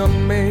on the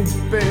unmade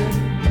bed.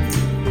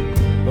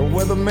 The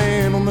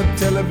weatherman on the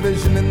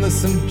television in the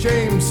St.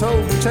 James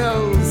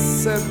Hotel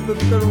said that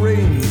the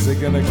rains are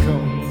gonna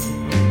come.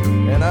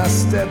 And I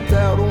stepped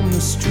out on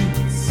the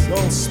streets,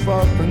 all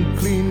sparkling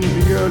clean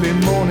with the early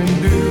morning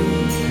dew.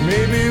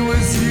 Maybe it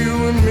was you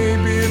and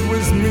maybe it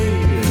was me.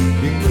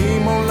 You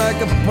came on like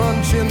a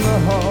punch in the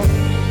heart.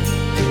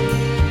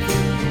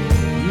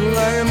 You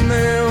lying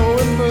there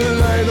with the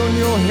light on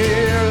your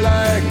hair,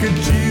 like a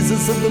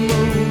Jesus of the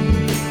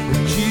moon, the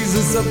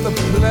Jesus of the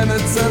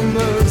planets and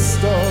the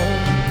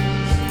stars.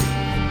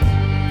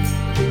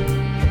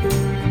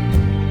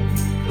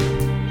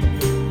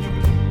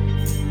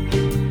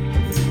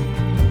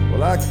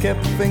 Well, I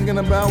kept thinking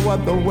about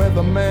what the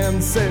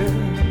weatherman said.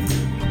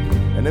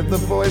 And if the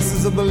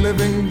voices of the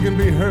living can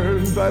be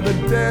heard by the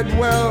dead,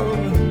 well,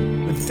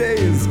 the day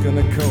is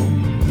gonna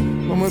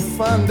come when we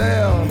find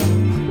out.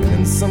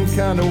 In some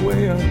kind of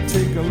way, I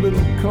take a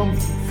little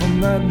comfort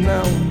from that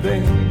now and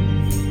then.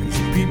 'Cause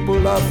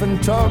people often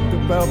talk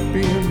about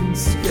being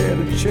scared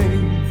of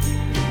change.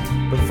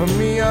 But for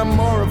me, I'm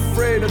more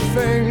afraid of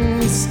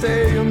things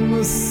staying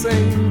the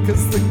same.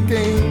 'Cause the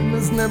game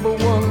is never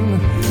won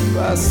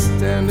by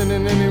standing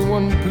in any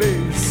one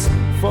place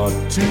for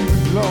too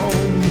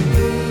long.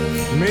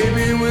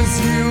 Maybe it was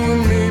you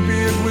and maybe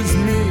it was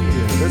me.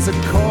 There's a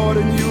chord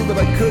in you that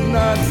I could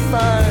not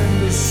find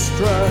to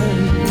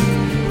strike.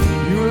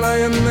 You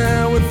lying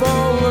there with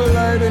all the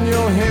light in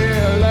your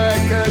hair,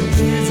 like a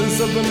Jesus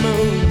of the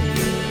moon,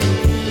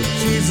 the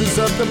Jesus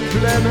of the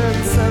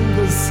planets and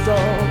the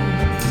stars.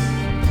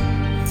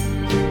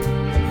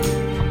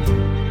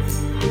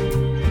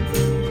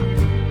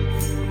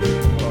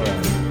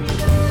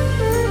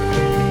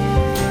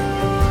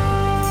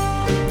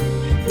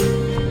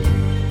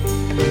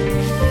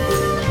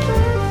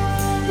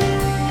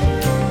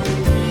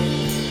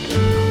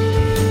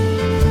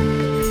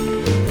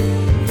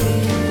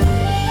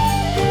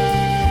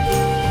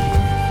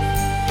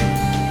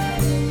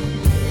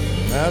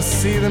 I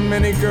see the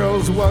many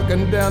girls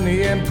walking down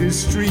the empty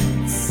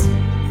streets.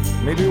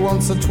 Maybe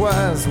once or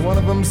twice one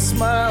of them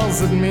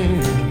smiles at me.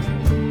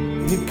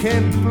 You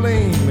can't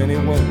blame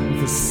anyone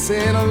for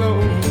saying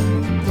hello.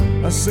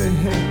 I say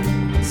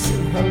hey,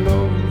 say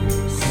hello,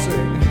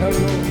 say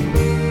hello.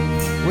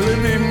 Will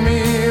it be me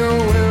or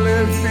will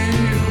it be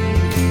you?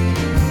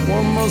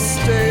 One must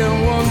stay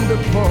and one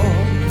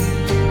depart.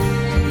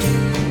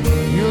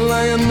 You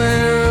lying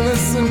there in the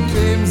St.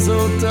 James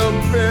Hotel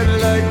bed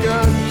like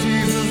a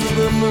Jesus of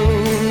the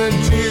moon, the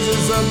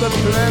Jesus of the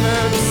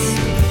planets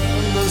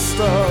and the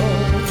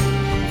stars.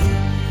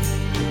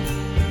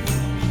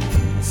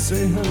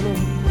 Say hello,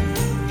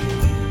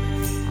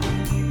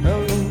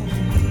 hello,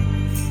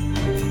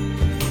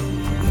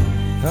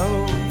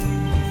 hello.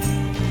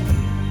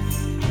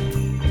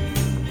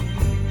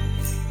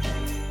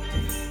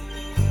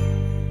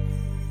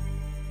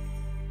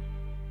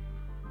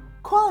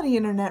 Quality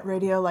internet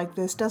radio like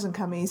this doesn't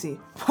come easy,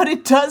 but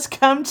it does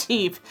come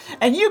cheap,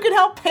 and you can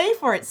help pay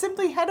for it.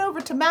 Simply head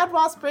over to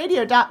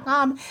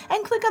madwaspradio.com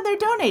and click on their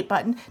donate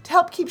button to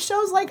help keep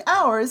shows like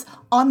ours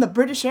on the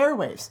British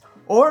airwaves.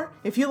 Or,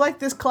 if you like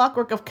this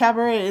Clockwork of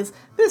Cabarets,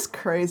 this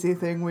crazy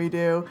thing we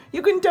do,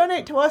 you can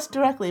donate to us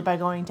directly by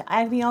going to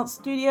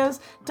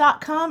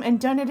agonyaltstudios.com and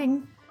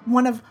donating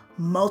one of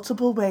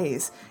multiple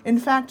ways. In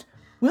fact,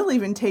 we'll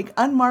even take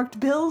unmarked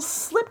bills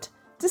slipped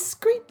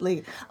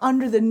discreetly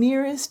under the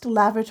nearest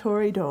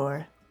lavatory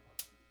door.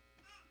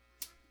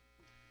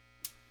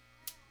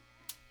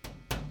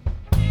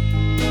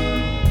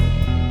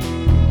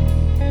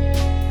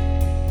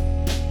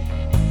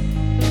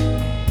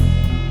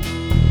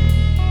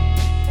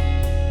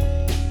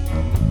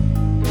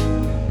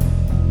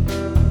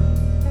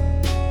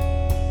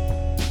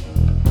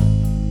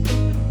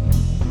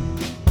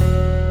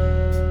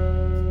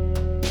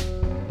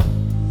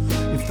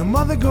 The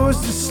mother goes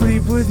to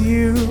sleep with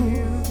you.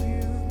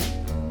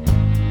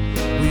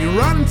 Will you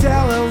run and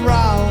tell her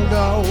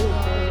Raldo?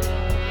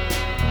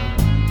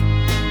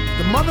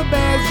 The mother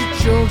bears your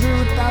children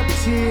without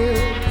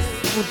tears,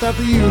 without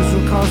the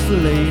usual cost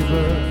of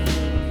labor.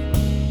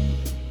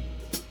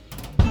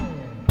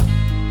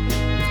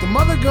 If the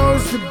mother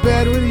goes to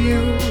bed with you,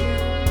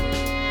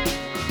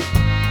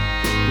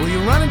 will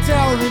you run and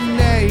tell the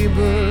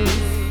neighbors?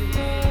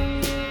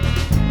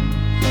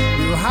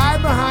 You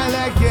hide behind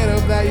that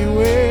getup that you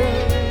wear.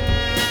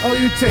 Oh,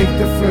 you take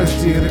the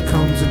first year that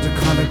comes into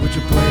contact with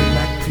your blade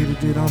like Peter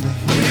did on the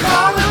hill. You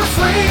call them a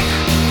freak.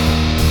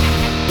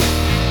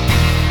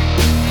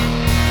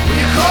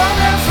 You call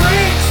them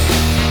freaks.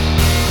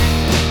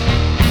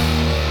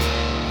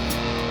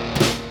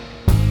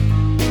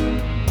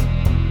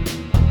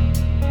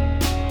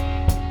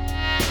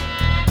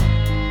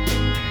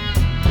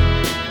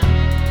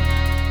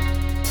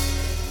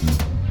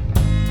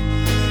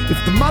 If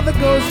the mother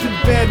goes to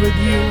bed with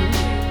you,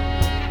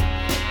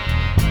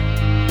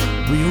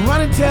 will you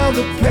run and tell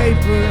the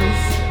papers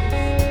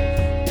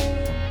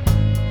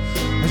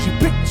as you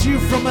picked you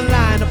from a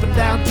line up in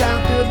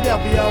downtown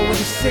Philadelphia with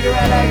a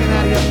cigarette hanging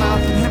out of your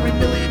mouth and Henry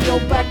Miller in your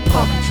back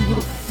pocket, you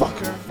little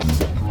fucker?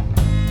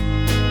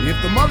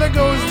 If the mother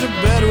goes to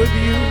bed with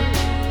you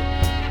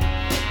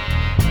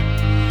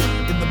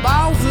in the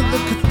bowels of the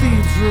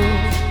cathedral,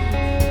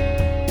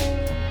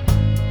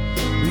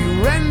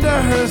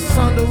 render her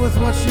asunder with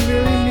what she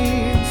really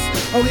needs.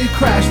 Oh, you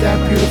crash that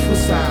beautiful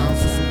sound.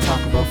 So some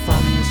talk about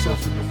finding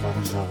yourself in the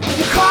phone zone.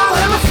 You call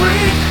him a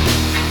freak.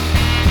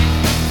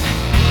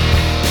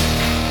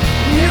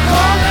 You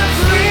call them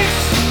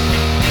freaks.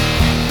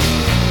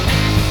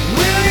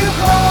 Will you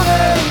call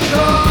them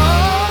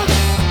dogs?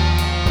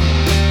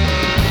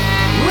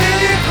 Will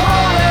you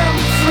call them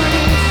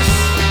freaks?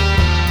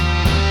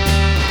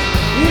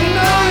 You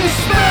know your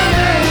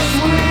Spanish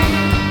weak.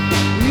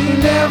 You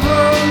never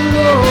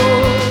know.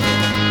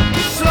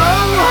 So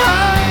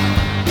high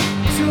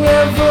to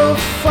ever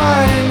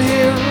find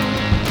him.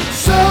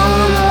 So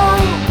low,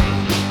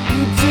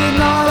 you did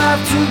not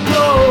have to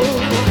go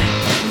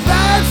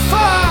that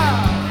far.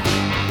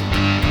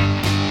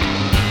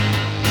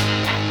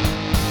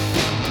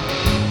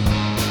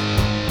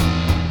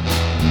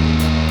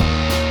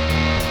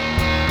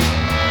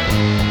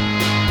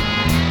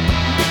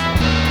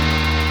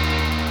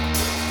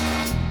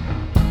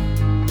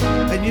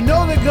 And you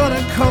know they're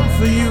gonna come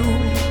for you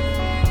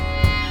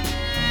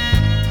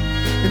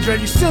and drag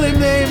your silly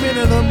name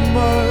into the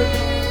mud.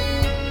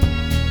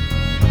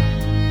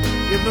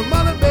 If the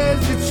mother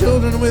bears your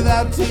children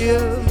without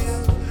tears,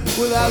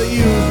 without the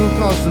usual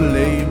cost of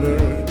labor,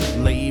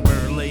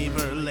 labor,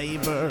 labor,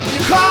 labor, you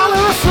call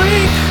her a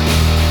freak.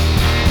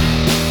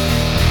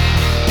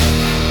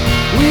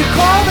 Will you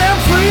call them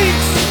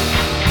freaks?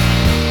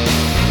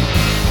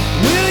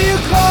 Will you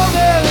call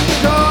them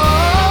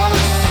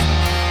dogs?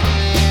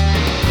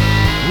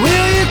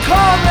 Will you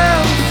call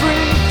them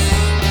freaks?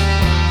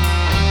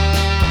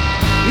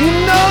 You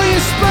know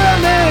your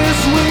sperm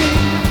is weak.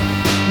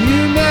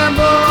 You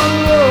never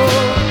know.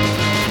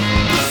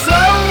 So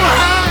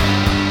high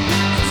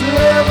to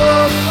ever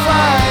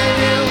find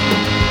him.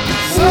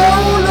 So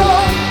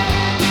low,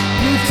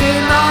 you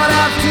did not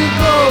have to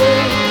go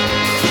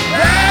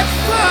that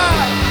far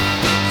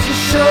to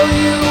show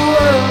you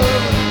were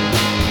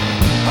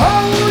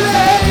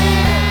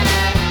holy.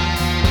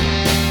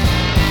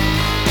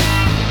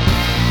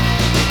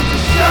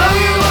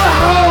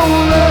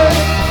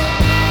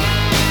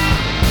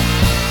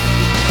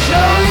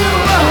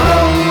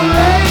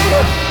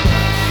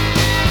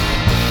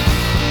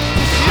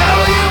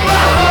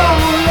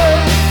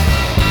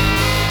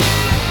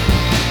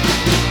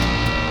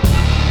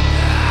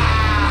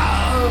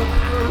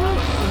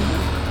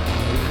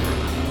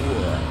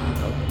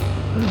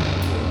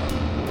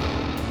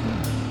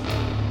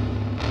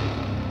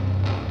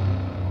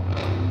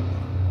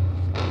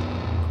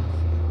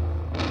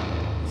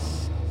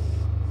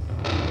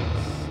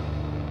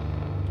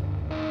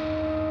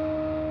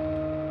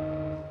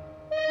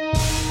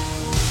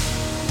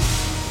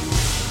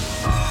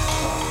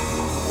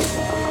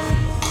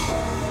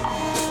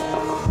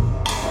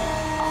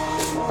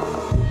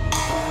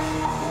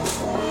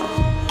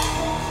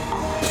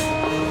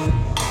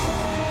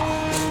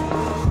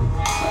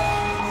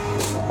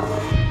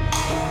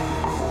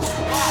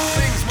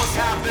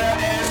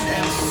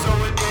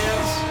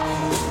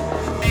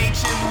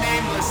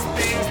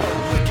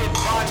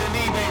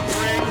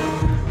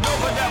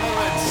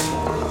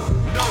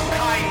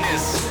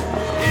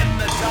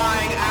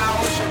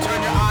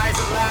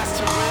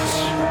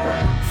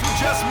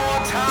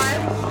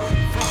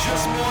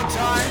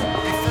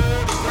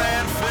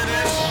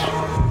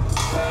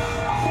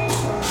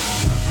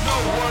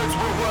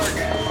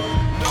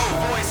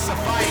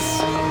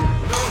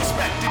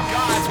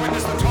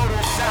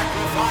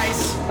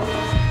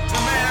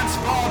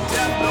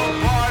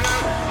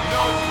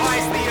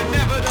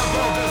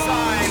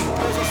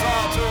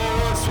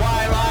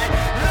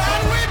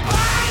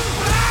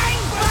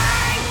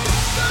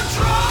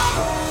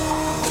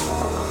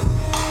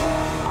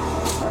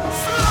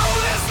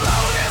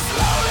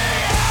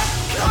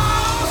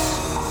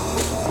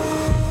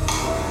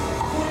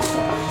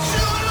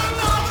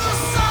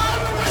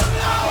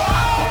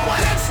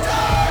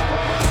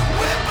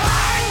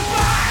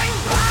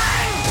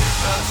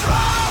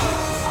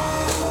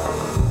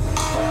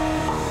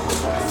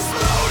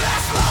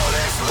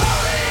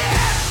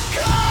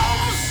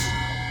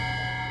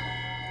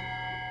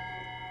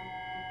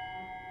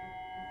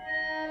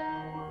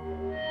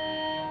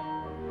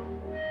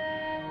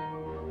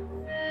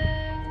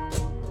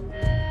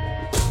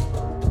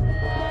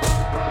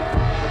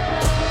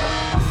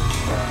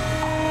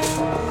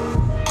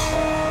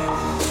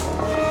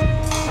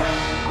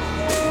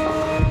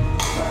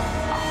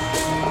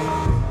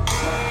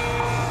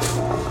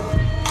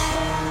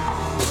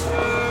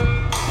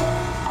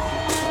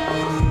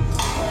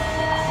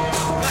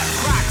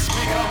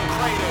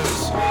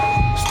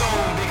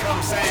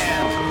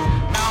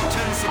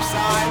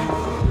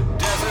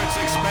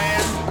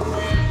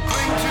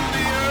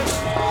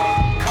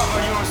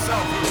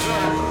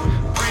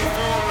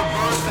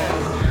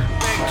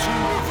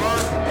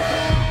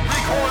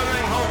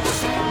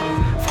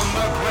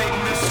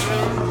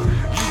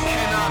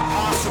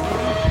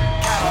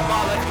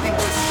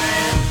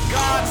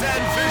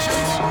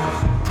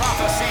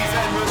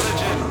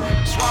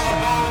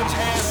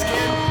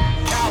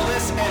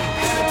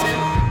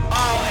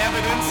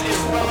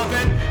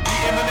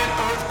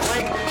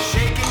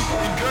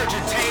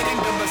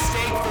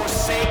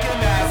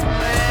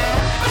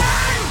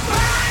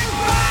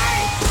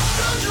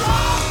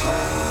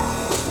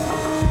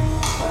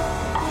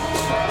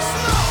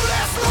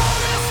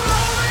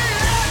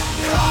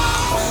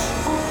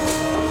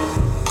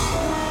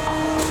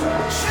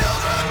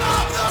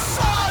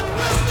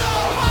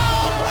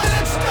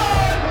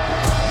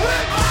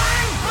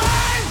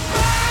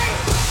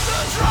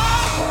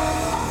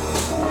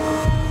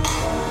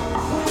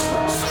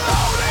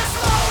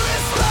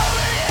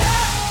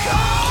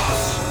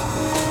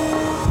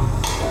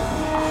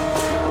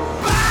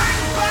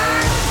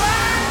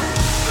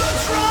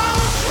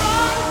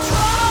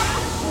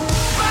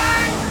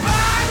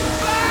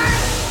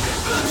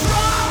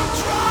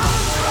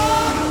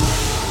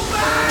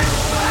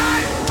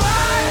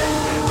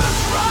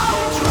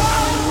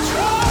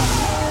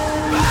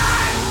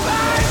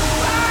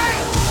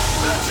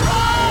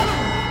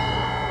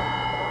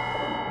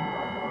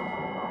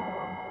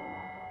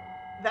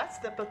 That's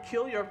the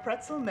Peculiar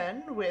Pretzel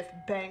Men with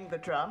Bang the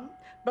Drum.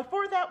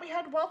 Before that, we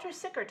had Walter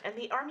Sickert and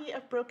the Army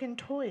of Broken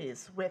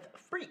Toys with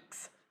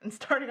Freaks. And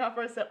starting off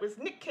our set was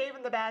Nick Cave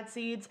and the Bad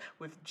Seeds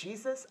with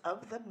Jesus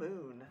of the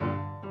Moon.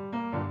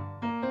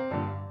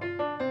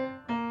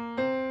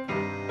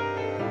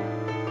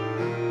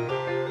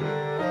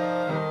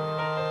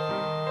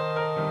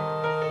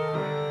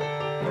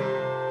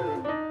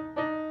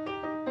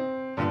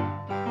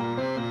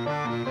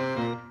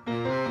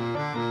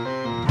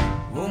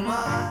 Oh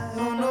my,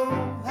 oh no,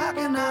 how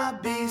can I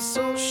be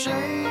so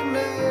shameless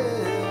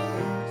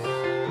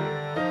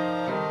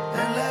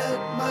and let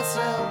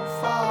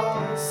myself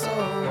fall so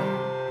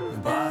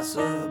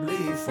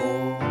impossibly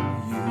for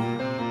you?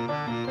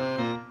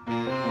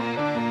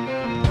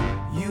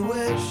 You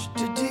wish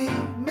to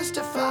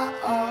demystify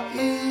our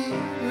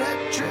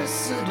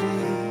electricity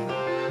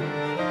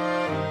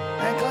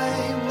and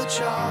claim the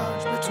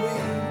charge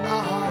between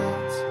our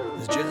hearts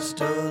is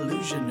just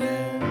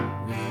illusionary.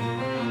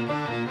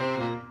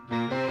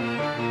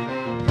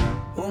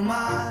 Oh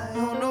my,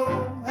 oh no,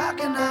 how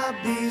can I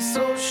be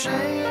so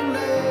shameless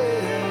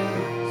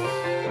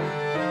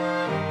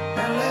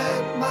and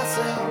let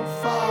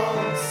myself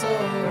fall so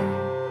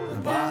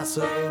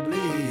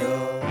impossibly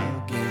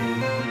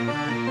again?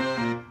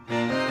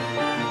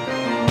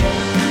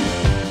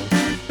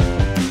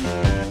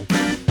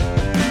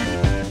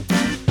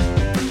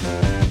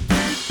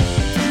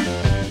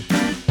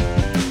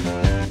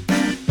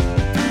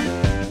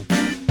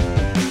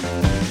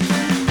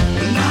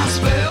 And I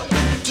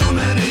spent too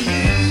many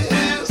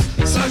years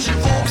searching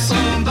for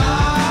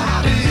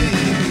somebody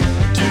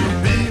to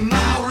be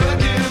my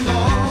wrecking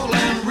ball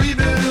and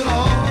rebuild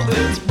all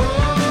that's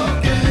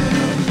broken.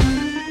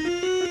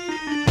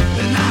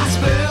 And I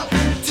spent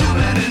too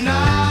many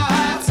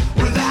nights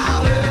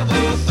without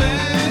ever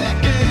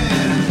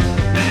thinking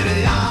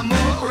maybe I'm a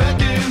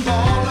wrecking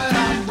ball and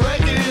I'm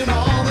breaking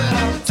all that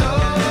I'm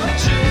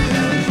touching.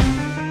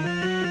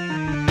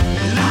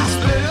 And I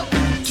spent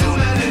too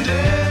many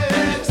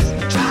days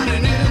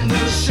drowning in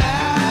the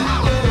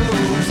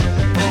shallows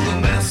of the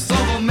mess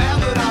of a man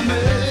that I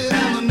made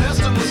and the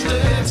nest of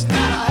mistakes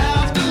that I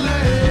have to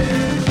lay.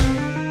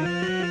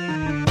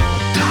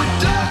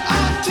 Doctor,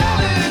 I'm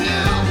telling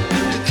you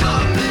to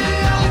cut me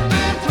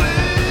open,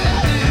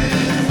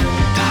 please.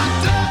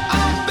 Doctor,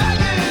 I'm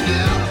begging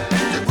you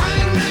to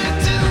bring me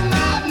to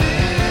my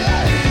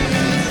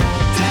knees.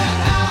 Tear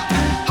out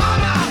all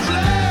my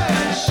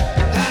flesh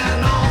and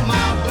all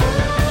my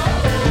bones.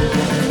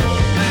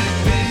 Make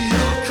me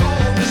a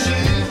cold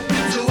machine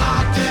so I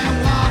can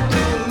walk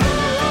alone.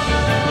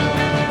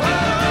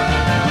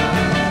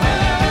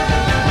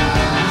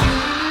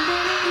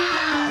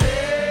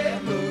 Hey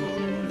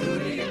moon, who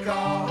do you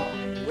call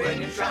when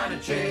you're trying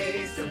to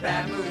chase the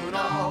bad moon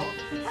off?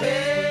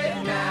 Hey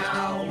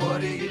now,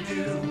 what do you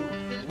do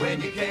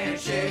when you can't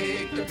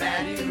shake the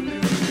bad you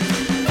lose?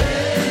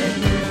 Hey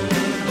moon,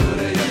 who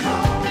do you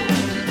call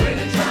when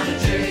you're trying to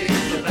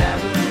chase the bad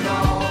moon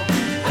off?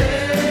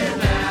 Hey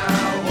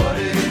now, what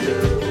do you do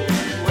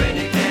when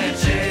you can't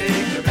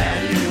shake the bad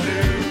you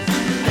lose?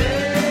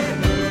 Hey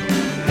moon,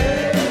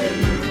 hey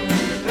moon,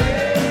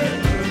 hey moon,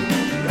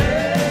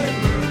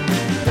 hey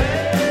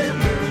moon, hey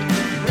moon,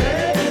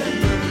 hey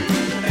moon,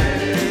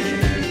 hey.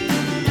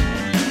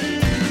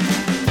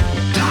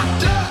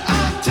 Doctor,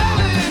 I'm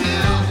telling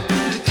you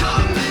to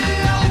cut me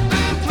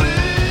open,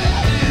 please.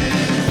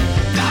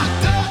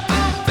 Doctor,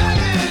 I'm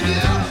begging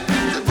you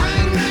to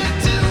bring me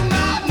to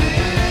my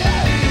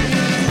knees.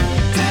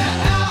 Tear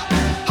out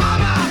all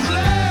my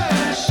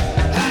flesh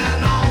and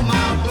all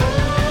my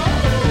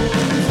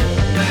bones.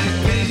 Make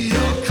me a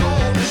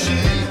cold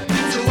machine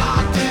so I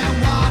can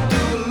walk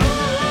alone.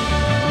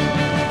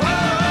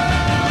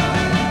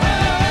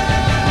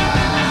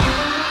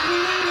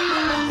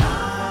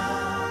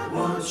 I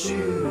want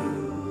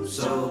you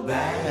so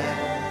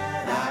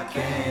bad I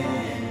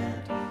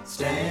can't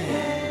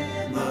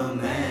stand the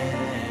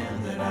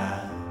man that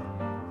I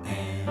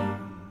am.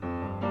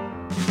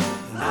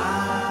 And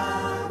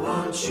I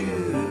want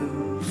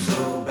you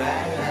so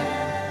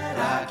bad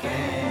I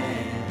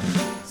can't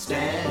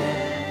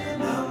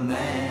stand the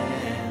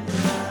man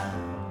that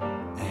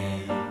I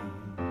am.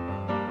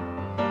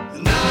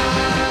 And I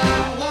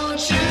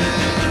want you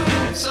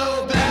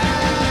so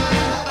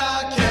bad I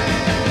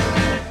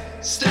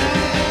can't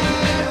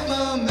stand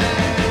the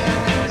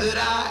man that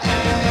I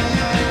am.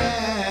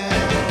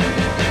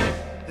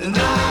 And I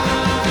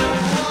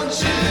want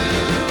you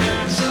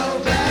so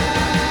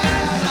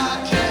bad I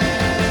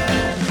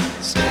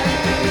can't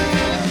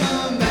stand the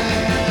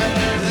man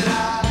that I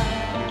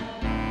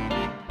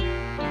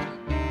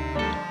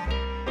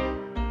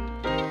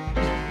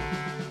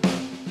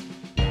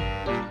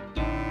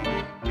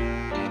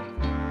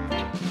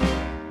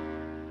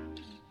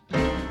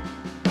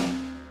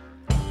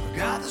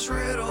got this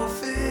riddle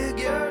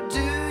figure, do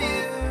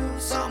you?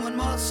 Someone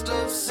must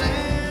have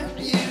sent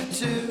you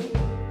to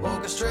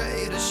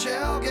orchestrate a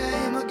shell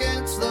game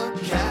against the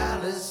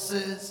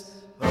calluses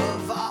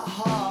of our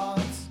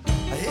hearts.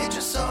 I hate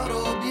your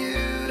subtle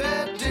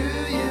beauty, do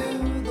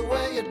you? The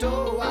way you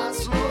do, I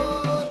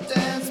slow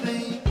dance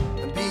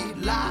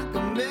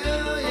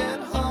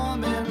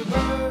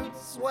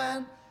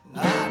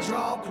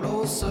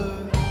closer,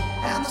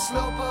 and the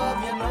slope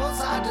of your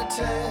nose I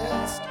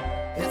detest.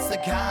 It's the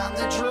kind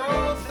that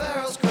drove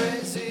pharaohs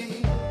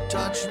crazy.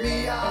 Touch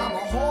me, I'm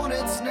a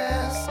hornet's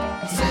nest.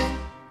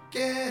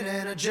 Sinking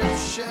in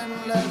Egyptian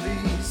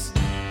levees.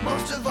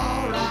 Most of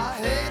all, I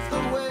hate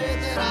the way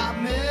that I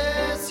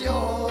miss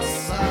your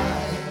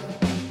sight.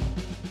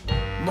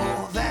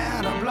 More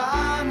than a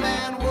blind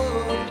man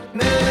would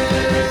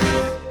miss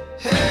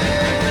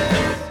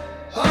his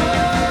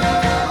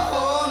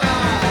own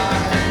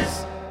eyes.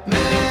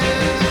 Miss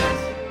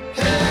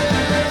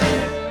his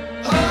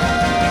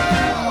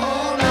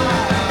own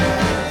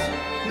eyes.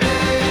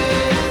 Miss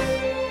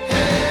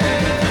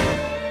his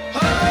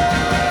own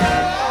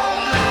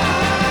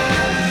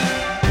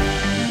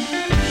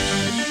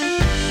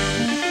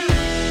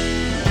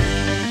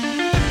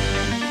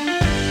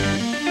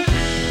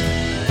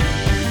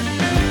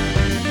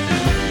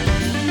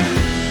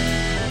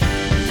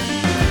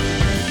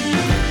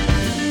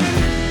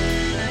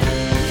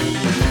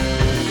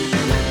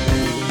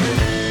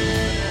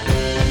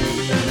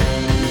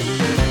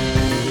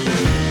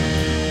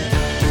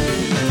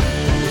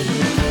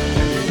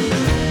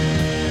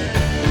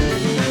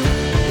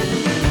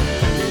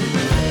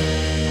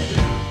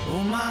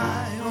Oh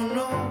my, oh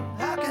no,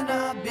 how can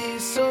I be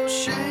so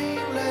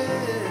shameless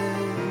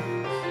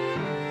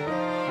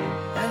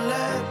and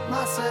let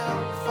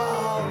myself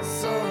fall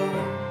so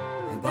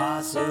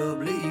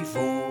impossibly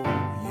for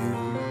you?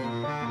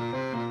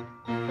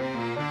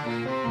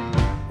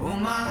 Oh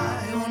my,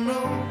 oh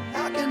no,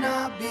 how can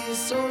I be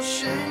so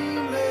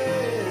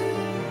shameless?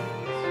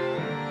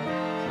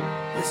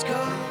 It's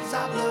 'cause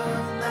I've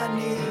learned that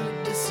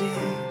need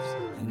deceives,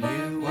 and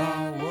you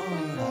are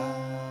what I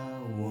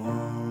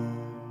want.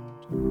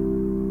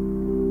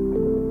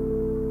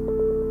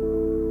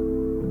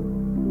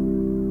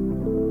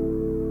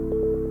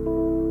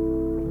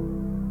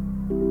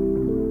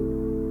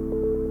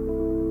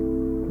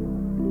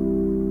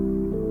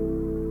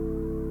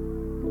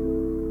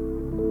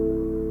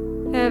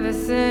 Ever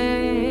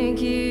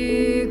think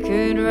you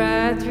could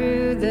ride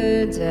through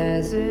the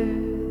desert?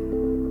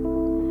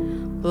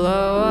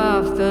 Blow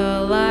off the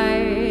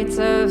lights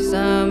of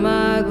some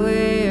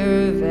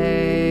uglier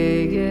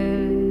Vegas.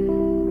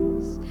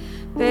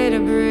 Pay to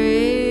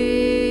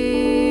breathe,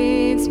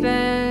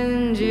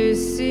 spend your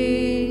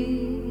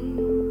seed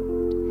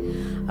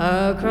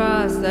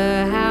across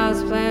the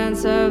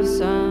houseplants of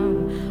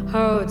some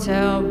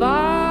hotel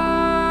bar.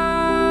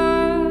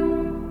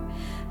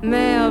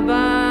 Male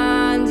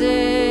bonding,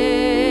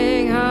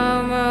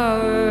 homo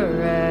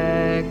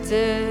erectus.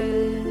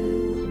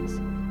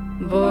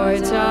 Boy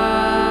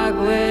talk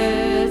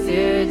with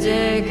your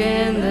dick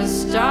in the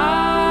stars.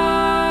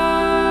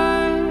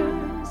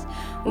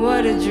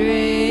 What a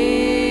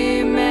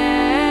dream,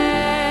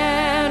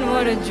 man,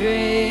 what a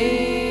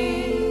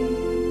dream.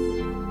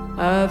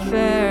 A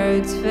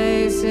ferret's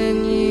face and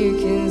you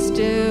can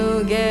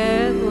still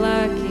get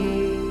lucky.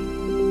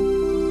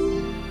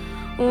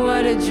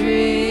 What a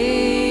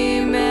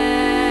dream,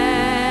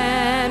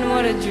 man,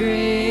 what a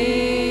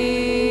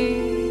dream.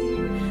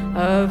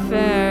 A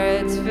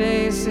ferret's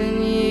face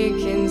and you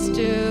can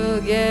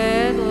still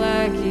get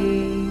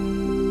lucky.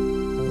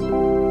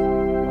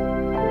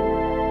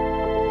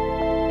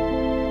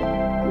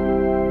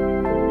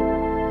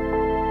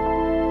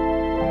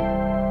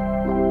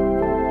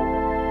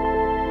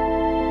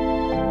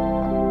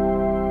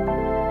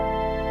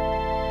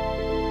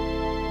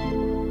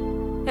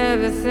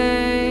 Ever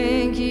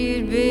think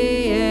you'd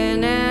be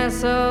an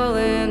asshole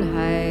in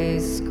high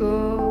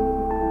school,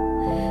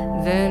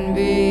 then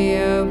be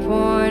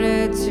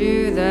appointed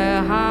to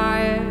the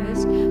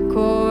highest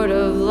court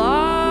of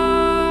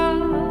law?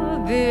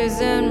 Beers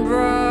and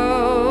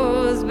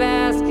bros,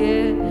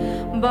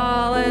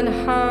 basketball and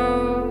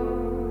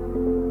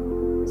hoes,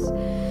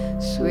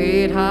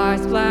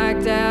 sweethearts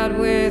blacked out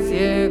with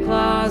your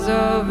claws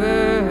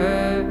over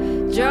her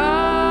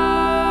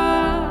jaw.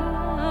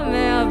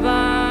 Male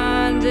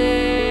bonding,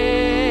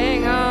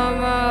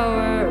 homo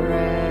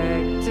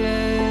erectus.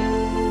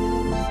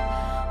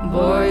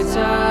 Boy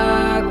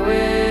talk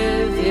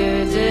with your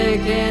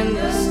dick in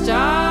the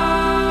stars.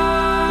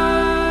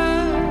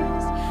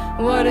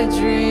 What a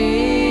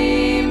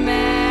dream,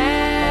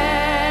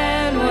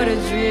 man, what a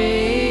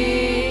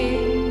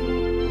dream.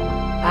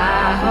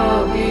 I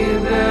hope you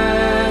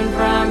burn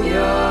from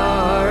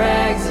your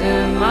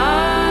eczema.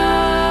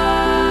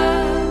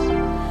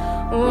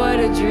 What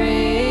a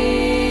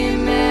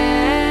dream,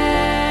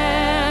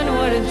 man,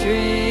 what a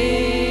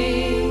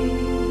dream.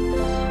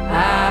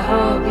 I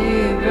hope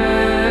you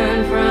burn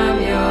from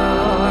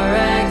your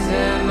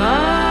eczema.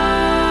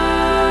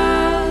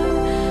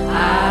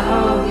 I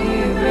hope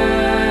you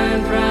burn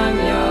from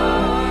your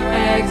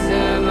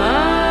eczema.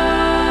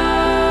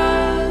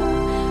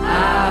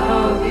 I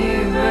hope you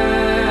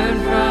burn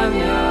from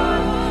your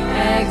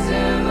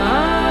eczema.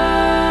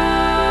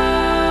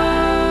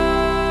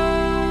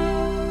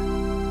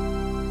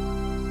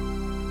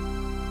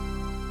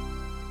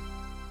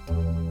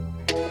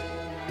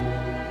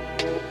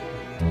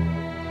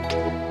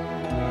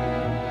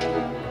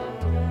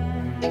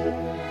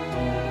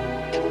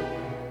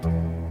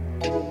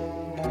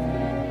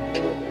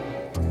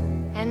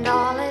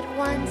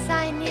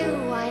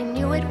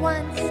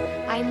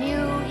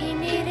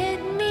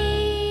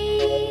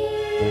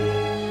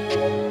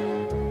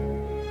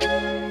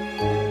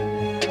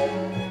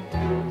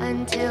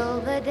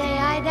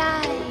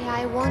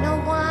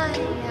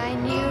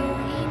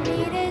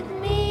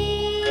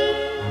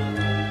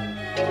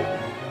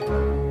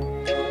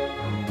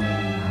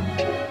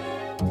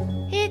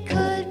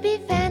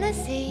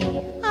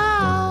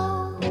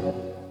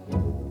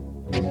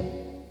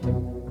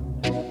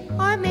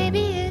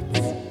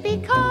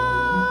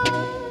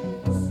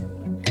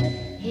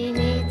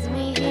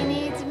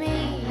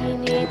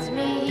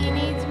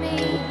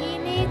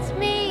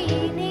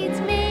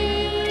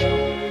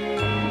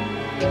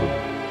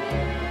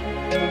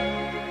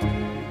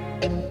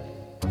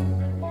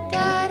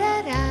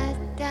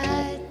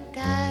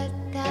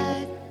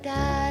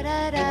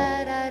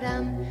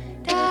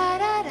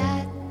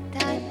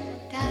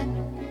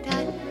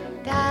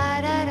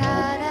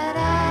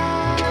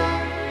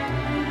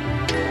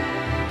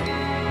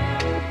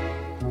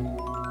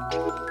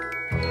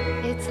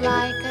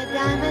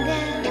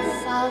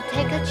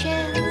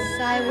 chance,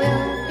 I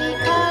will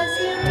because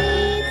he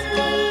needs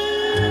me.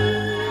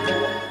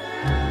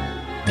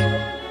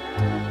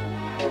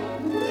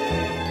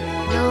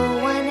 No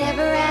one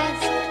ever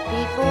asked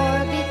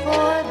before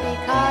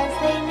because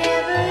they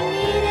never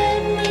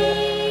needed me.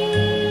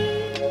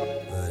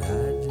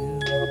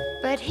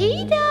 But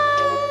he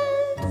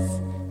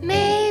does.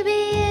 Maybe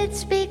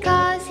it's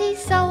because he's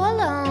so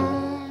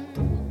alone.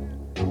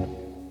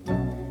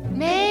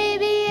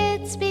 Maybe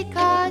it's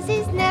because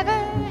he's never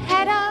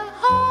had a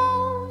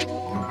home.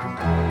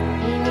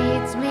 He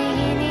needs me,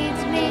 he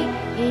needs me,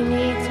 he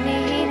needs me,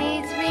 he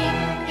needs me,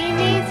 he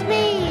needs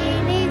me, he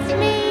needs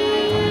me.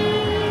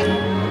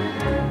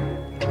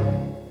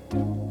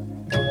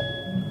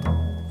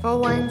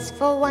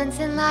 For once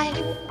in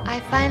life, I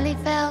finally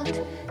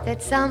felt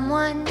that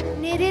someone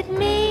needed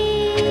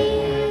me.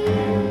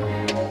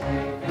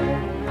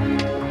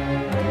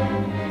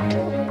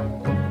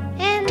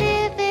 And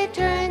if it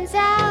turns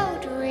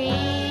out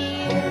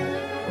real,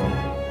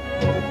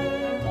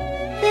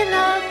 then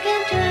love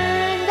can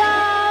turn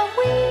the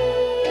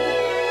wheel.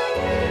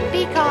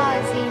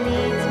 Because he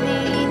needs me,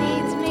 he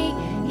needs me,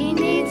 he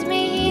needs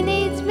me, he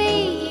needs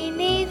me, he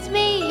needs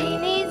me, he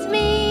needs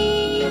me.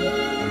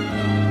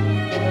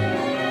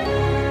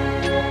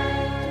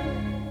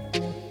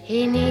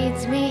 He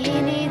needs me,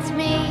 he needs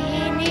me,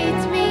 he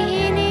needs me,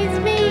 he needs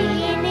me,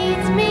 he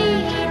needs me,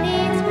 he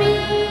needs me.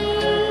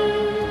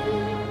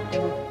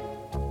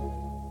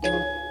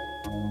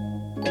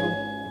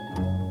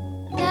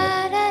 Da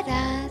da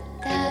da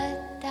da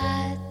da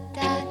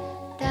da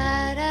da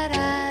da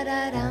da da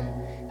dum.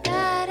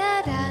 Da da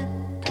da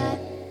da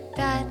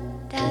da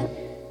da da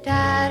da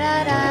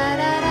da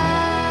da da.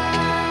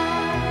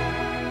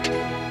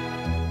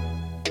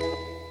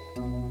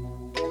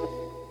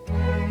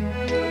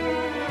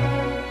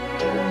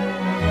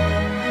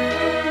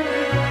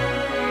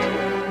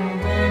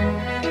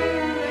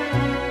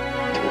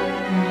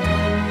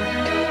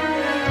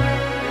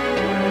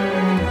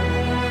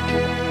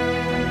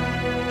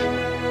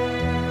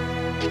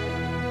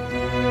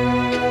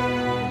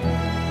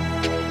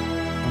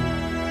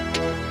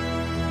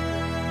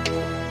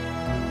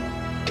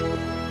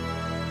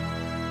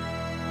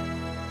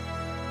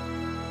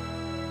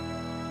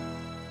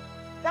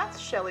 That's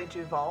Shelley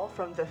Duvall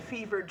from the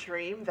fever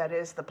dream that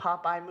is the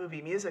Popeye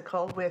movie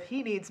musical with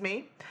He Needs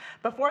Me.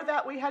 Before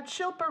that, we had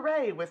Shilpa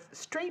Ray with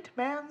Straight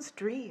Man's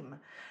Dream.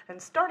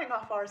 And starting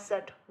off our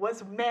set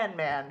was Man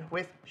Man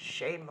with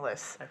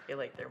Shameless. I feel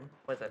like there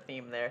was a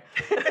theme there.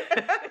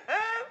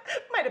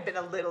 Might have been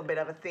a little bit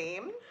of a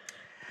theme.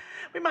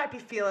 We might be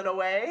feeling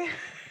away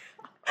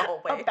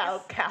Always.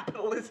 about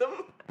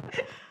capitalism.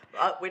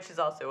 Which is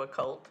also a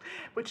cult.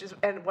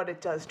 And what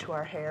it does to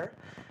our hair.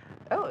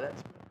 Oh,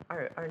 that's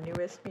our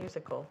newest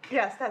musical.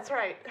 Yes, that's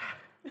right.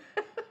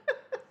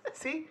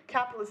 See,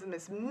 capitalism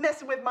is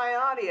messing with my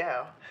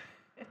audio.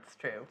 It's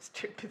true. It's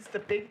true. It's the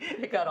big.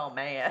 It got all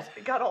mad.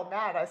 It got all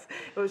mad.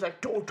 It was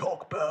like, don't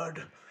talk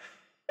bad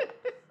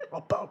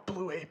about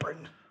Blue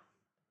Apron.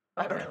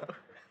 I don't know.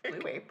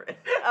 Blue Apron.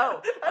 I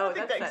don't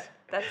think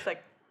That's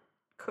like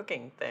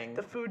cooking thing.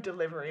 The food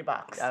delivery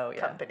box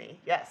company.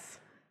 Yes,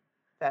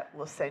 that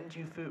will send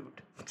you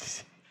food.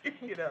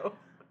 You know.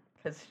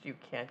 Because you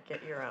can't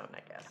get your own,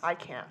 I guess. I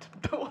can't.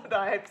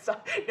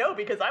 No,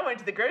 because I went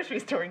to the grocery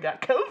store and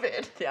got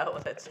COVID. Yeah, well,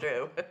 that's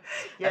true.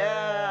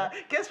 Yeah.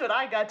 Guess what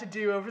I got to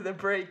do over the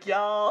break,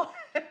 y'all?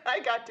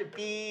 I got to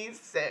be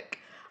sick.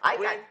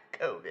 with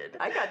COVID.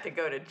 I got to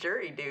go to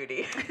jury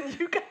duty.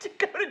 You got to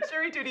go to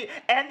jury duty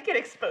and get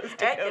exposed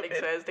to COVID. Get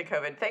exposed to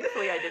COVID.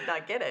 Thankfully, I did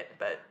not get it,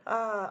 but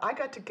I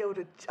got to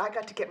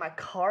get my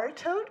car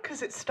towed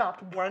because it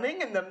stopped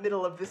running in the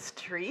middle of the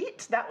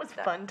street. That was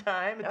a fun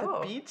time at the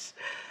beach.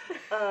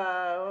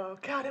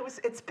 God,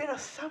 it's been a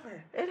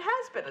summer. It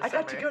has been a summer. I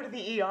got to go to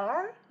the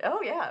ER.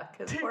 Oh yeah,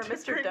 because poor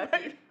Mr.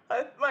 Ducky.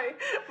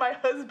 My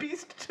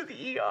husbeast to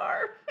the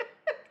ER.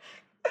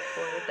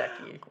 Poor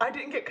Ducky. I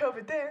didn't get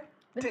COVID there.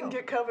 No. Didn't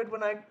get COVID when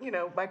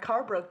my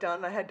car broke down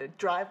and I had to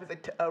drive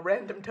with a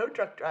random tow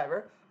truck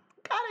driver.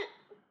 Got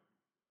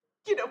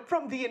it,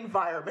 from the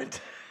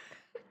environment.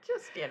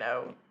 Just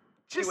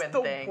Just doing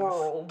the things.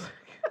 world.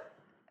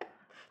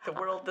 The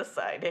world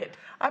decided.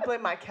 I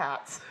blame my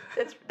cats.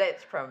 It's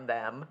from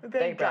them.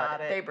 They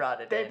brought it. They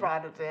brought it They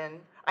brought it in.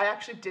 I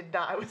actually did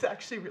not. I was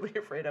actually really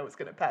afraid I was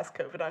going to pass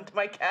COVID on to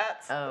my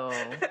cats. Oh.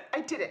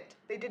 I didn't.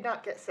 They did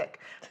not get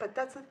sick. But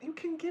you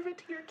can give it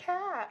to your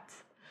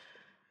cats.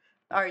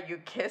 Are you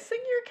kissing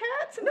your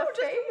cats in no, the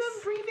just face?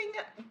 from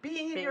them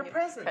being in your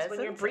presence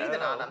when you're breathing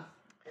on them.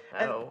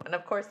 And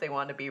of course they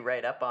want to be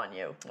right up on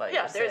you while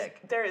yeah, you're sick.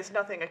 There is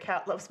nothing a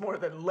cat loves more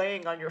than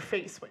laying on your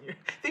face when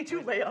they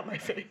do lay on my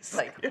face.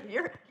 Like,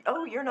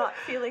 you're not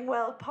feeling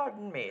well,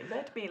 pardon me.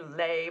 Let me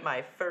lay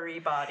my furry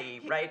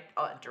body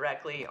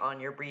directly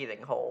on your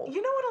breathing hole.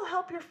 You know what'll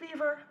help your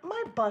fever?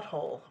 My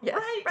butthole. Yes,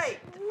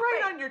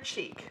 right on your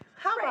cheek.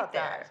 How about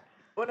that?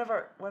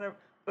 Whenever,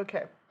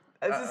 okay.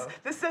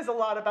 This says a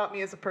lot about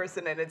me as a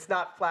person, and it's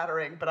not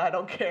flattering, but I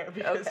don't care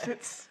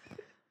because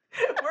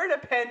we're in a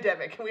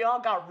pandemic, and we all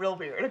got real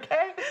weird,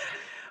 okay?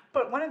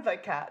 But one of the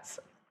cats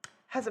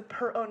has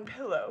her own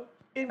pillow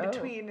in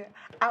between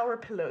our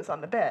pillows on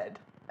the bed.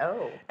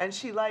 Oh. And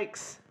she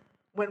likes,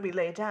 when we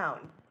lay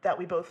down, that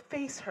we both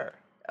face her.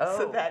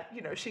 So that,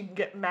 she can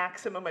get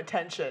maximum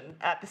attention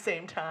at the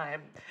same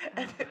time.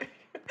 And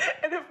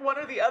if one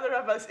or the other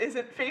of us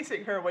isn't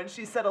facing her when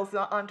she settles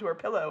onto her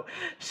pillow,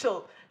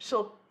 she'll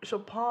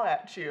paw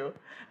at you.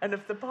 And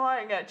if the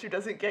pawing at you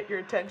doesn't get your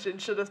attention,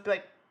 she'll just be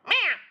like, meow.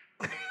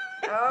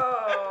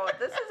 Oh,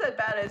 this is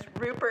about as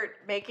Rupert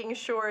making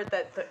sure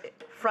that the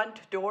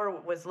front door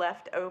was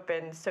left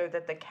open so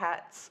that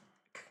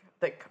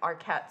our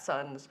cat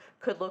sons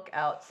could look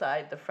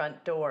outside the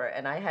front door,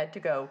 and I had to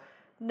go,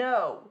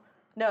 no,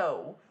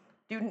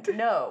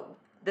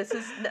 this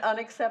is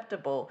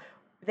unacceptable.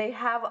 They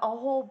have a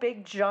whole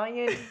big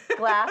giant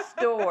glass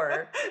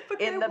door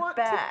in the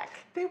back.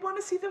 They want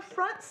to see the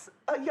front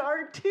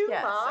yard too,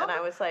 yes, Mom. And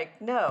I was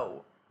like,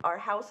 no. Our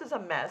house is a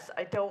mess.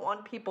 I don't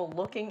want people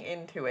looking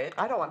into it.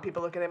 I don't want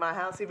people looking in my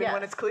house even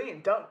when it's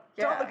clean. Don't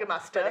look at my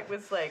stuff. But it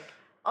was like,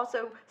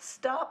 also,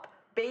 stop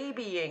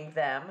babying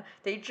them.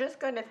 They're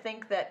just going to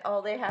think that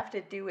all they have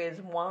to do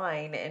is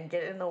whine and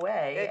get in the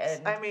way.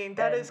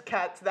 That is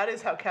cats. That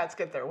is how cats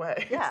get their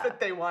way. Yeah. It's that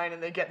they whine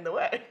and they get in the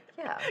way.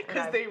 Yeah.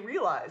 Because they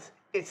realize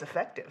it's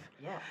effective.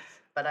 Yes.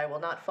 But I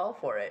will not fall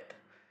for it.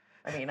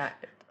 I mean,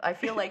 I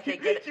feel like they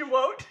get... You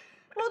won't?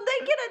 Well, they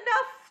get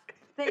enough.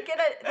 They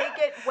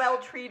get well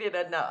treated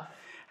enough.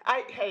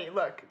 Hey,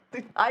 look.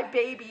 I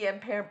baby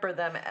and pamper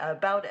them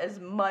about as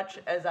much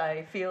as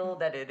I feel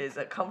that it is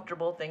a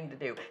comfortable thing to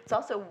do. It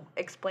also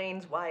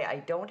explains why I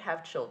don't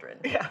have children.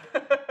 Yeah.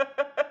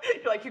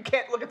 You're like, you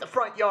can't look at the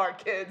front yard,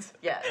 kids.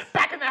 Yes.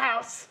 Back in the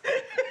house.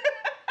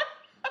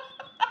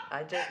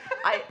 I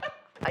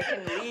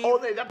can leave.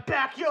 Only the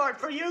backyard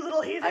for you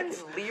little I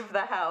heathens. can leave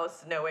the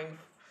house knowing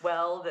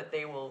well that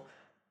they will...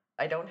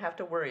 I don't have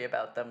to worry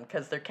about them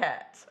because they're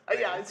cats.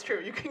 Yeah, it's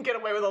true. You can get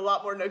away with a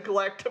lot more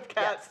neglect of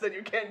cats than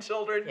you can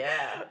children.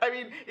 Yeah. I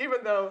mean,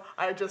 even though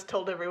I just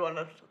told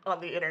everyone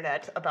on the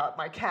internet about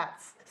my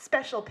cat's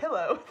special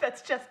pillow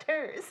that's just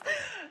hers.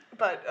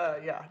 But,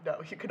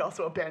 you can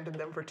also abandon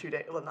them for 2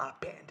 days. Well, not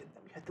abandon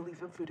them. You have to leave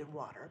them food and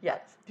water.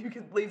 Yes. You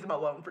can leave them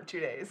alone for 2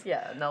 days.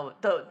 Yeah, no,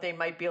 they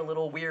might be a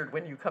little weird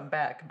when you come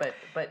back, but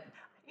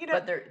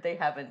they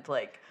haven't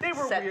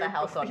set the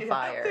house on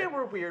fire. They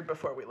were weird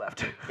before we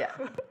left. Yeah.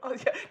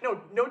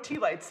 No tea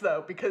lights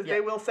though, because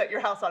they will set your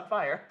house on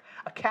fire.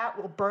 A cat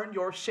will burn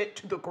your shit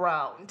to the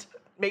ground.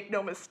 Make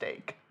no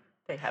mistake.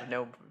 They have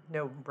no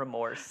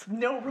remorse.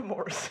 No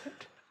remorse.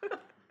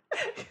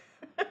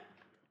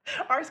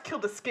 Ours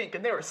killed a skink,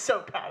 and they were so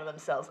proud of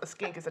themselves. A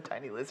skink is a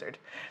tiny lizard.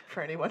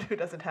 For anyone who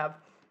doesn't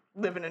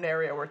live in an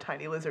area where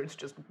tiny lizards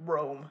just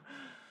roam.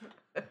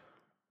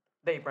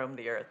 They roam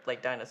the earth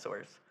like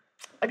dinosaurs.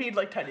 I mean,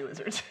 like tiny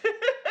lizards.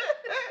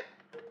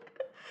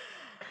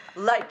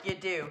 Like you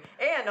do.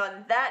 And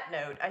on that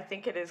note, I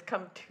think it has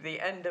come to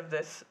the end of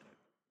this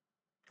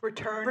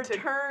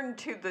return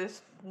to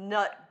this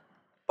nut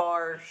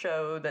bar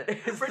show that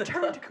is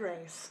Return to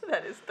Grace.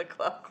 That is the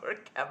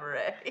Clockwork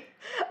Cabaret.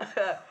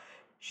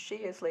 She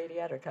is Lady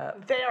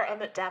Attercop. They are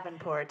Emmett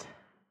Davenport.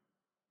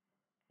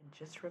 And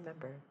just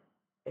remember,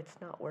 it's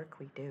not work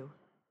we do.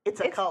 It's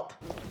a cult.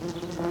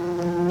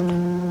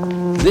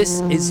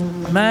 This is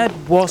Mad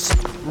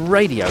Wasp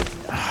Radio,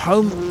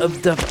 home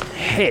of the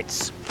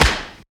hits.